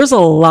 So there's a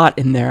lot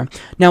in there.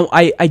 Now,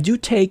 I do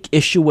take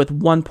issue with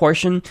one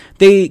portion.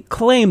 They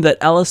claim that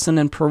Ellison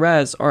and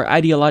Perez are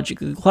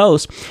ideologically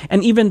close,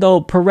 and even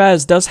though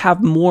Perez does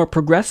have more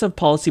progressive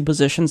policy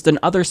positions than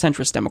other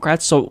centrist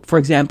Democrats, so for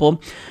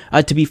example,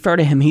 to be fair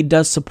to him, he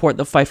does support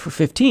the fight for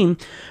 15,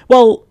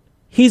 well,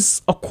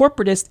 he's a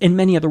corporatist in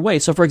many other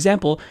ways. So for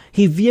example,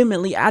 he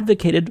vehemently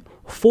advocated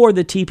for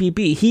the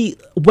TPP. He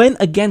went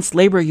against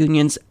labor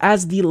unions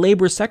as the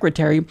labor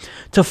secretary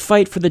to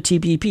fight for the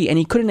TPP, and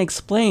he couldn't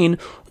explain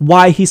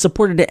why he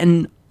supported it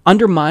and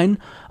undermine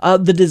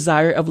the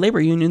desire of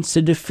labor unions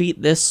to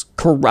defeat this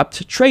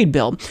corrupt trade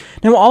bill.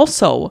 Now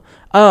also,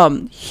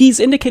 he's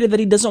indicated that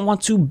he doesn't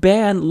want to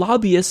ban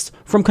lobbyists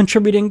from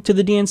contributing to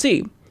the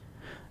DNC.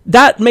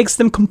 That makes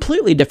them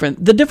completely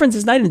different. The difference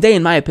is night and day,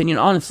 in my opinion,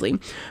 honestly,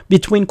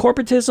 between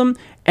corporatism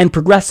and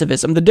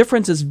progressivism. The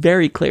difference is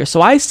very clear.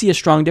 So I see a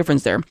strong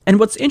difference there. And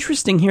what's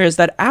interesting here is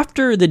that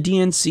after the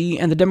DNC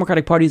and the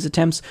Democratic Party's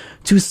attempts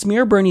to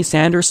smear Bernie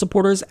Sanders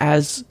supporters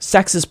as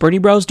sexist Bernie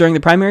bros during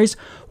the primaries,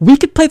 we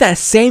could play that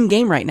same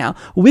game right now.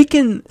 We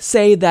can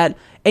say that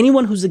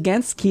anyone who's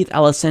against Keith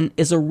Ellison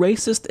is a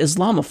racist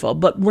Islamophobe,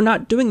 but we're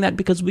not doing that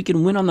because we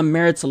can win on the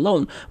merits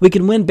alone. We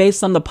can win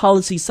based on the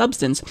policy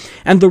substance.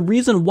 And the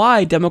reason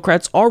why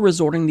Democrats are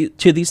resorting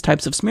to these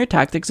types of smear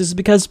tactics is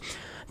because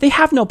they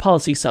have no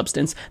policy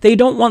substance. They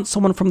don't want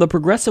someone from the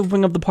progressive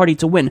wing of the party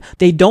to win.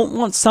 They don't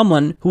want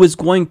someone who is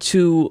going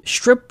to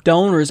strip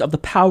donors of the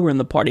power in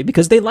the party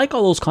because they like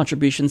all those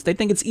contributions. They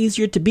think it's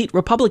easier to beat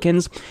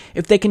Republicans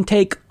if they can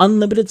take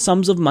unlimited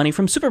sums of money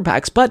from super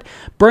PACs. But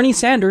Bernie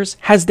Sanders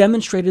has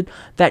demonstrated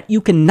that you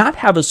cannot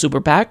have a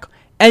super PAC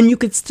and you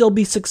could still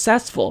be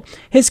successful.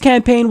 His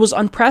campaign was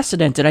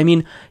unprecedented. I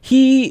mean,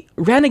 he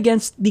ran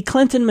against the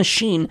Clinton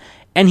machine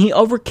and he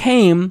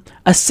overcame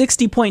a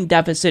 60-point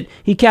deficit.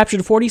 He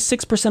captured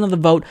 46% of the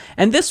vote,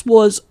 and this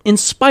was in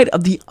spite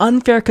of the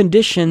unfair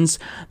conditions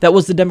that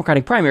was the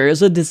Democratic primary. It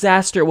was a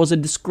disaster. It was a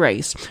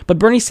disgrace. But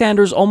Bernie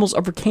Sanders almost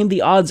overcame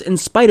the odds in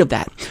spite of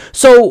that.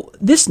 So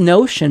this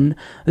notion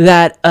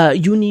that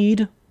you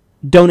need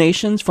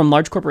donations from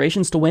large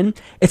corporations to win,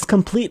 it's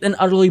complete and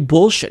utterly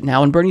bullshit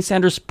now, and Bernie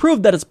Sanders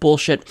proved that it's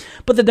bullshit,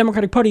 but the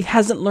Democratic Party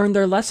hasn't learned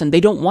their lesson. They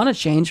don't want to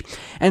change,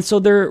 and so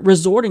they're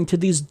resorting to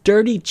these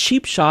dirty,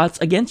 cheap shots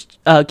against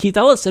Keith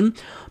Ellison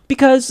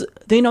because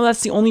they know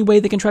that's the only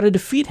way they can try to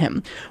defeat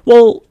him.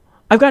 Well,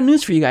 I've got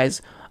news for you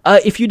guys.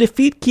 If you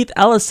defeat Keith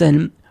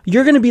Ellison,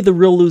 you're going to be the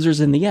real losers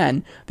in the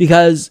end,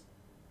 because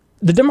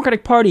the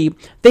Democratic Party,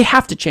 they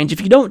have to change.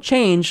 If you don't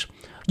change,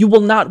 you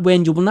will not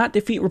win, you will not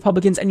defeat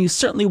Republicans, and you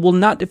certainly will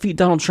not defeat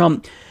Donald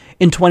Trump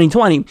in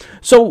 2020.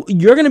 So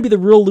you're going to be the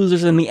real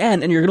losers in the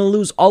end, and you're going to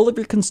lose all of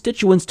your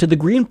constituents to the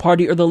Green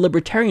Party or the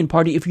Libertarian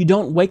Party if you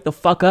don't wake the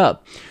fuck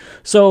up.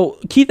 So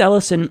Keith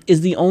Ellison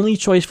is the only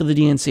choice for the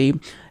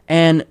DNC,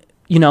 and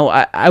you know,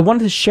 I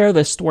wanted to share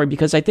this story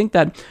because I think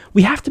that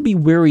we have to be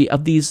wary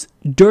of these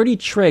dirty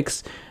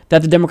tricks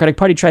that the Democratic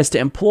Party tries to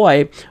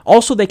employ.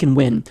 Also, they can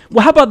win.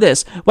 Well, how about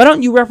this? Why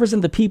don't you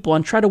represent the people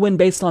and try to win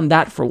based on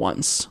that for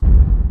once?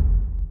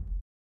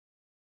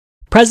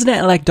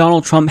 President-elect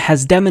Donald Trump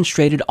has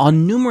demonstrated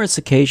on numerous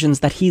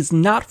occasions that he's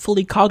not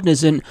fully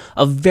cognizant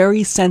of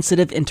very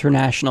sensitive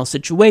international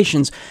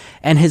situations,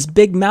 and his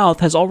big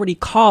mouth has already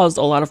caused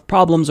a lot of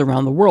problems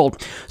around the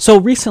world. So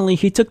recently,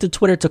 he took to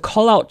Twitter to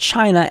call out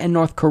China and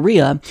North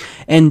Korea,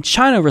 and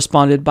China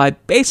responded by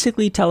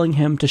basically telling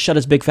him to shut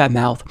his big fat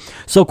mouth.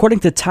 So according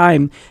to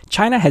Time,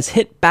 China has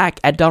hit back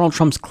at Donald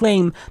Trump's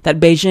claim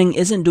that Beijing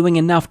isn't doing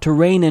enough to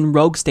rein in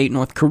rogue state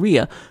North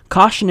Korea,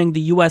 cautioning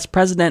the U.S.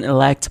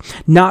 president-elect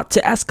not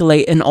to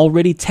escalate an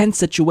already tense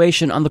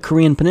situation on the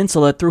Korean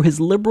peninsula through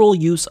his liberal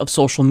use of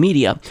social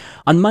media.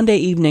 On Monday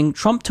evening,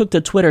 Trump took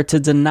to Twitter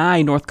to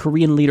deny North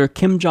Korean leader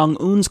Kim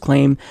Jong-un's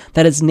claim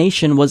that his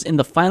nation was in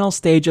the final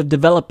stage of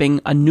developing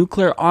a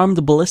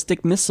nuclear-armed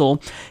ballistic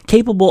missile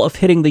capable of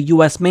hitting the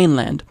U.S.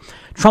 mainland.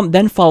 Trump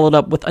then followed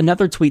up with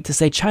another tweet to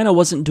say China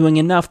wasn't doing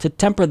enough to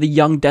temper the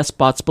young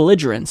despot's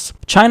belligerence.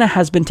 China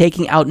has been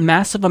taking out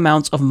massive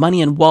amounts of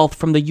money and wealth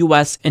from the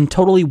U.S. in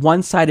totally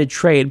one-sided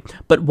trade,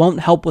 but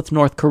won't help with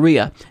North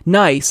Korea.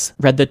 Nice,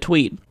 read the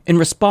tweet. In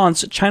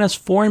response, China's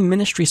foreign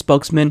ministry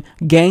spokesman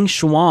Gang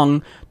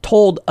Shuang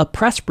told a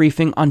press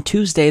briefing on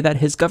Tuesday that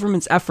his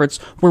government's efforts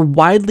were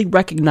widely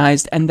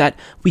recognized and that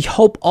we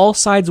hope all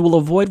sides will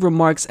avoid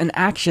remarks and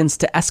actions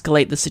to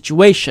escalate the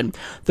situation.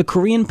 The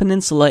Korean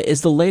peninsula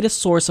is the latest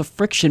source of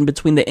friction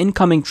between the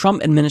incoming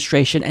Trump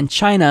administration and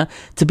China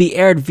to be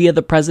aired via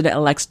the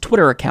president-elect's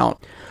Twitter account.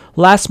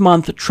 Last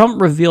month,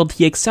 Trump revealed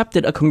he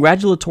accepted a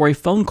congratulatory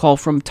phone call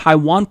from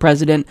Taiwan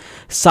President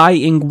Tsai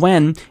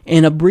Ing-wen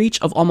in a breach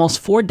of almost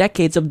 4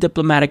 decades of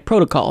diplomatic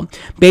protocol.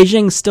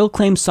 Beijing still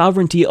claims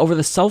sovereignty over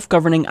the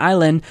self-governing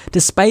island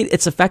despite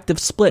its effective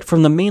split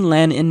from the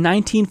mainland in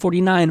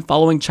 1949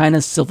 following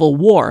China's civil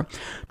war.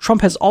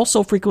 Trump has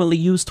also frequently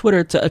used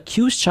Twitter to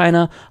accuse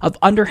China of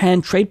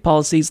underhand trade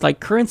policies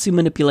like currency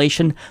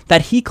manipulation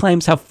that he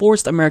claims have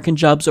forced American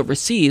jobs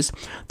overseas.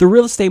 The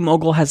real estate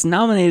mogul has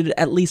nominated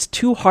at least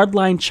 2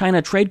 hardline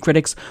China trade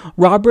critics,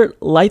 Robert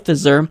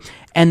Lighthizer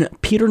and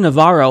Peter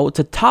Navarro,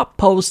 to top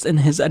posts in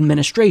his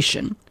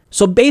administration.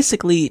 So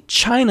basically,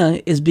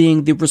 China is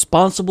being the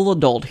responsible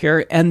adult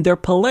here, and they're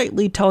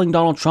politely telling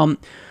Donald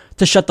Trump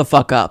to shut the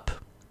fuck up.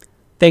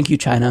 Thank you,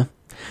 China.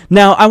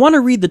 Now, I want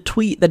to read the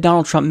tweet that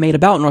Donald Trump made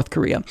about North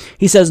Korea.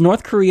 He says,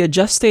 North Korea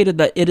just stated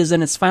that it is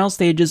in its final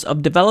stages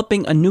of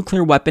developing a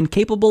nuclear weapon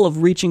capable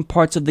of reaching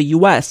parts of the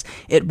U.S.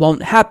 It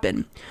won't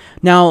happen.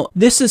 Now,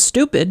 this is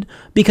stupid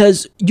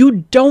because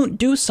you don't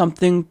do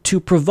something to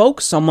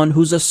provoke someone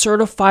who's a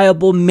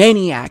certifiable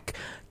maniac.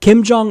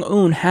 Kim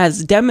Jong-un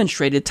has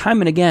demonstrated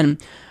time and again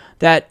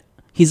that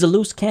he's a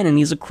loose cannon,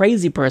 he's a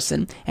crazy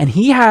person, and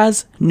he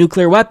has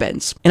nuclear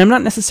weapons. And I'm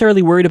not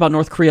necessarily worried about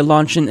North Korea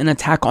launching an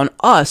attack on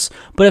us,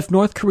 but if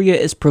North Korea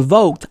is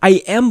provoked,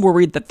 I am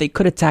worried that they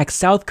could attack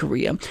South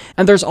Korea.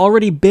 And there's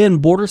already been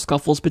border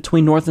scuffles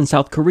between North and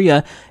South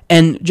Korea,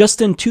 and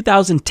just in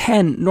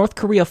 2010, North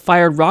Korea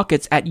fired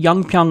rockets at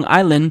Yeonpyeong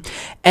Island,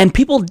 and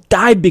people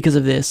died because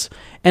of this.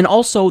 And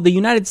also, the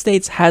United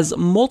States has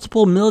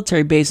multiple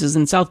military bases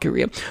in South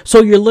Korea.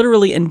 So you're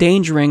literally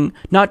endangering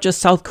not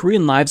just South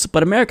Korean lives,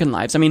 but American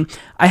lives. I mean,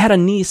 I had a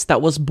niece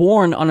that was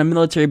born on a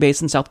military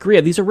base in South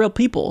Korea. These are real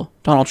people,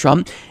 Donald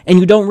Trump. And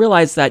you don't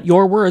realize that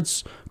your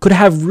words could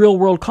have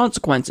real-world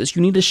consequences.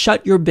 You need to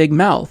shut your big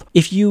mouth.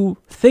 If you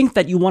think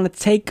that you want to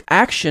take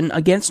action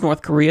against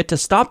North Korea to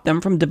stop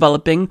them from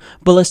developing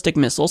ballistic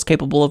missiles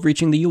capable of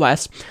reaching the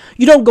U.S.,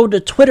 you don't go to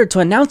Twitter to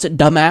announce it,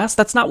 dumbass.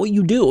 That's not what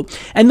you do.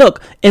 And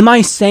look, am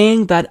I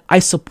saying that I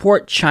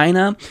support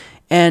China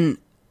and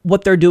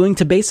what they're doing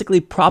to basically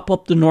prop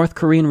up the North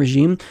Korean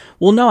regime?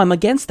 Well, no, I'm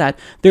against that.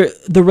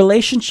 The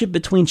relationship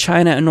between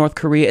China and North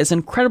Korea is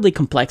incredibly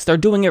complex. They're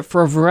doing it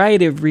for a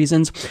variety of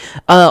reasons.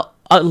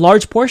 A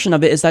large portion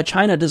of it is that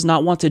China does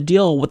not want to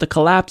deal with the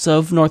collapse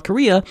of North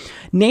Korea,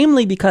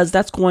 namely because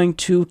that's going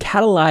to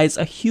catalyze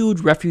a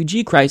huge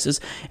refugee crisis,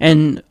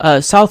 and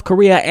South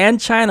Korea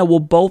and China will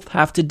both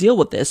have to deal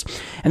with this.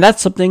 And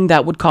that's something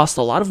that would cost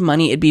a lot of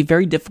money. It'd be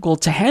very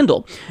difficult to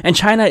handle. And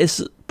China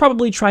is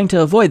probably trying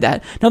to avoid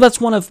that. Now, that's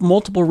one of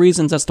multiple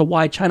reasons as to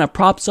why China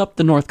props up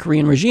the North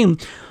Korean regime.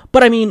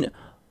 But I mean,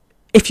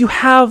 if you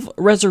have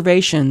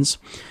reservations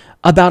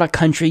about a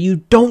country, you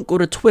don't go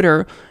to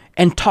Twitter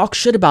and talk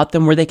shit about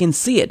them where they can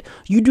see it.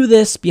 You do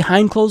this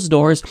behind closed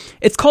doors.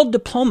 It's called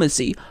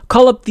diplomacy.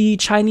 Call up the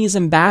Chinese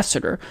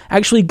ambassador.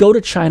 Actually go to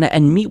China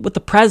and meet with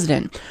the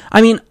president.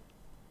 I mean,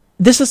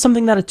 this is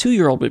something that a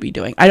 2-year-old would be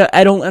doing.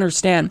 I don't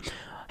understand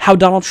how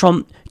Donald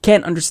Trump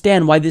can't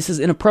understand why this is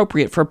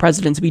inappropriate for a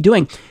president to be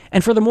doing.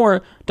 And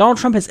furthermore, Donald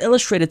Trump has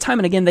illustrated time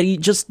and again that he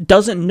just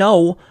doesn't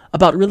know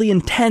about really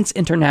intense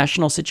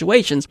international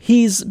situations.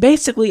 He's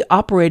basically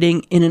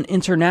operating in an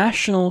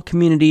international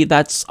community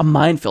that's a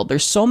minefield.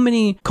 There's so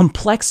many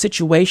complex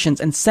situations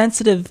and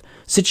sensitive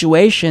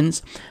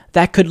situations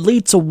that could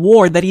lead to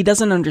war that he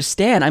doesn't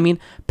understand. I mean,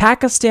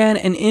 Pakistan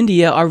and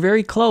India are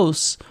very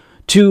close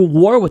to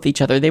war with each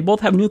other. They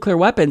both have nuclear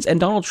weapons, and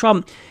Donald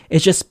Trump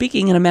is just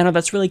speaking in a manner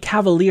that's really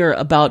cavalier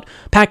about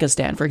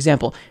Pakistan, for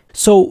example.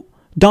 So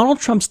Donald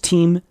Trump's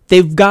team,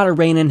 they've got to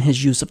rein in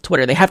his use of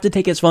Twitter. They have to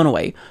take his phone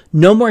away.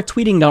 No more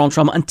tweeting, Donald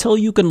Trump, until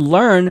you can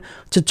learn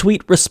to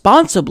tweet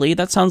responsibly.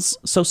 That sounds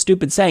so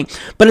stupid saying,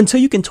 but until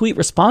you can tweet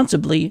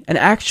responsibly and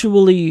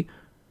actually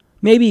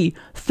maybe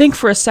think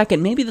for a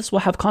second, maybe this will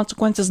have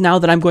consequences now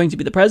that I'm going to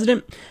be the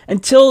president.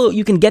 Until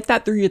you can get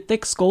that through your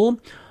thick skull,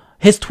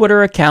 his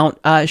Twitter account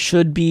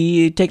should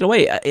be taken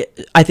away.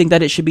 I think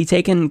that it should be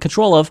taken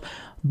control of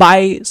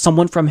by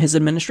someone from his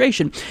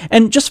administration.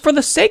 And just for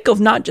the sake of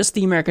not just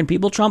the American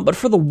people, Trump, but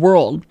for the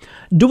world,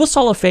 do us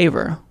all a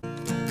favor.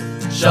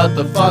 Shut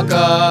the fuck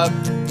up.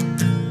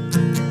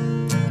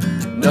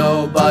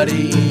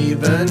 Nobody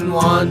even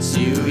wants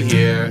you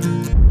here.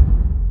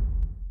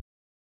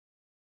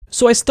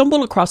 So I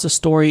stumbled across a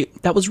story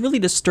that was really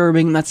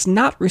disturbing, that's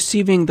not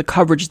receiving the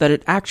coverage that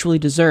it actually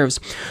deserves.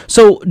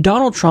 So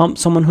Donald Trump,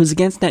 someone who's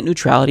against net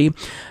neutrality,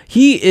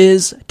 he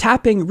is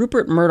tapping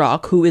Rupert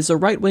Murdoch, who is a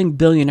right-wing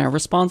billionaire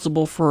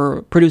responsible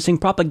for producing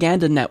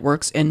propaganda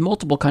networks in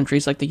multiple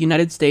countries like the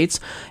United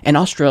States and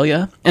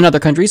Australia and other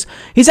countries.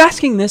 He's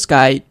asking this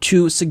guy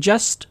to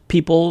suggest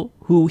people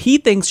who he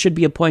thinks should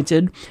be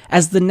appointed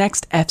as the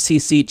next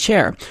FCC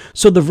chair.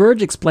 So The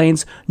Verge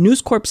explains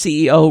News Corp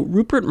CEO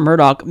Rupert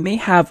Murdoch may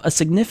have a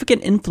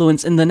significant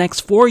influence in the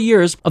next 4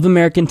 years of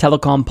American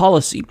telecom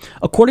policy.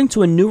 According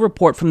to a new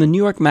report from the New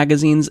York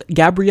Magazine's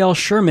Gabrielle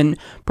Sherman,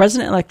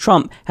 President-elect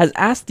Trump has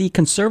asked the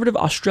conservative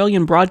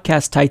Australian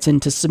broadcast titan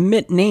to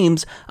submit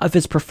names of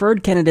his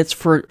preferred candidates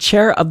for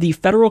chair of the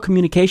Federal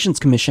Communications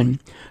Commission.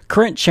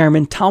 Current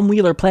chairman Tom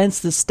Wheeler plans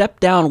to step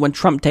down when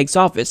Trump takes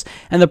office,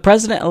 and the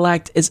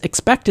president-elect is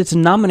expected to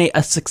nominate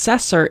a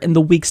successor in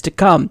the weeks to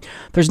come.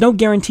 There's no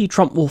guarantee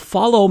Trump will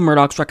follow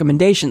Murdoch's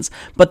recommendations,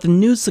 but the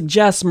news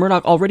suggests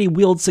Murdoch already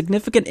wields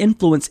significant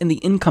influence in the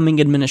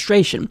incoming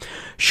administration.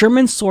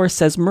 Sherman's source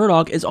says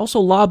Murdoch is also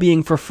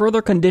lobbying for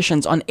further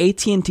conditions on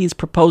AT&T's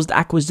proposed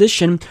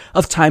acquisition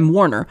of Time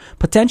Warner,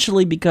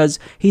 potentially because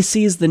he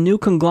sees the new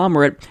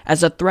conglomerate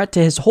as a threat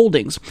to his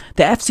holdings.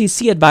 The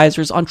FCC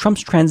advisors on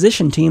Trump's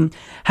transition team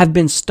have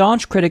been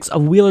staunch critics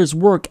of Wheeler's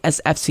work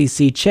as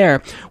FCC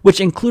chair, which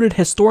included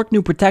historic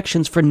new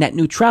protections for net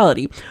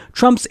neutrality.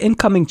 Trump's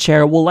incoming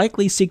chair will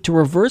likely seek to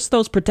reverse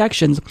those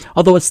protections,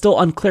 although it's still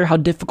unclear how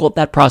difficult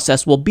that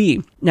process will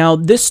be. Now,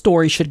 this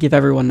story should give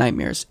everyone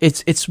nightmares.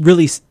 It's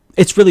really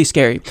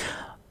scary.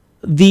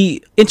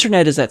 The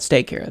internet is at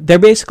stake here. They're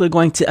basically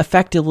going to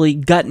effectively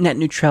gut net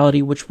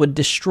neutrality, which would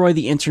destroy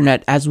the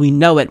internet as we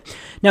know it.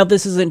 Now,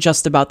 this isn't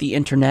just about the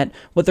internet.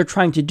 What they're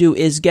trying to do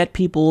is get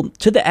people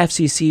to the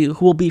FCC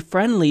who will be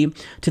friendly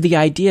to the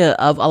idea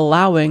of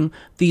allowing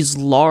these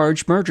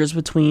large mergers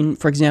between,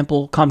 for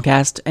example,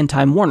 Comcast and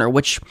Time Warner,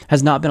 which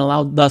has not been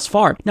allowed thus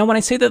far. Now, when I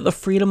say that the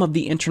freedom of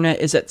the internet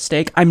is at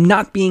stake, I'm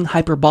not being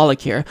hyperbolic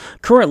here.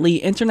 Currently,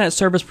 internet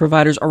service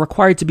providers are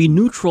required to be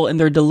neutral in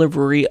their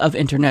delivery of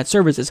internet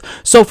services.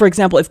 So, for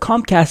example, if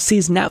Comcast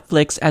sees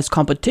Netflix as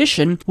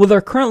competition, well,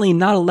 they're currently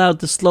not allowed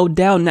to slow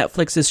down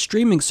Netflix's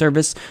streaming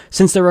service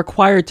since they're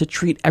required to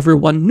treat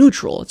everyone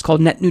neutral. It's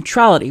called net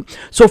neutrality.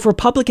 So if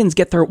Republicans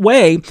get their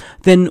way,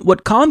 then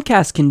what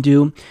Comcast can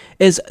do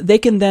is they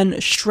can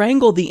then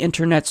strangle the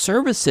internet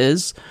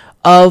services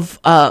of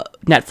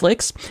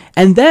Netflix,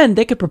 and then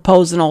they could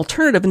propose an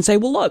alternative and say,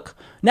 well, look,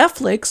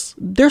 Netflix,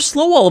 they're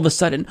slow all of a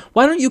sudden.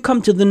 Why don't you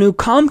come to the new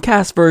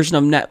Comcast version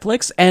of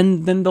Netflix,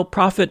 and then they'll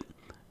profit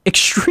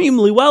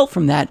extremely well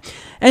from that.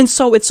 And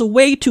so it's a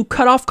way to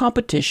cut off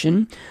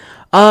competition.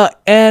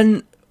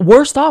 And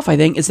worst off, I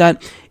think, is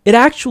that it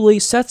actually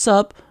sets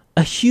up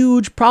a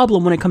huge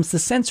problem when it comes to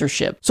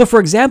censorship. So, for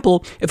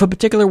example, if a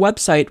particular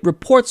website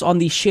reports on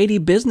the shady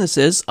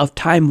businesses of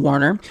Time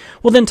Warner,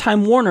 well, then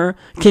Time Warner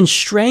can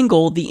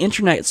strangle the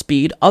internet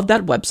speed of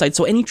that website.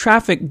 So any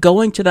traffic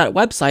going to that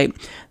website,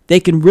 they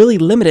can really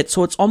limit it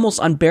so it's almost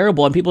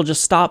unbearable and people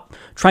just stop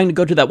trying to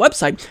go to that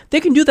website. They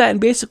can do that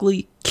and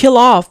basically kill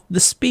off the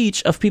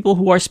speech of people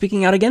who are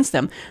speaking out against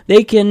them.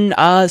 They can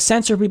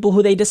censor people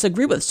who they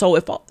disagree with. So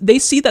if they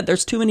see that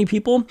there's too many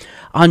people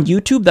on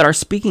YouTube that are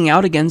speaking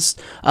out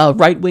against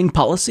right-wing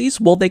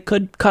policies, well, they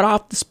could cut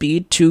off the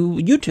speed to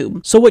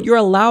YouTube. So what you're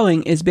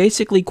allowing is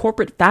basically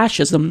corporate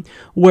fascism,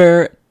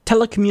 where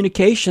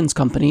telecommunications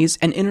companies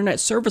and internet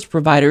service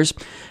providers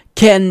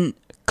can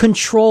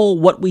control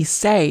what we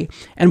say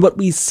and what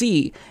we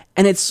see.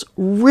 And it's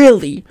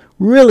really,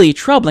 really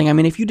troubling. I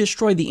mean, if you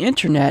destroy the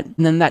internet,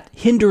 then that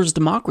hinders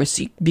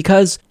democracy,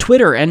 because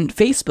Twitter and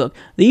Facebook,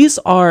 these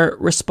are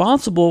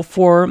responsible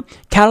for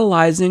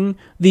catalyzing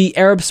the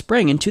Arab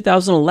Spring in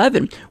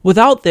 2011.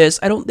 Without this,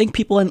 I don't think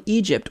people in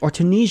Egypt or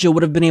Tunisia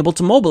would have been able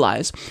to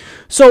mobilize.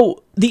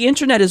 So the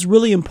internet is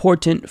really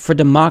important for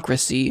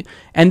democracy,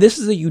 and this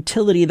is a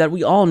utility that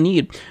we all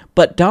need.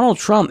 But Donald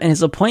Trump and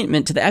his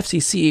appointment to the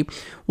FCC,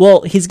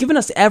 well, he's given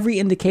us every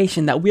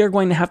indication that we are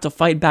going to have to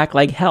fight back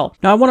like hell.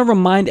 Now, I want to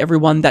remind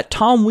everyone that that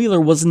Tom Wheeler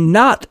was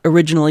not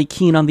originally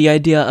keen on the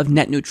idea of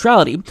net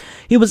neutrality.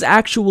 He was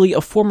actually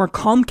a former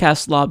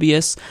Comcast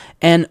lobbyist,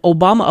 and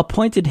Obama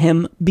appointed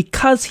him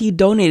because he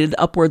donated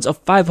upwards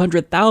of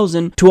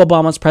 $500,000 to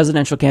Obama's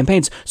presidential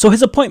campaigns. So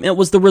his appointment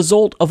was the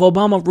result of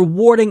Obama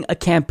rewarding a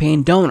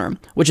campaign donor,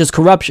 which is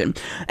corruption.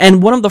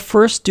 And one of the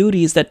first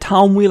duties that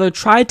Tom Wheeler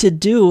tried to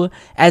do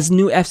as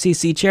new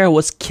FCC chair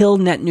was kill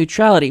net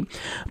neutrality.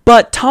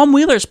 But Tom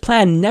Wheeler's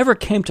plan never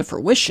came to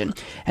fruition,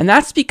 and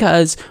that's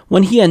because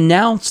when he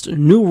announced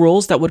new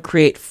rules that would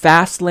create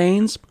fast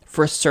lanes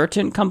for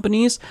certain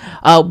companies,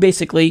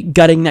 basically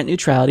gutting net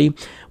neutrality,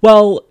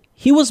 well,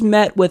 he was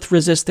met with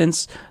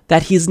resistance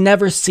that he's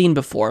never seen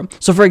before.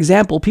 So, for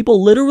example,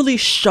 people literally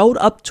showed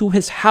up to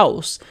his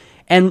house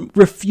and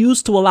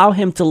refused to allow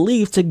him to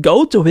leave to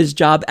go to his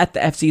job at the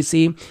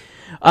FCC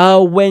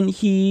when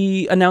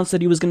he announced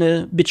that he was going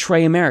to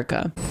betray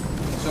America.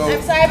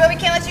 I'm sorry, but we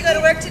can't let you go to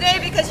work today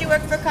because you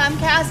work for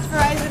Comcast,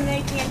 Verizon, and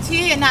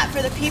AT&T, and not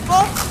for the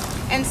people.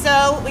 And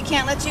so we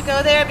can't let you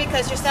go there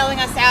because you're selling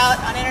us out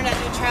on internet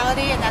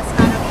neutrality, and that's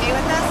not okay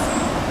with us.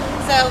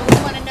 So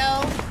we want to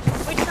know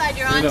which side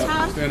you're on,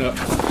 Tom. Stand up.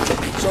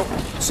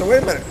 So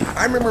wait a minute.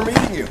 I remember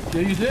meeting you.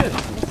 Yeah, you did.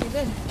 Yes, you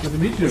did. Good to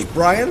meet you. It was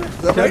Brian? Is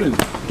that Kevin.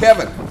 right?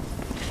 Kevin.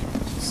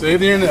 Save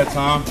the internet,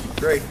 Tom.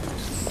 Great.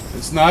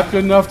 It's not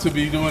good enough to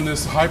be doing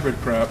this hybrid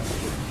crap.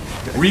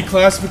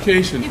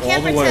 Reclassification You all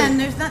can't the pretend.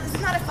 way. It's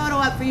not a photo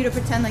op for you to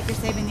pretend like you're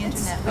saving the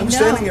internet. I'm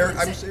saving here.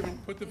 I'm saving.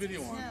 Put the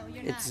video on.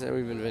 We've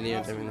been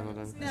videotaping the whole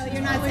time. No,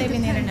 you're not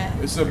saving the internet.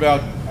 It's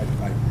about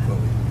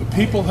the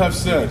people have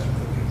said.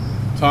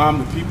 Tom,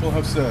 the people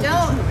have said.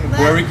 Don't let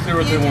very clear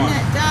what the they want.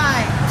 internet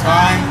die.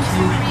 Time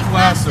to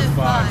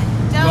reclassify.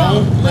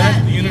 Don't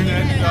let the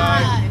internet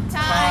die.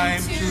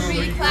 Time to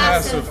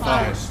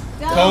reclassify.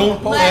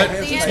 Don't let.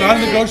 It's not a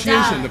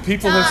negotiation. The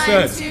people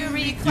have said.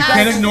 You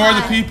can't ignore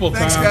the people,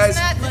 Tom. Thanks,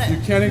 guys. You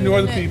can't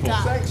ignore the people.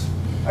 Thanks.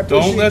 I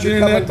Don't let the appreciate you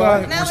internet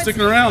coming die. by. We're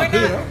sticking around.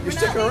 You're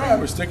sticking around.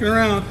 We're sticking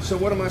around. So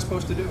what am I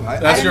supposed to do?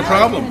 That's your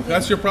problem.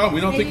 That's your problem.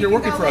 We don't think you're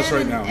working for us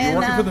right now. You're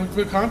working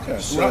for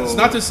Comcast. It's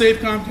not to save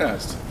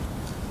Comcast.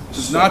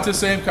 It's not to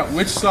save Comcast.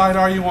 Which side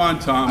are you on,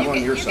 Tom? I'm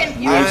on your side.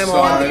 Which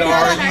side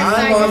are you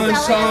on,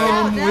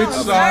 Tom? Which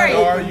side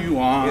are you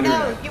on?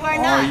 No, you are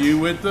not. Are you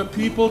with the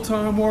people,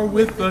 Tom, or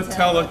with the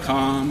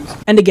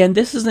telecoms? And again,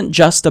 this isn't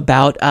just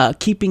about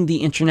keeping the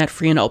internet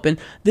free and open.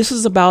 This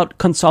is about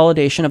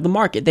consolidation of the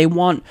market. They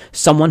want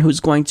someone who's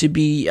going to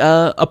be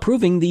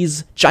approving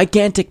these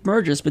gigantic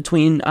mergers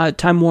between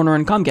Time Warner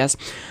and Comcast.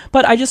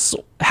 But I just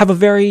have a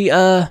very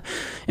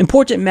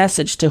important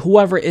message to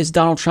whoever is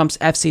Donald Trump's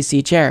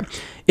FCC chair.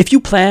 If you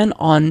plan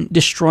on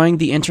destroying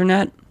the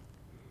internet,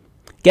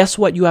 guess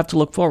what you have to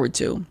look forward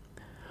to?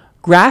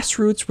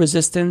 Grassroots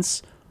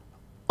resistance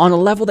on a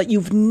level that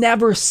you've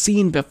never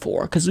seen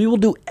before, because we will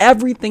do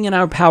everything in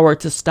our power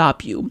to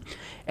stop you.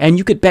 And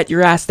you could bet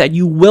your ass that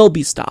you will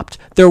be stopped.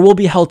 There will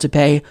be hell to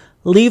pay.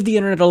 Leave the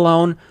internet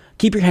alone.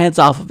 Keep your hands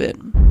off of it.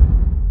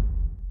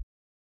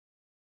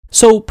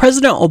 So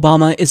President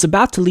Obama is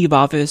about to leave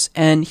office,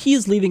 and he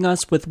is leaving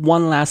us with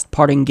one last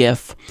parting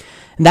gift.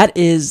 And that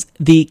is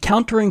the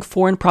Countering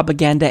Foreign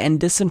Propaganda and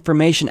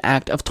Disinformation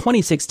Act of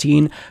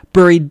 2016,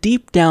 buried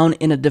deep down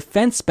in a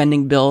defense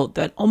spending bill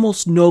that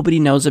almost nobody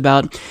knows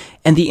about.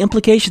 And the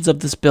implications of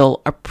this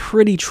bill are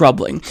pretty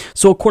troubling.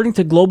 So according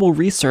to Global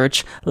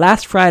Research,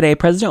 last Friday,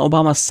 President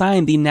Obama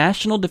signed the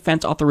National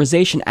Defense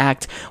Authorization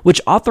Act, which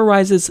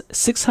authorizes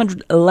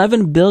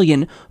 $611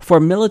 billion for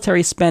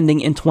military spending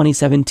in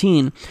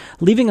 2017.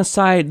 Leaving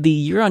aside the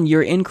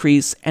year-on-year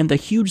increase and the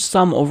huge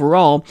sum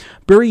overall,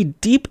 buried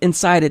deep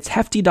inside its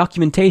hefty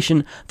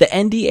documentation, the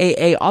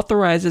NDAA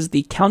authorizes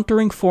the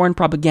Countering Foreign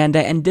Propaganda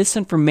and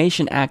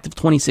Disinformation Act of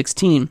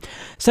 2016.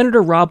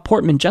 Senator Rob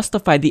Portman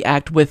justified the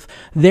act with,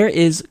 there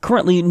is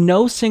currently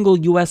no single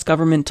U.S.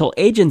 governmental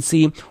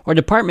agency or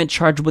department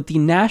charged with the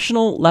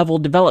national level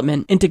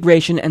development,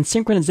 integration, and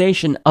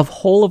synchronization of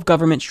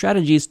whole-of-government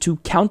strategies to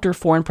counter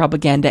foreign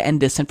propaganda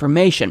and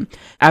disinformation.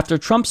 After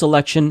Trump's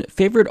election,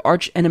 favored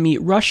arch-enemy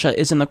Russia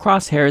is in the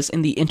crosshairs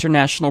in the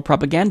international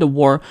propaganda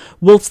war,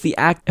 whilst the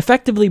act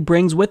effectively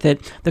brings with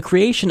it the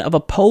creation of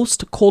a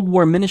post-Cold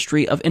War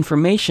Ministry of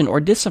Information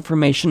or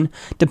Disinformation,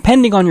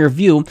 depending on your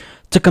view,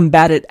 to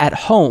combat it at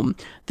home.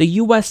 The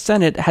U.S.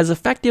 Senate has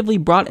effectively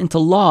brought into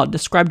law,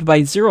 described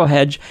by Zero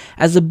Hedge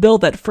as a bill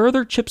that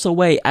further chips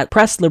away at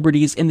press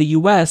liberties in the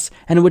U.S.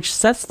 and which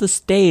sets the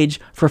stage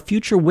for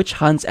future witch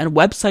hunts and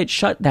website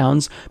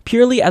shutdowns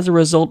purely as a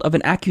result of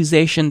an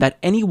accusation that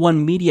any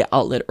one media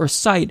outlet or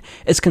site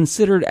is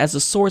considered as a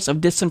source of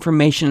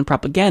disinformation and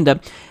propaganda,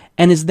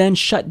 and is then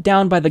shut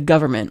down by the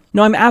government.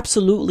 Now, I'm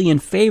absolutely in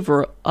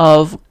favor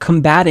of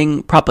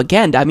combating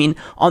propaganda. I mean,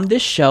 on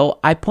this show,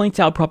 I point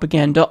out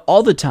propaganda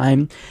all the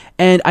time,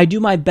 and I do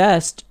my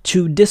best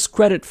to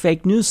discredit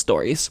fake news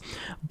stories.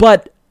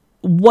 But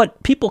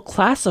what people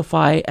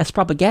classify as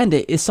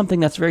propaganda is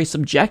something that's very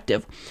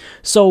subjective.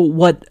 So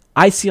what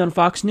I see on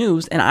Fox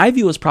News and I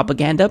view as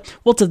propaganda,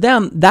 well, to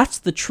them, that's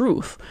the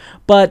truth.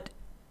 But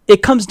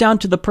It comes down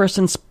to the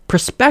person's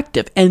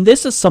perspective. And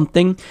this is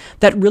something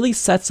that really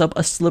sets up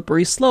a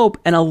slippery slope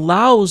and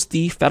allows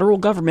the federal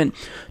government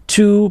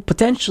to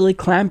potentially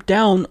clamp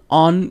down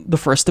on the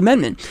First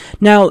Amendment.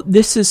 Now,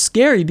 this is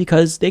scary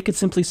because they could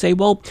simply say,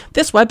 well,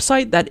 this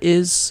website that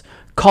is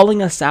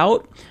calling us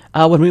out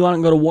when we want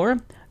to go to war,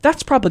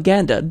 that's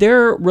propaganda.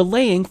 They're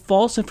relaying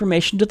false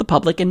information to the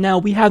public, and now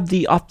we have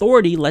the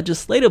authority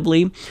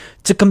legislatively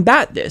to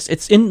combat this.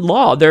 It's in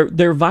law.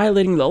 They're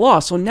violating the law.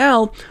 So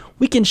now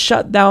we can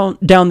shut down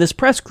this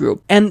press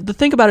group. And the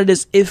thing about it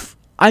is, if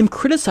I'm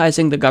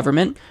criticizing the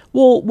government,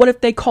 well, what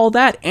if they call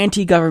that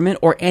anti-government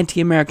or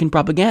anti-American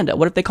propaganda?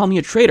 What if they call me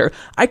a traitor?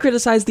 I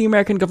criticize the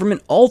American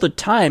government all the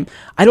time.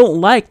 I don't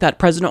like that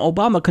President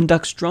Obama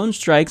conducts drone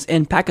strikes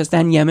in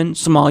Pakistan, Yemen,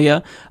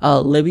 Somalia,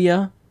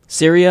 Libya,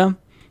 Syria,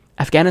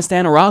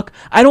 Afghanistan, Iraq.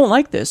 I don't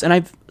like this, and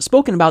I've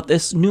spoken about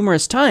this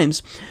numerous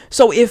times.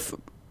 So if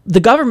the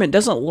government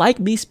doesn't like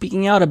me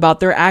speaking out about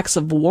their acts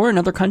of war in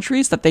other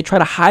countries that they try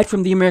to hide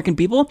from the American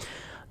people,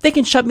 they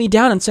can shut me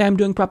down and say I'm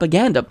doing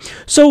propaganda.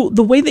 So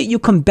the way that you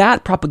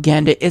combat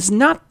propaganda is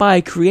not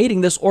by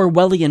creating this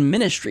Orwellian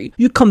ministry.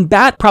 You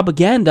combat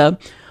propaganda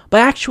by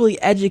actually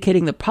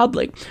educating the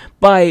public,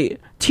 by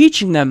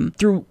teaching them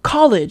through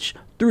college,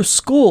 through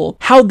school,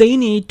 how they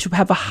need to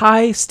have a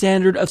high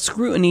standard of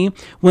scrutiny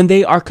when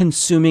they are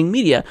consuming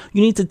media.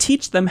 You need to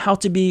teach them how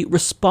to be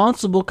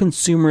responsible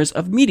consumers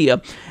of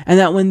media, and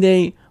that when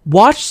they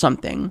watch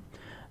something,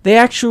 they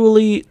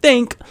actually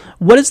think,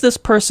 what is this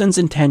person's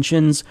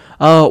intentions?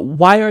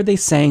 Why are they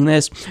saying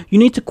this? You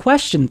need to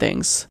question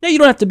things. Now, you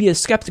don't have to be as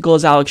skeptical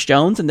as Alex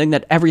Jones and think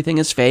that everything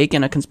is fake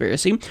and a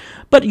conspiracy,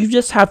 but you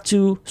just have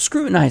to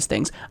scrutinize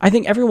things. I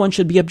think everyone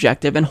should be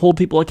objective and hold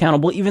people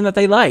accountable, even that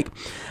they like.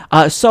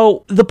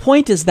 So the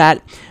point is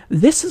that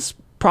this is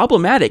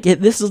problematic.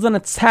 This is an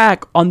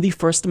attack on the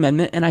First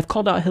Amendment, and I've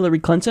called out Hillary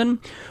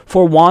Clinton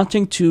for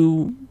wanting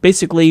to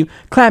basically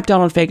clamp down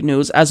on fake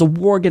news as a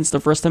war against the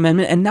First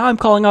Amendment, and now I'm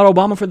calling out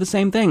Obama for the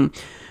same thing.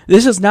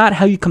 This is not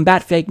how you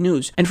combat fake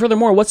news. And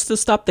furthermore, what's to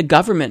stop the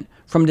government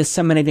from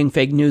disseminating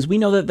fake news? We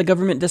know that the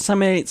government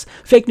disseminates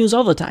fake news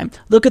all the time.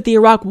 Look at the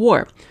Iraq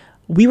War.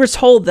 We were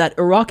told that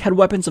Iraq had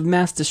weapons of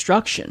mass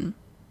destruction.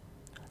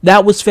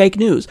 That was fake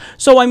news.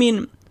 So, I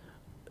mean,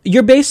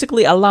 you're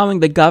basically allowing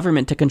the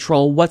government to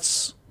control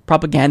what's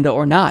propaganda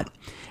or not.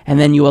 And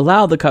then you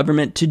allow the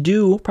government to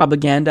do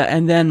propaganda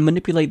and then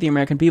manipulate the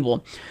American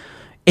people.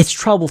 It's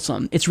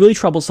troublesome. It's really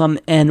troublesome,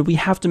 and we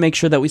have to make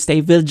sure that we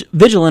stay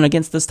vigilant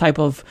against this type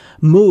of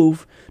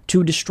move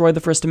to destroy the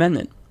First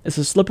Amendment. It's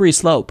a slippery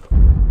slope.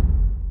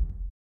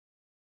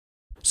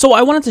 So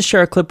I wanted to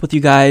share a clip with you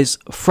guys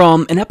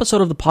from an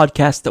episode of the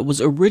podcast that was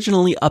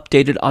originally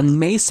updated on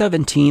May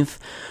 17th,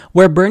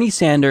 where Bernie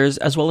Sanders,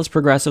 as well as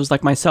progressives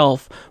like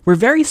myself, were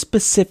very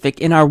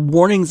specific in our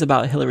warnings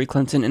about Hillary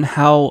Clinton and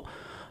how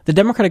the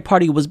Democratic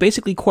Party was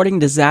basically courting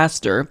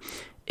disaster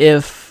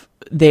if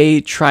they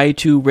try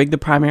to rig the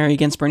primary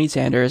against Bernie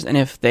Sanders, and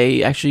if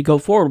they actually go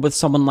forward with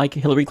someone like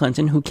Hillary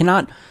Clinton who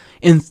cannot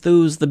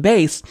enthuse the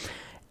base.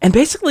 And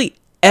basically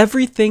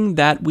everything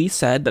that we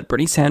said, that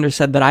Bernie Sanders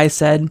said, that I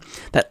said,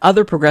 that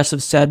other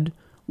progressives said,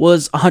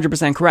 was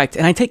 100% correct.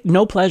 And I take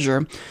no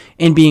pleasure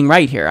in being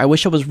right here. I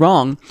wish I was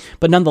wrong,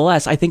 but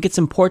nonetheless, I think it's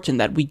important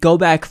that we go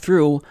back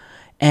through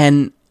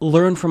and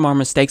learn from our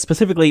mistakes,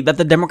 specifically that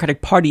the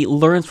Democratic Party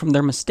learns from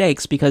their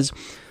mistakes, because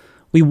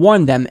we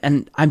warned them,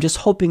 and I'm just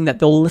hoping that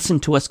they'll listen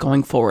to us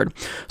going forward.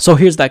 So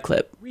here's that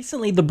clip.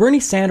 Recently, the Bernie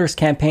Sanders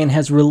campaign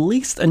has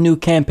released a new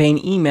campaign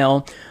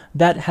email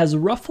that has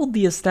ruffled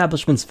the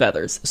establishment's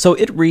feathers. So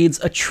it reads,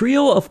 a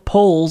trio of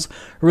polls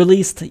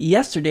released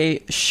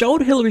yesterday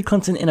showed Hillary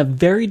Clinton in a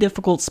very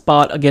difficult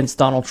spot against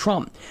Donald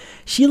Trump.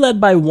 She led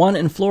by 1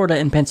 in Florida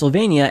and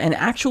Pennsylvania and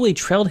actually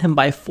trailed him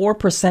by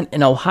 4%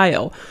 in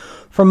Ohio.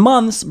 For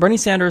months, Bernie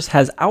Sanders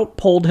has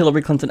outpolled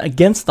Hillary Clinton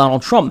against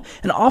Donald Trump,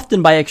 and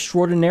often by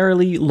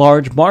extraordinarily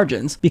large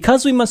margins.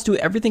 Because we must do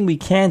everything we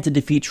can to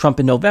defeat Trump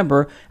in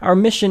November, our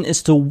mission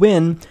is to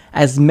win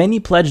as many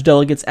pledged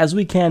delegates as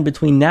we can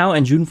between now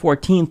and June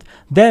 14th.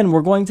 Then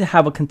we're going to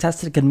have a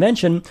contested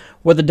convention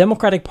where the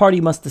Democratic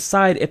Party must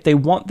decide if they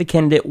want the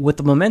candidate with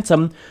the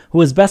momentum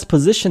who is best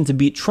positioned to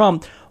beat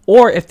Trump,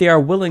 or if they are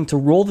willing to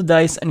roll the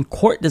dice and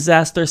court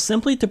disaster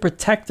simply to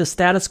protect the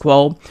status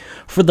quo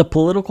for the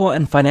political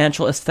and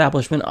financial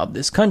establishment of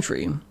this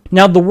country.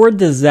 Now, the word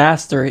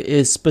disaster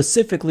is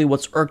specifically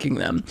what's irking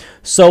them.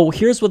 So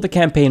here's what the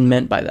campaign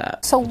meant by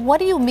that. So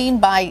what do you mean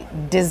by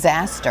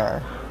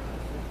disaster?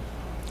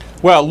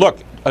 Well, look,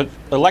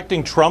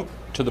 electing Trump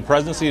to the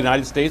presidency of the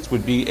United States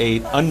would be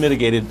an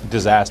unmitigated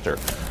disaster.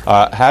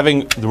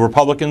 Having the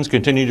Republicans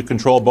continue to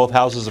control both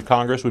houses of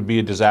Congress would be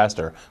a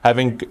disaster.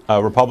 Having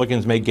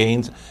Republicans make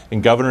gains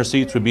in governor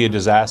seats would be a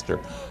disaster.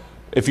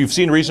 If you've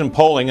seen recent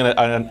polling,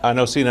 and I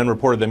know CNN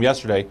reported them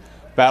yesterday,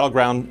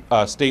 battleground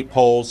state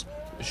polls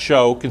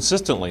show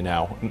consistently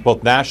now,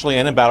 both nationally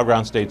and in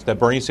battleground states, that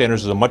Bernie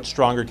Sanders is a much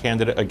stronger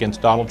candidate against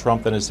Donald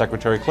Trump than his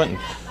Secretary Clinton.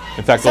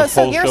 In fact, those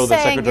polls show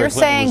that Secretary Clinton You're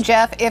saying,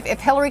 Jeff, if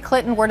Hillary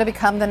Clinton were to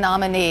become the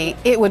nominee,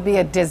 it would be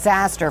a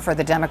disaster for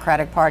the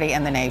Democratic Party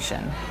and the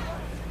nation.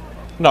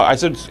 No, I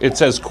said it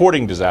says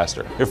courting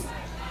disaster. If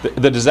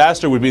the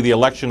disaster would be the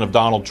election of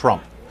Donald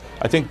Trump.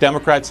 I think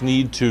Democrats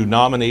need to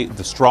nominate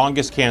the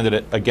strongest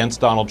candidate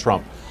against Donald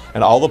Trump.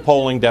 And all the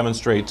polling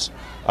demonstrates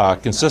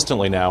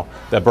consistently now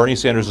that Bernie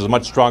Sanders is a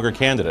much stronger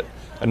candidate.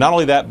 And not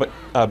only that,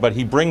 but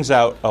he brings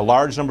out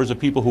large numbers of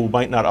people who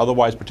might not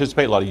otherwise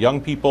participate, a lot of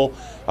young people.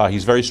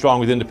 He's very strong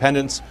with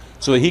independents,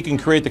 so that he can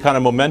create the kind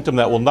of momentum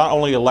that will not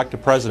only elect a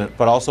president,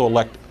 but also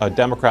elect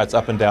Democrats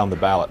up and down the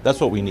ballot. That's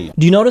what we need.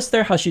 Do you notice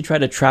there how she tried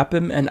to trap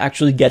him and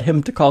actually get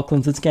him to call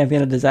Clinton's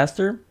campaign a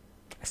disaster?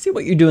 I see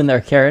what you're doing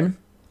there, Karen.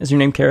 Is your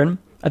name Karen?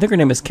 I think her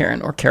name is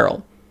Karen or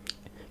Carol.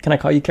 Can I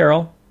call you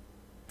Carol?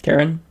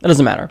 Karen? It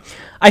doesn't matter.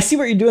 I see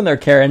what you're doing there,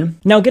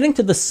 Karen. Now, getting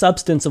to the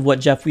substance of what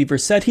Jeff Weaver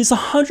said, he's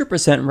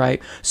 100% right.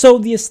 So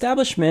the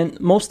establishment,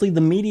 mostly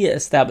the media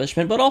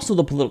establishment, but also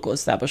the political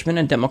establishment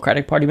and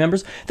Democratic Party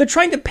members, they're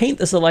trying to paint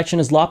this election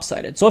as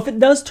lopsided. So if it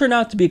does turn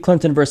out to be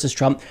Clinton versus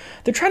Trump,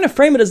 they're trying to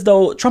frame it as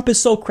though Trump is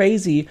so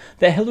crazy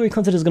that Hillary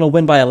Clinton is going to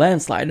win by a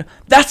landslide.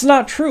 That's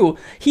not true.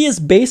 He has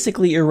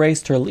basically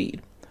erased her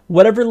lead.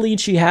 Whatever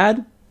lead she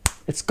had,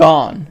 it's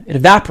gone. It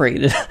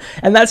evaporated.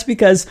 And that's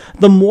because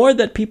the more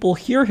that people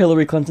hear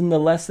Hillary Clinton, the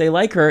less they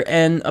like her.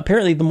 And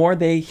apparently, the more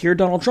they hear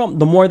Donald Trump,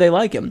 the more they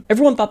like him.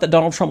 Everyone thought that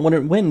Donald Trump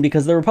wouldn't win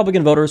because the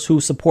Republican voters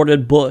who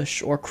supported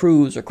Bush or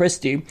Cruz or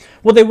Christie,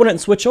 well, they wouldn't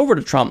switch over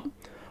to Trump.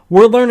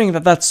 We're learning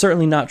that that's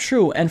certainly not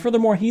true, and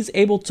furthermore, he's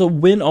able to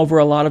win over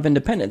a lot of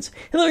independents.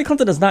 Hillary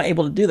Clinton is not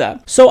able to do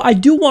that. So I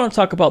do want to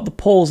talk about the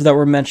polls that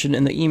were mentioned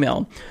in the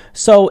email.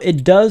 So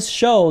it does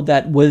show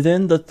that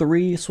within the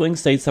 3 swing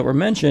states that were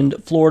mentioned,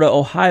 Florida,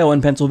 Ohio,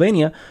 and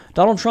Pennsylvania,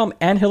 Donald Trump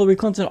and Hillary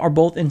Clinton are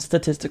both in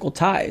statistical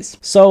ties.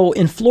 So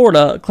in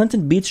Florida,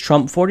 Clinton beats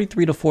Trump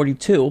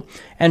 43-42,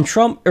 and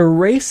Trump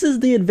erases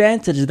the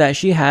advantage that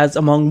she has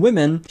among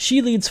women.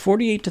 She leads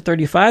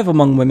 48-35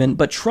 among women,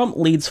 but Trump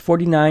leads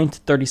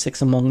 49-36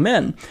 among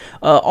men.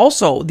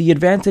 Also, the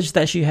advantage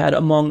that she had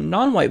among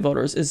non-white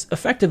voters is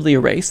effectively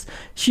erased.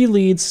 She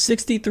leads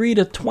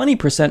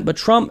 63-20%, but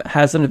Trump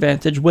has an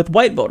advantage with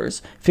white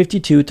voters,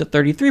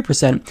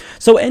 52-33%.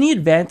 So any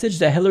advantage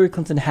that Hillary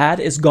Clinton had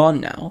is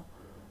gone now.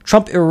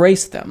 Trump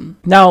erased them.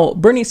 Now,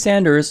 Bernie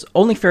Sanders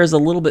only fares a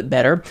little bit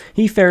better.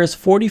 He fares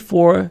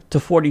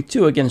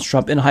 44-42 against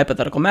Trump in a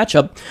hypothetical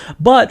matchup,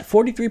 but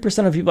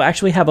 43% of people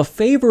actually have a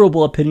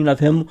favorable opinion of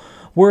him,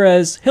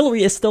 whereas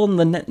Hillary is still in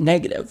the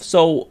negative.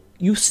 So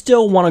you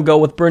still want to go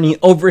with Bernie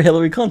over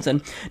Hillary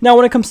Clinton. Now,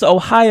 when it comes to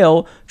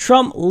Ohio,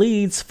 Trump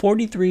leads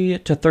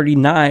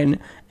 43-39,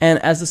 and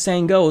as the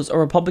saying goes, a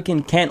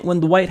Republican can't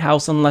win the White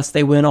House unless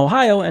they win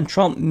Ohio, and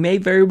Trump may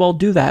very well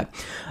do that.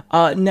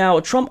 Now,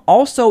 Trump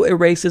also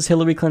erases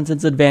Hillary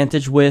Clinton's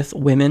advantage with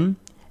women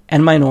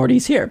and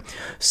minorities here.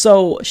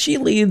 So she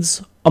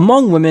leads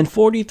among women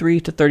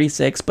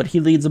 43-36, but he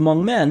leads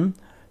among men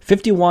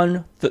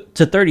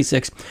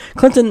 51-36.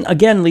 Clinton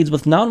again leads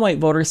with non-white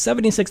voters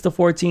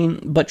 76-14,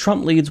 but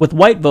Trump leads with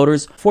white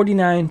voters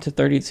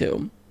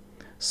 49-32.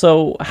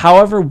 So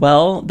however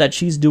well that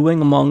she's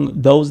doing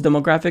among those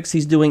demographics,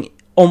 he's doing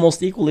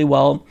almost equally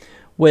well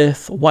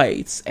with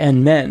whites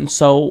and men.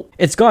 So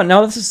it's gone.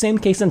 Now that's the same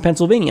case in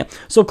Pennsylvania.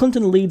 So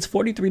Clinton leads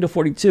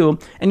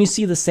 43-42, and you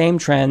see the same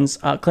trends.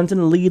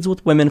 Clinton leads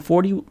with women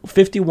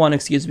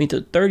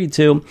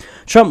 51-32.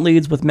 Trump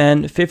leads with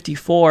men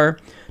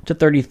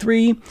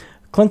 54-33.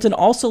 Clinton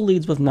also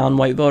leads with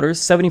non-white voters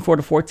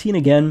 74-14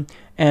 again,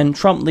 and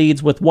Trump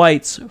leads with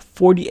whites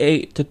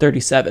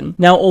 48-37.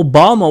 Now,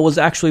 Obama was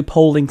actually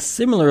polling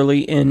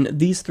similarly in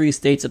these 3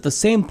 states at the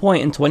same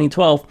point in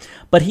 2012,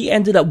 but he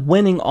ended up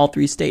winning all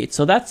 3 states.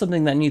 So that's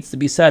something that needs to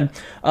be said.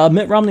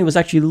 Mitt Romney was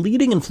actually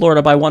leading in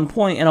Florida by 1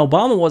 point, and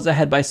Obama was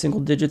ahead by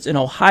single digits in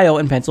Ohio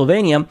and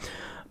Pennsylvania.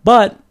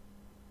 But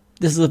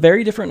this is a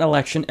very different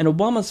election, and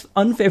Obama's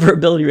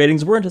unfavorability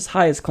ratings weren't as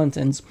high as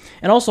Clinton's.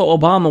 And also,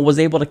 Obama was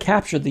able to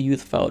capture the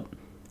youth vote.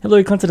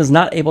 Hillary Clinton is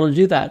not able to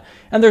do that.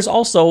 And there's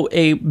also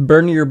a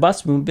Bernie or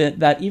bust movement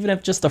that even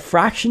if just a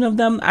fraction of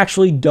them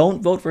actually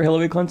don't vote for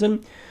Hillary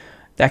Clinton,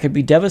 that could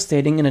be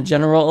devastating in a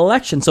general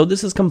election. So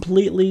this is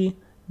completely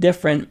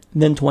different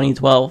than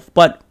 2012.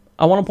 But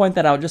I want to point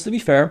that out just to be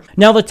fair.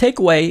 Now, the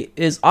takeaway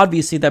is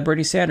obviously that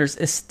Bernie Sanders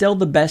is still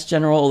the best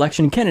general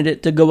election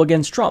candidate to go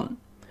against Trump.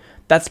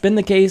 That's been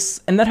the case,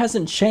 and that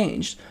hasn't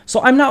changed.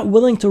 So I'm not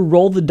willing to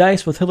roll the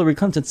dice with Hillary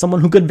Clinton, someone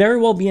who could very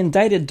well be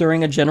indicted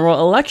during a general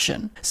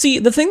election. See,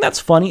 the thing that's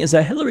funny is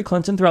that Hillary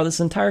Clinton, throughout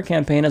this entire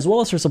campaign, as well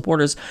as her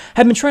supporters,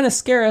 have been trying to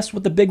scare us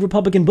with the big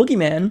Republican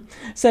boogeyman,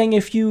 saying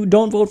if you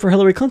don't vote for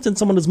Hillary Clinton,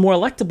 someone is more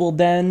electable,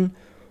 then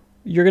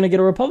you're going to get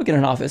a Republican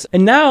in office.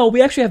 And now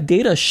we actually have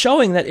data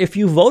showing that if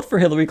you vote for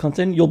Hillary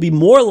Clinton, you'll be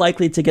more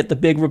likely to get the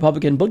big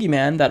Republican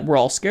boogeyman that we're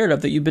all scared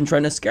of, that you've been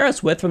trying to scare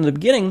us with from the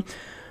beginning.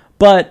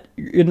 But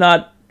you're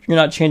not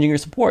changing your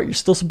support. You're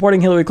still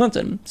supporting Hillary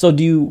Clinton. So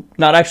do you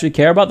not actually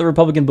care about the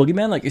Republican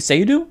boogeyman like you say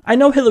you do? I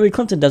know Hillary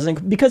Clinton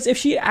doesn't, because if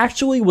she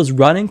actually was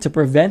running to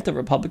prevent the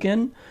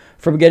Republican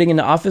from getting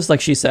into office like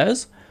she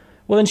says,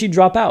 well, then she'd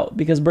drop out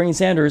because Bernie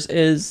Sanders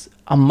is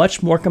a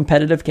much more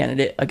competitive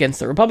candidate against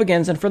the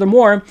Republicans. And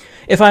furthermore,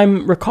 if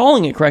I'm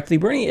recalling it correctly,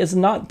 Bernie is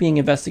not being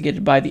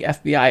investigated by the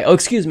FBI. Oh,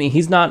 excuse me,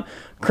 he's not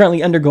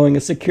currently undergoing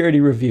a security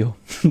review,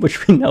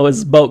 which we know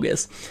is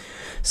bogus.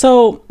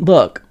 So,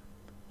 look,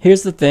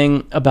 here's the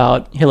thing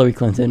about Hillary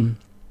Clinton.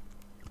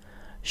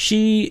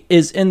 She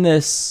is in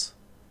this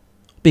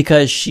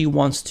because she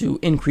wants to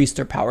increase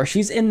their power.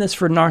 She's in this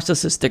for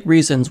narcissistic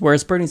reasons,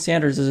 whereas Bernie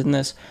Sanders is in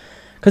this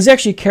because he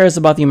actually cares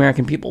about the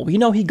American people. We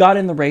know he got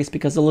in the race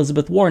because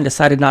Elizabeth Warren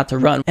decided not to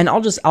run. And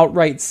I'll just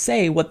outright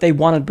say what they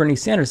wanted Bernie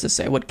Sanders to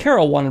say, what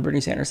Carol wanted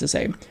Bernie Sanders to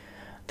say,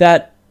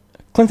 that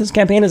Clinton's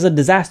campaign is a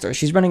disaster.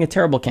 She's running a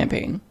terrible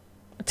campaign.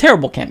 A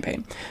terrible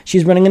campaign.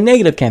 She's running a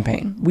negative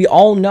campaign. We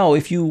all know,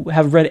 if you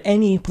have read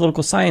any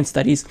political science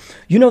studies,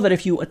 you know that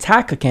if you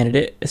attack a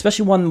candidate,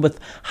 especially one with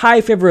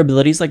high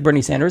favorabilities like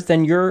Bernie Sanders,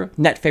 then your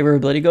net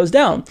favorability goes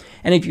down.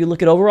 And if you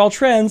look at overall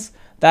trends,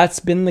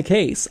 that's been the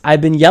case. I've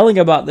been yelling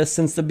about this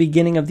since the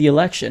beginning of the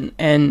election,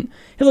 and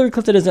Hillary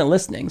Clinton isn't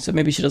listening, so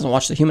maybe she doesn't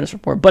watch the Humanist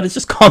Report, but it's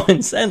just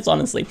common sense,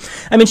 honestly.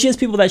 I mean, she has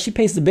people that she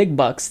pays the big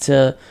bucks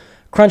to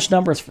crunch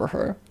numbers for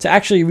her, to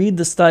actually read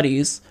the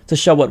studies to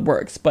show what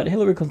works. But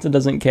Hillary Clinton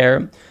doesn't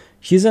care.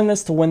 She's in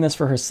this to win this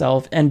for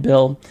herself and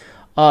Bill.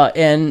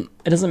 And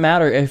it doesn't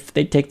matter if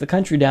they take the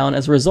country down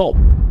as a result.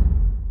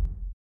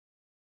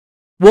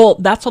 Well,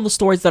 that's all the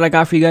stories that I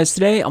got for you guys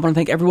today. I want to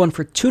thank everyone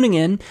for tuning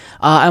in.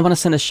 I want to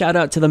send a shout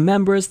out to the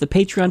members, the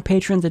Patreon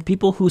patrons, and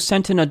people who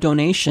sent in a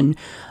donation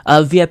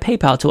via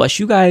PayPal to us.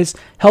 You guys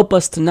help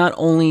us to not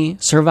only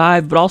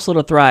survive, but also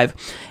to thrive.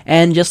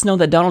 And just know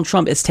that Donald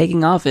Trump is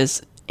taking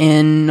office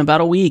in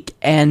about a week,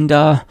 and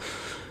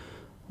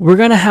we're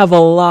going to have a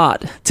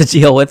lot to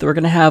deal with. We're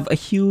going to have a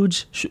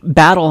huge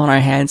battle on our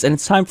hands, and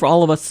it's time for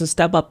all of us to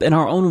step up in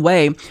our own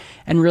way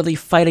and really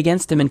fight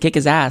against him and kick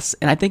his ass.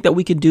 And I think that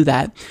we could do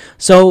that.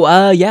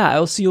 So, yeah,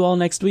 I'll see you all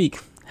next week.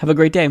 Have a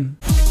great day.